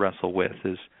theologians wrestle with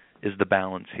is the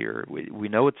balance here. We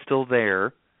know it's still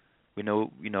there. We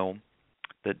We know,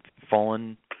 that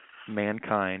fallen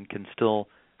mankind can still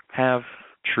have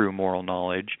true moral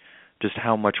knowledge. Just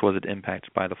how much was it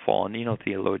impacted by the fall? And,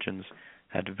 theologians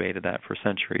had debated that for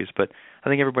centuries. But I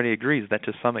think everybody agrees that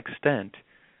to some extent,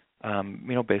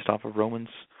 based off of Romans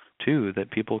 2,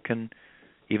 that people can,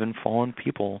 even fallen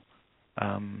people,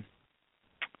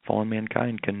 fallen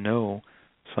mankind can know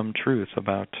some truths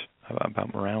about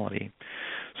morality.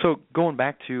 So going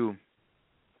back to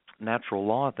natural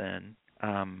law then,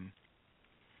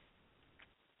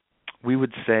 we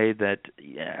would say that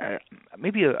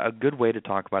maybe a good way to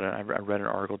talk about it, I read an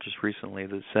article just recently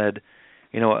that said,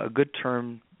 a good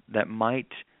term that might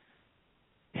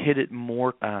hit it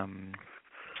more,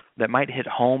 that might hit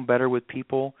home better with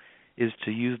people is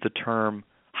to use the term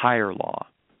higher law.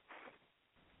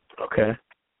 Okay.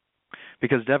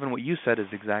 Because, Devin, what you said is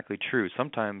exactly true.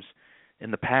 Sometimes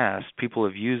in the past, people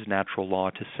have used natural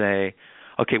law to say,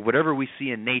 okay, whatever we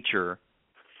see in nature,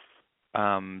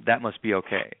 that must be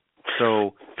okay.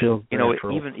 So,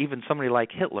 even somebody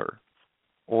like Hitler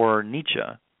or Nietzsche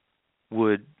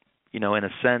would, in a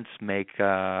sense, make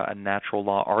a natural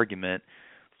law argument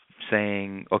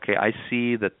saying, okay, I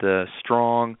see that the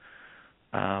strong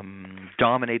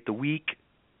dominate the weak,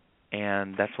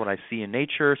 and that's what I see in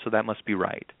nature, so that must be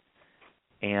right.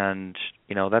 And,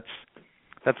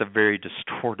 that's a very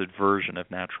distorted version of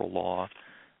natural law.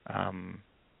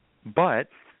 But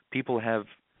people have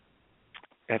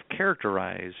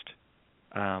characterized,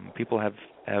 people have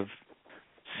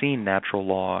seen natural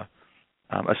law,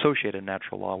 associated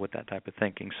natural law with that type of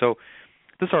thinking. So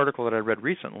this article that I read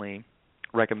recently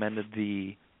recommended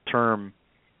the term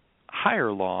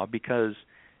higher law because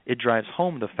it drives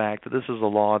home the fact that this is a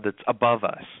law that's above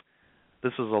us.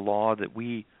 This is a law that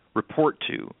we report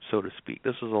to, so to speak.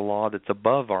 This is a law that's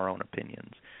above our own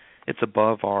opinions. It's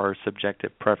above our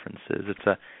subjective preferences.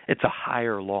 It's a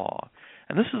higher law.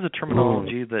 And this is a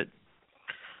terminology that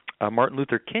Martin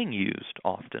Luther King used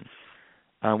often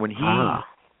when he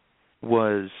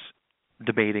was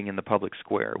debating in the public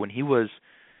square. When he was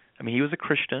a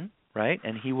Christian, right?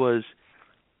 And he was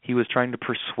trying to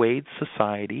persuade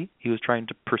society. He was trying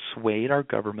to persuade our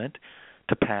government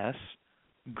to pass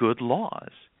good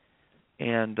laws.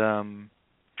 And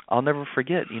I'll never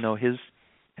forget,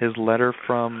 his letter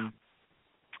from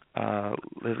a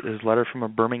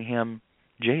Birmingham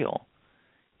jail.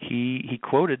 He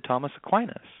quoted Thomas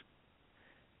Aquinas,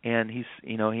 and he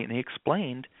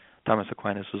explained Thomas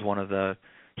Aquinas was one of the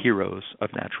heroes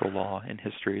of natural law in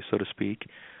history, so to speak,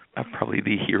 probably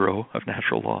the hero of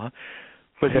natural law.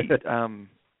 But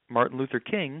Martin Luther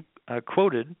King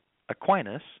quoted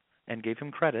Aquinas and gave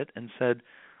him credit and said,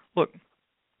 "Look,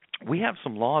 we have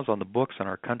some laws on the books in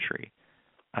our country,"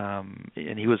 and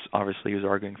he was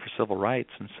arguing for civil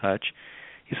rights and such.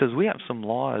 He says, "We have some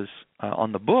laws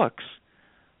on the books,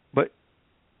 but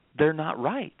they're not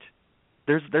right.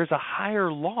 There's a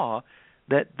higher law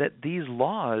that these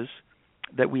laws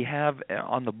that we have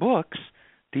on the books,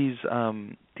 these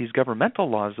governmental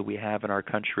laws that we have in our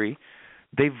country,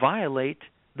 they violate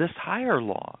this higher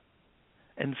law,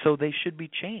 and so they should be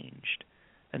changed."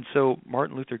 And so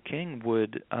Martin Luther King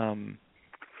would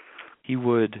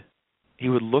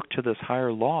look to this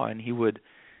higher law, and he would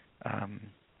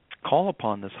call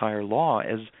upon this higher law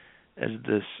as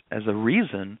a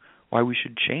reason why we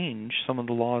should change some of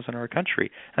the laws in our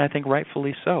country. And I think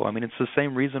rightfully so. I mean, it's the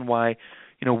same reason why,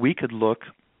 we could look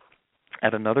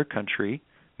at another country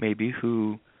maybe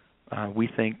who we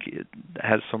think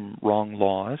has some wrong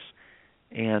laws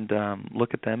and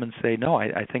look at them and say, no,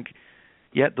 I think,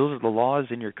 those are the laws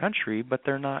in your country, but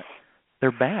they're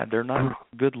bad. They're not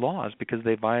good laws because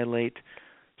they violate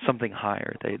something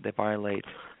higher. They violate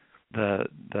a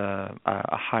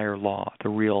higher law, the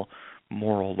real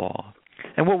moral law.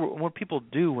 And what people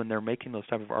do when they're making those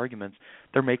type of arguments,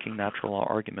 they're making natural law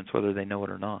arguments whether they know it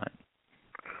or not.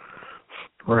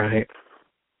 Right.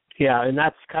 Yeah, and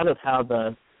that's kind of how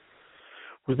the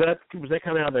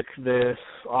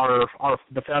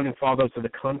founding fathers of the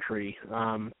country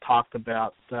talked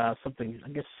about something, I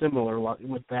guess, similar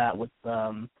with that, with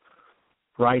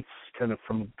rights kind of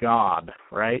from God,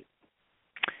 right?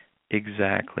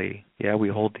 Exactly. Yeah, we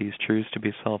hold these truths to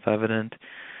be self-evident.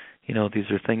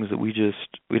 These are things that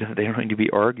they don't need to be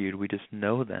argued. We just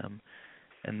know them.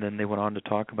 And then they went on to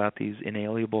talk about these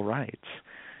inalienable rights.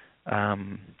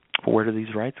 Where do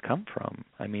these rights come from?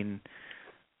 I mean,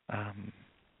 to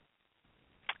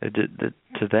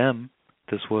them,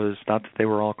 this was not that they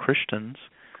were all Christians,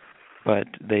 but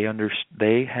they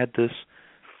had this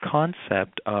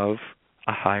concept of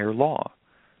a higher law,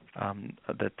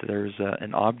 that there's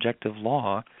an objective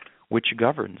law which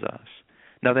governs us.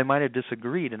 Now, they might have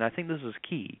disagreed, and I think this is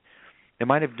key. They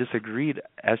might have disagreed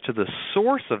as to the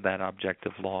source of that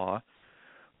objective law,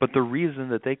 but the reason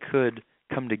that they could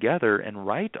come together and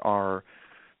write our,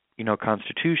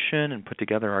 Constitution and put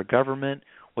together our government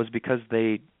was because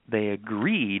they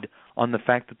agreed on the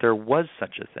fact that there was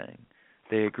such a thing.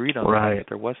 They agreed on the fact that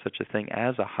there was such a thing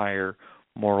as a higher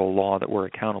moral law that we're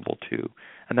accountable to.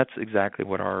 And that's exactly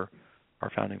what our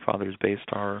founding fathers based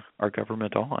our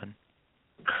government on.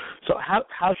 So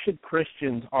how should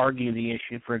Christians argue the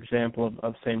issue, for example,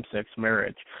 of same-sex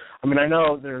marriage? I mean, I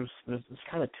know there's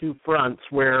kind of two fronts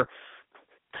where,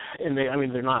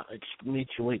 they're not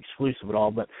mutually exclusive at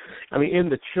all, but in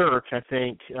the church, I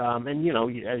think,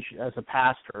 as a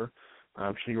pastor,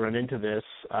 I'm sure you run into this.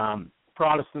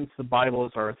 Protestants, the Bible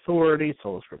is our authority,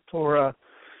 sola scriptura,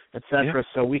 etc. Yeah.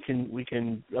 So we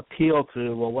can appeal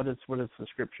to, well, what does the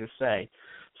Scripture say?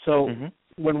 So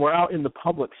when we're out in the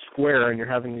public square and you're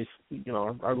having these,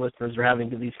 our listeners are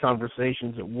having these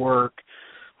conversations at work,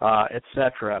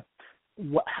 etc.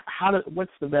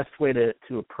 What's the best way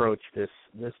to approach this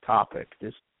topic?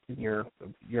 Just in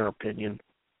your opinion.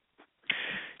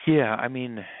 Yeah,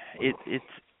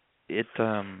 it's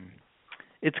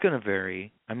going to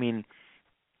vary.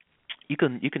 You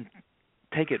can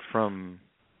take it from,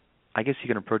 I guess you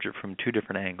can approach it from two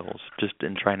different angles, just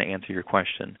in trying to answer your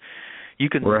question. You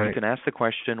can ask the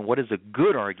question, what is a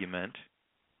good argument?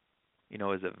 Is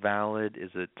it valid?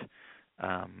 Is it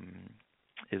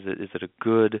a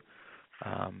good,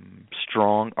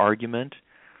 strong argument?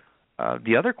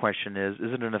 The other question is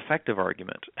it an effective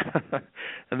argument?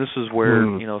 And this is where,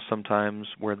 sometimes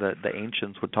where the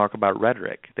ancients would talk about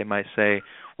rhetoric. They might say,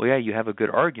 well, yeah, you have a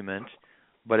good argument,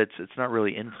 but it's not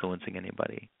really influencing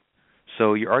anybody.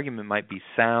 So your argument might be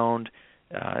sound,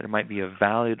 it might be a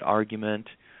valid argument,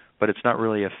 but it's not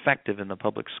really effective in the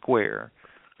public square,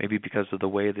 maybe because of the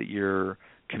way that you're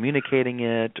communicating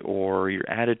it or your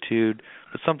attitude,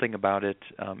 but something about it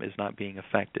is not being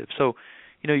effective. So,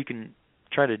 you can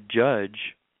try to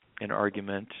judge an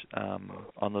argument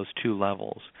on those two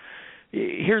levels.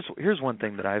 Here's one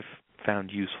thing that I've found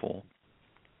useful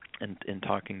in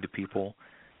talking to people.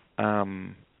 I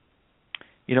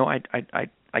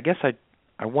guess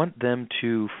I want them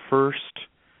to first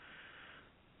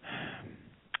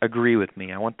agree with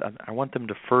me. I want them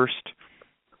to first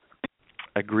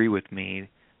agree with me,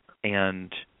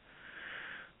 and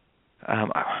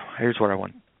here's what I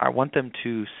want. I want them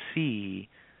to see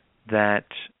that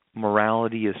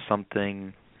morality is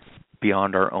something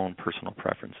beyond our own personal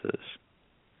preferences.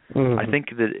 Mm-hmm. I think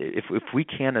that if we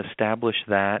can't establish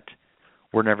that,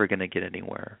 we're never going to get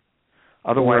anywhere.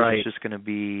 Otherwise, it's just going to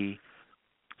be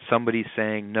somebody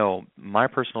saying, no, my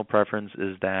personal preference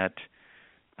is that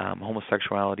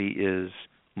homosexuality is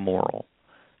moral,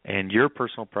 and your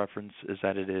personal preference is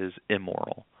that it is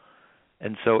immoral.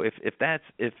 And so if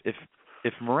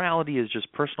morality is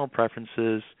just personal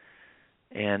preferences,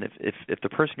 and if the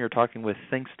person you're talking with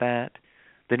thinks that,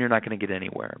 then you're not going to get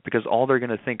anywhere, because all they're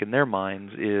going to think in their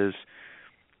minds is,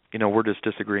 we're just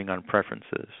disagreeing on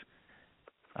preferences.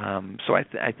 So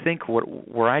I think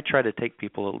where I try to take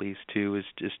people at least to is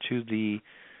to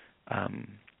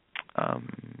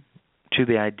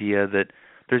the idea that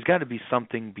there's got to be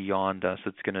something beyond us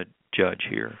that's going to judge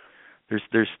here.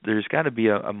 There's got to be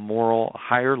a moral, a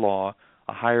higher law,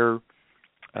 a higher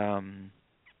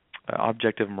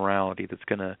objective morality that's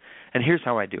going to. And here's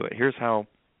how I do it. Here's how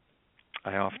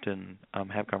I often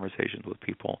have conversations with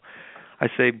people. I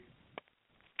say,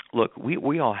 look,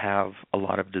 we all have a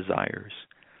lot of desires.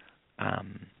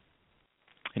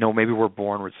 Maybe we're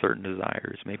born with certain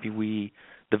desires. Maybe we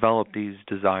develop these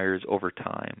desires over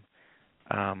time.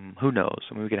 Who knows?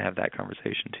 We can have that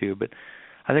conversation too. But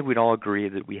I think we'd all agree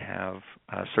that we have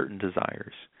certain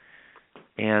desires.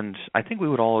 And I think we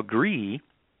would all agree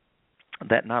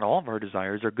that not all of our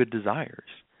desires are good desires.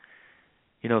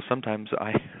 Sometimes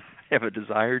I have a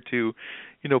desire to,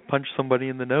 punch somebody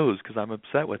in the nose because I'm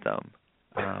upset with them.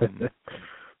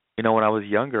 When I was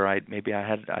younger, I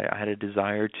had a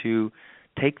desire to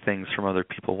take things from other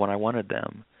people when I wanted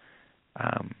them.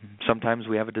 Sometimes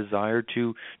we have a desire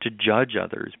to judge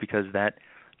others because that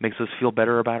makes us feel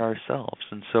better about ourselves.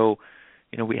 And so,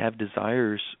 we have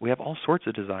desires. We have all sorts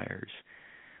of desires.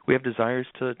 We have desires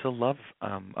to love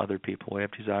other people. We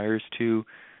have desires to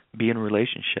be in a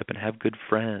relationship and have good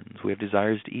friends. We have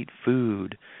desires to eat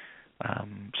food.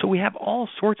 So we have all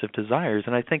sorts of desires.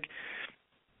 And I think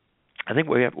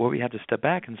we have to step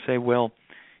back and say, well,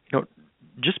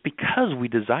 just because we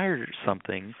desire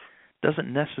something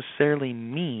doesn't necessarily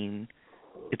mean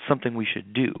it's something we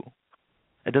should do.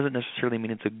 It doesn't necessarily mean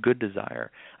it's a good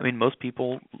desire. Most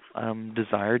people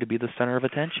desire to be the center of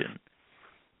attention.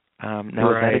 Now, is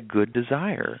that a good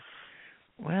desire?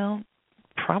 Well,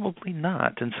 probably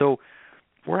not. And so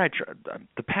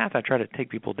the path I try to take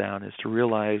people down is to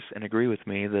realize and agree with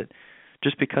me that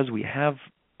just because we have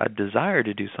a desire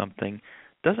to do something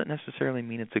doesn't necessarily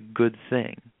mean it's a good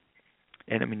thing.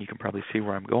 And, I mean, you can probably see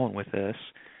where I'm going with this.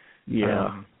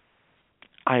 Yeah.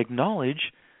 I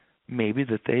acknowledge maybe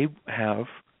that they have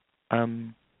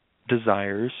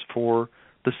desires for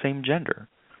the same gender.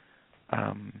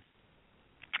 And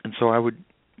so I would,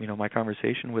 my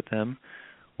conversation with them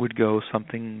would go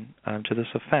something to this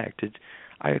effect.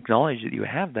 I acknowledge that you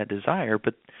have that desire,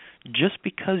 but just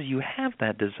because you have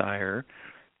that desire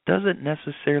doesn't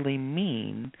necessarily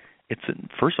mean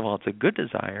first of all, it's a good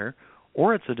desire,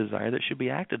 or it's a desire that should be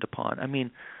acted upon. I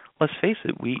mean, let's face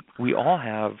it, we all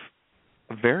have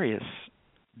various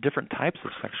different types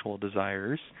of sexual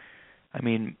desires. I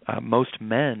mean, most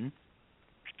men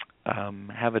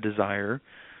have a desire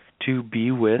to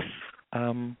be with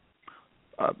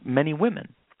many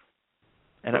women.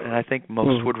 And I think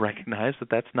most would recognize that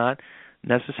that's not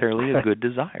necessarily a good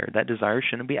desire. That desire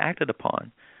shouldn't be acted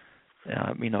upon.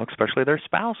 Especially their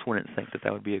spouse wouldn't think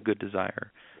that would be a good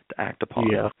desire to act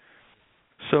upon. Yeah.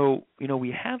 So,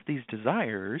 we have these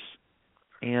desires,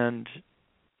 and,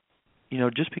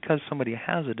 just because somebody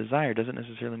has a desire doesn't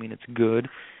necessarily mean it's good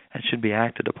and should be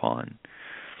acted upon.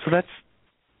 So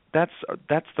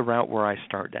that's the route where I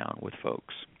start down with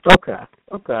folks. Okay.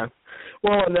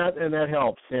 Well, and that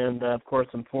helps. And of course,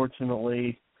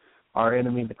 unfortunately, our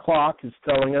enemy, the clock, is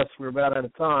telling us we're about out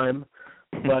of time.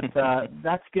 But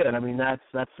that's good. I mean, that's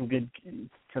some good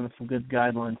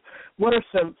guidelines. What are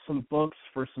some books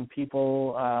for some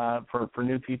people for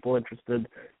new people interested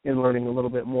in learning a little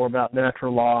bit more about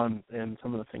natural law and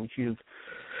some of the things you've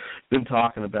been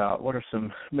talking about? What are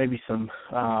some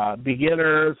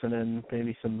beginners, and then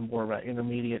maybe some more about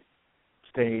intermediate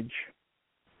stage?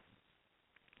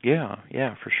 Yeah,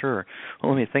 for sure.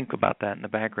 Well, let me think about that in the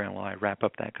background while I wrap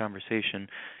up that conversation.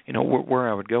 Where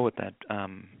I would go with that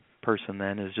person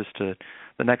then is just the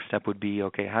next step would be,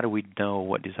 okay, how do we know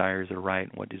what desires are right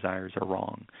and what desires are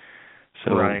wrong?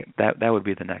 So that would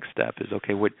be the next step is,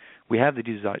 okay, what we have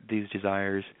these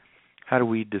desires, how do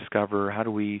we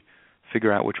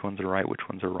figure out which ones are right, which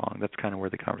ones are wrong? That's kind of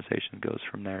where the conversation goes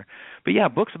from there. But yeah,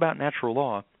 books about natural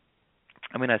law.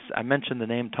 I mean, I mentioned the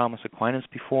name Thomas Aquinas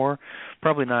before.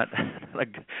 Probably not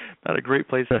a great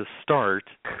place to start,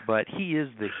 but he is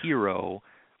the hero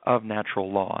of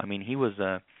natural law. I mean, he was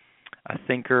a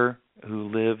thinker who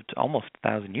lived almost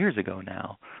 1,000 years ago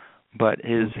now, but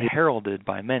is heralded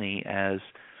by many as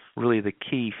really the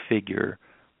key figure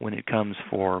when it comes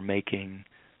for making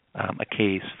a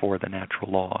case for the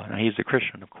natural law. Now, he's a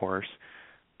Christian, of course,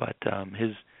 but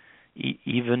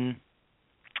even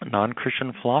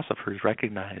non-Christian philosophers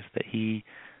recognize that he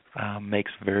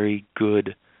makes very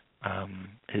good.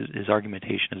 His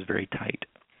argumentation is very tight.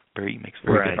 He makes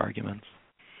very good arguments.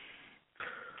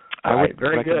 All right,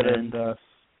 very good. And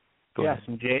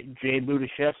some Jade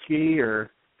Budiszewski or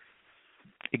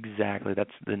exactly. That's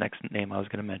the next name I was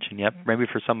going to mention. Yep, maybe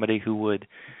for somebody who would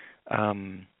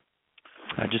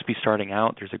just be starting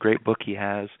out. There's a great book he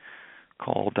has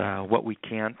called "What We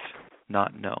Can't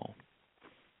Not Know."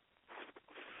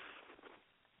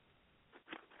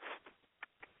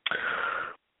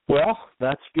 Well,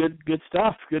 that's good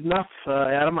stuff. Good enough,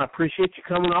 Adam. I appreciate you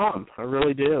coming on. I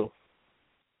really do.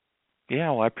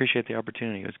 Yeah, well, I appreciate the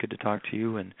opportunity. It was good to talk to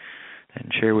you and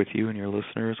share with you and your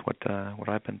listeners what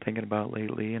I've been thinking about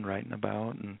lately and writing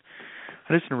about. And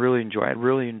I just really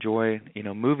enjoy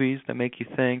movies that make you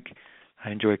think.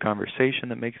 I enjoy conversation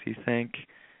that makes you think.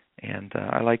 And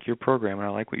I like your program, and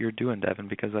I like what you're doing, Devin,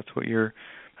 because that's what you're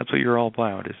all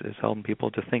about is helping people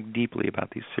to think deeply about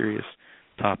these serious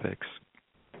topics.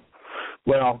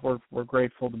 Well, we're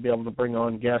grateful to be able to bring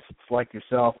on guests like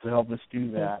yourself to help us do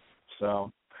that.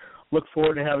 So, look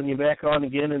forward to having you back on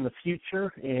again in the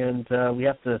future, and we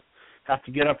have to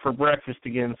get up for breakfast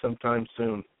again sometime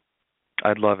soon.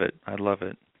 I'd love it.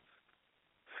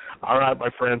 All right, my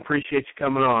friend. Appreciate you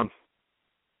coming on.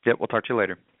 Yep, we'll talk to you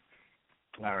later.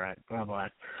 All right, bye-bye.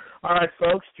 All right,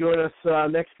 folks, join us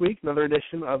next week, another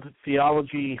edition of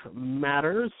Theology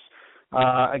Matters.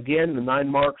 Again, the 9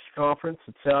 Marks Conference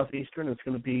at Southeastern is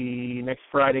going to be next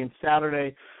Friday and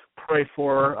Saturday. Pray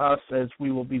for us as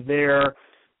we will be there.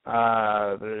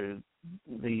 The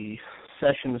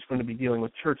session is going to be dealing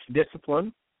with church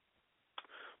discipline.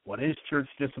 What is church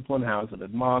discipline? How is it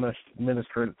admonished,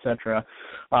 administered, etc.?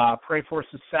 Pray for us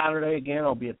this Saturday. Again,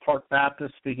 I'll be at Park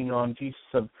Baptist speaking on Jesus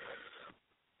of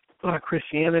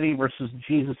Christianity versus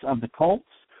Jesus of the cults.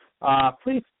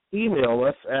 Please email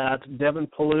us at Devin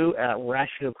Pellew at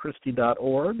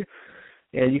ratiochristi.org.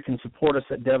 And you can support us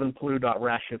at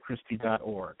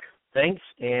devinpellew.ratiochristi.org. Thanks,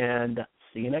 and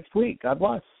see you next week. God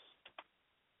bless.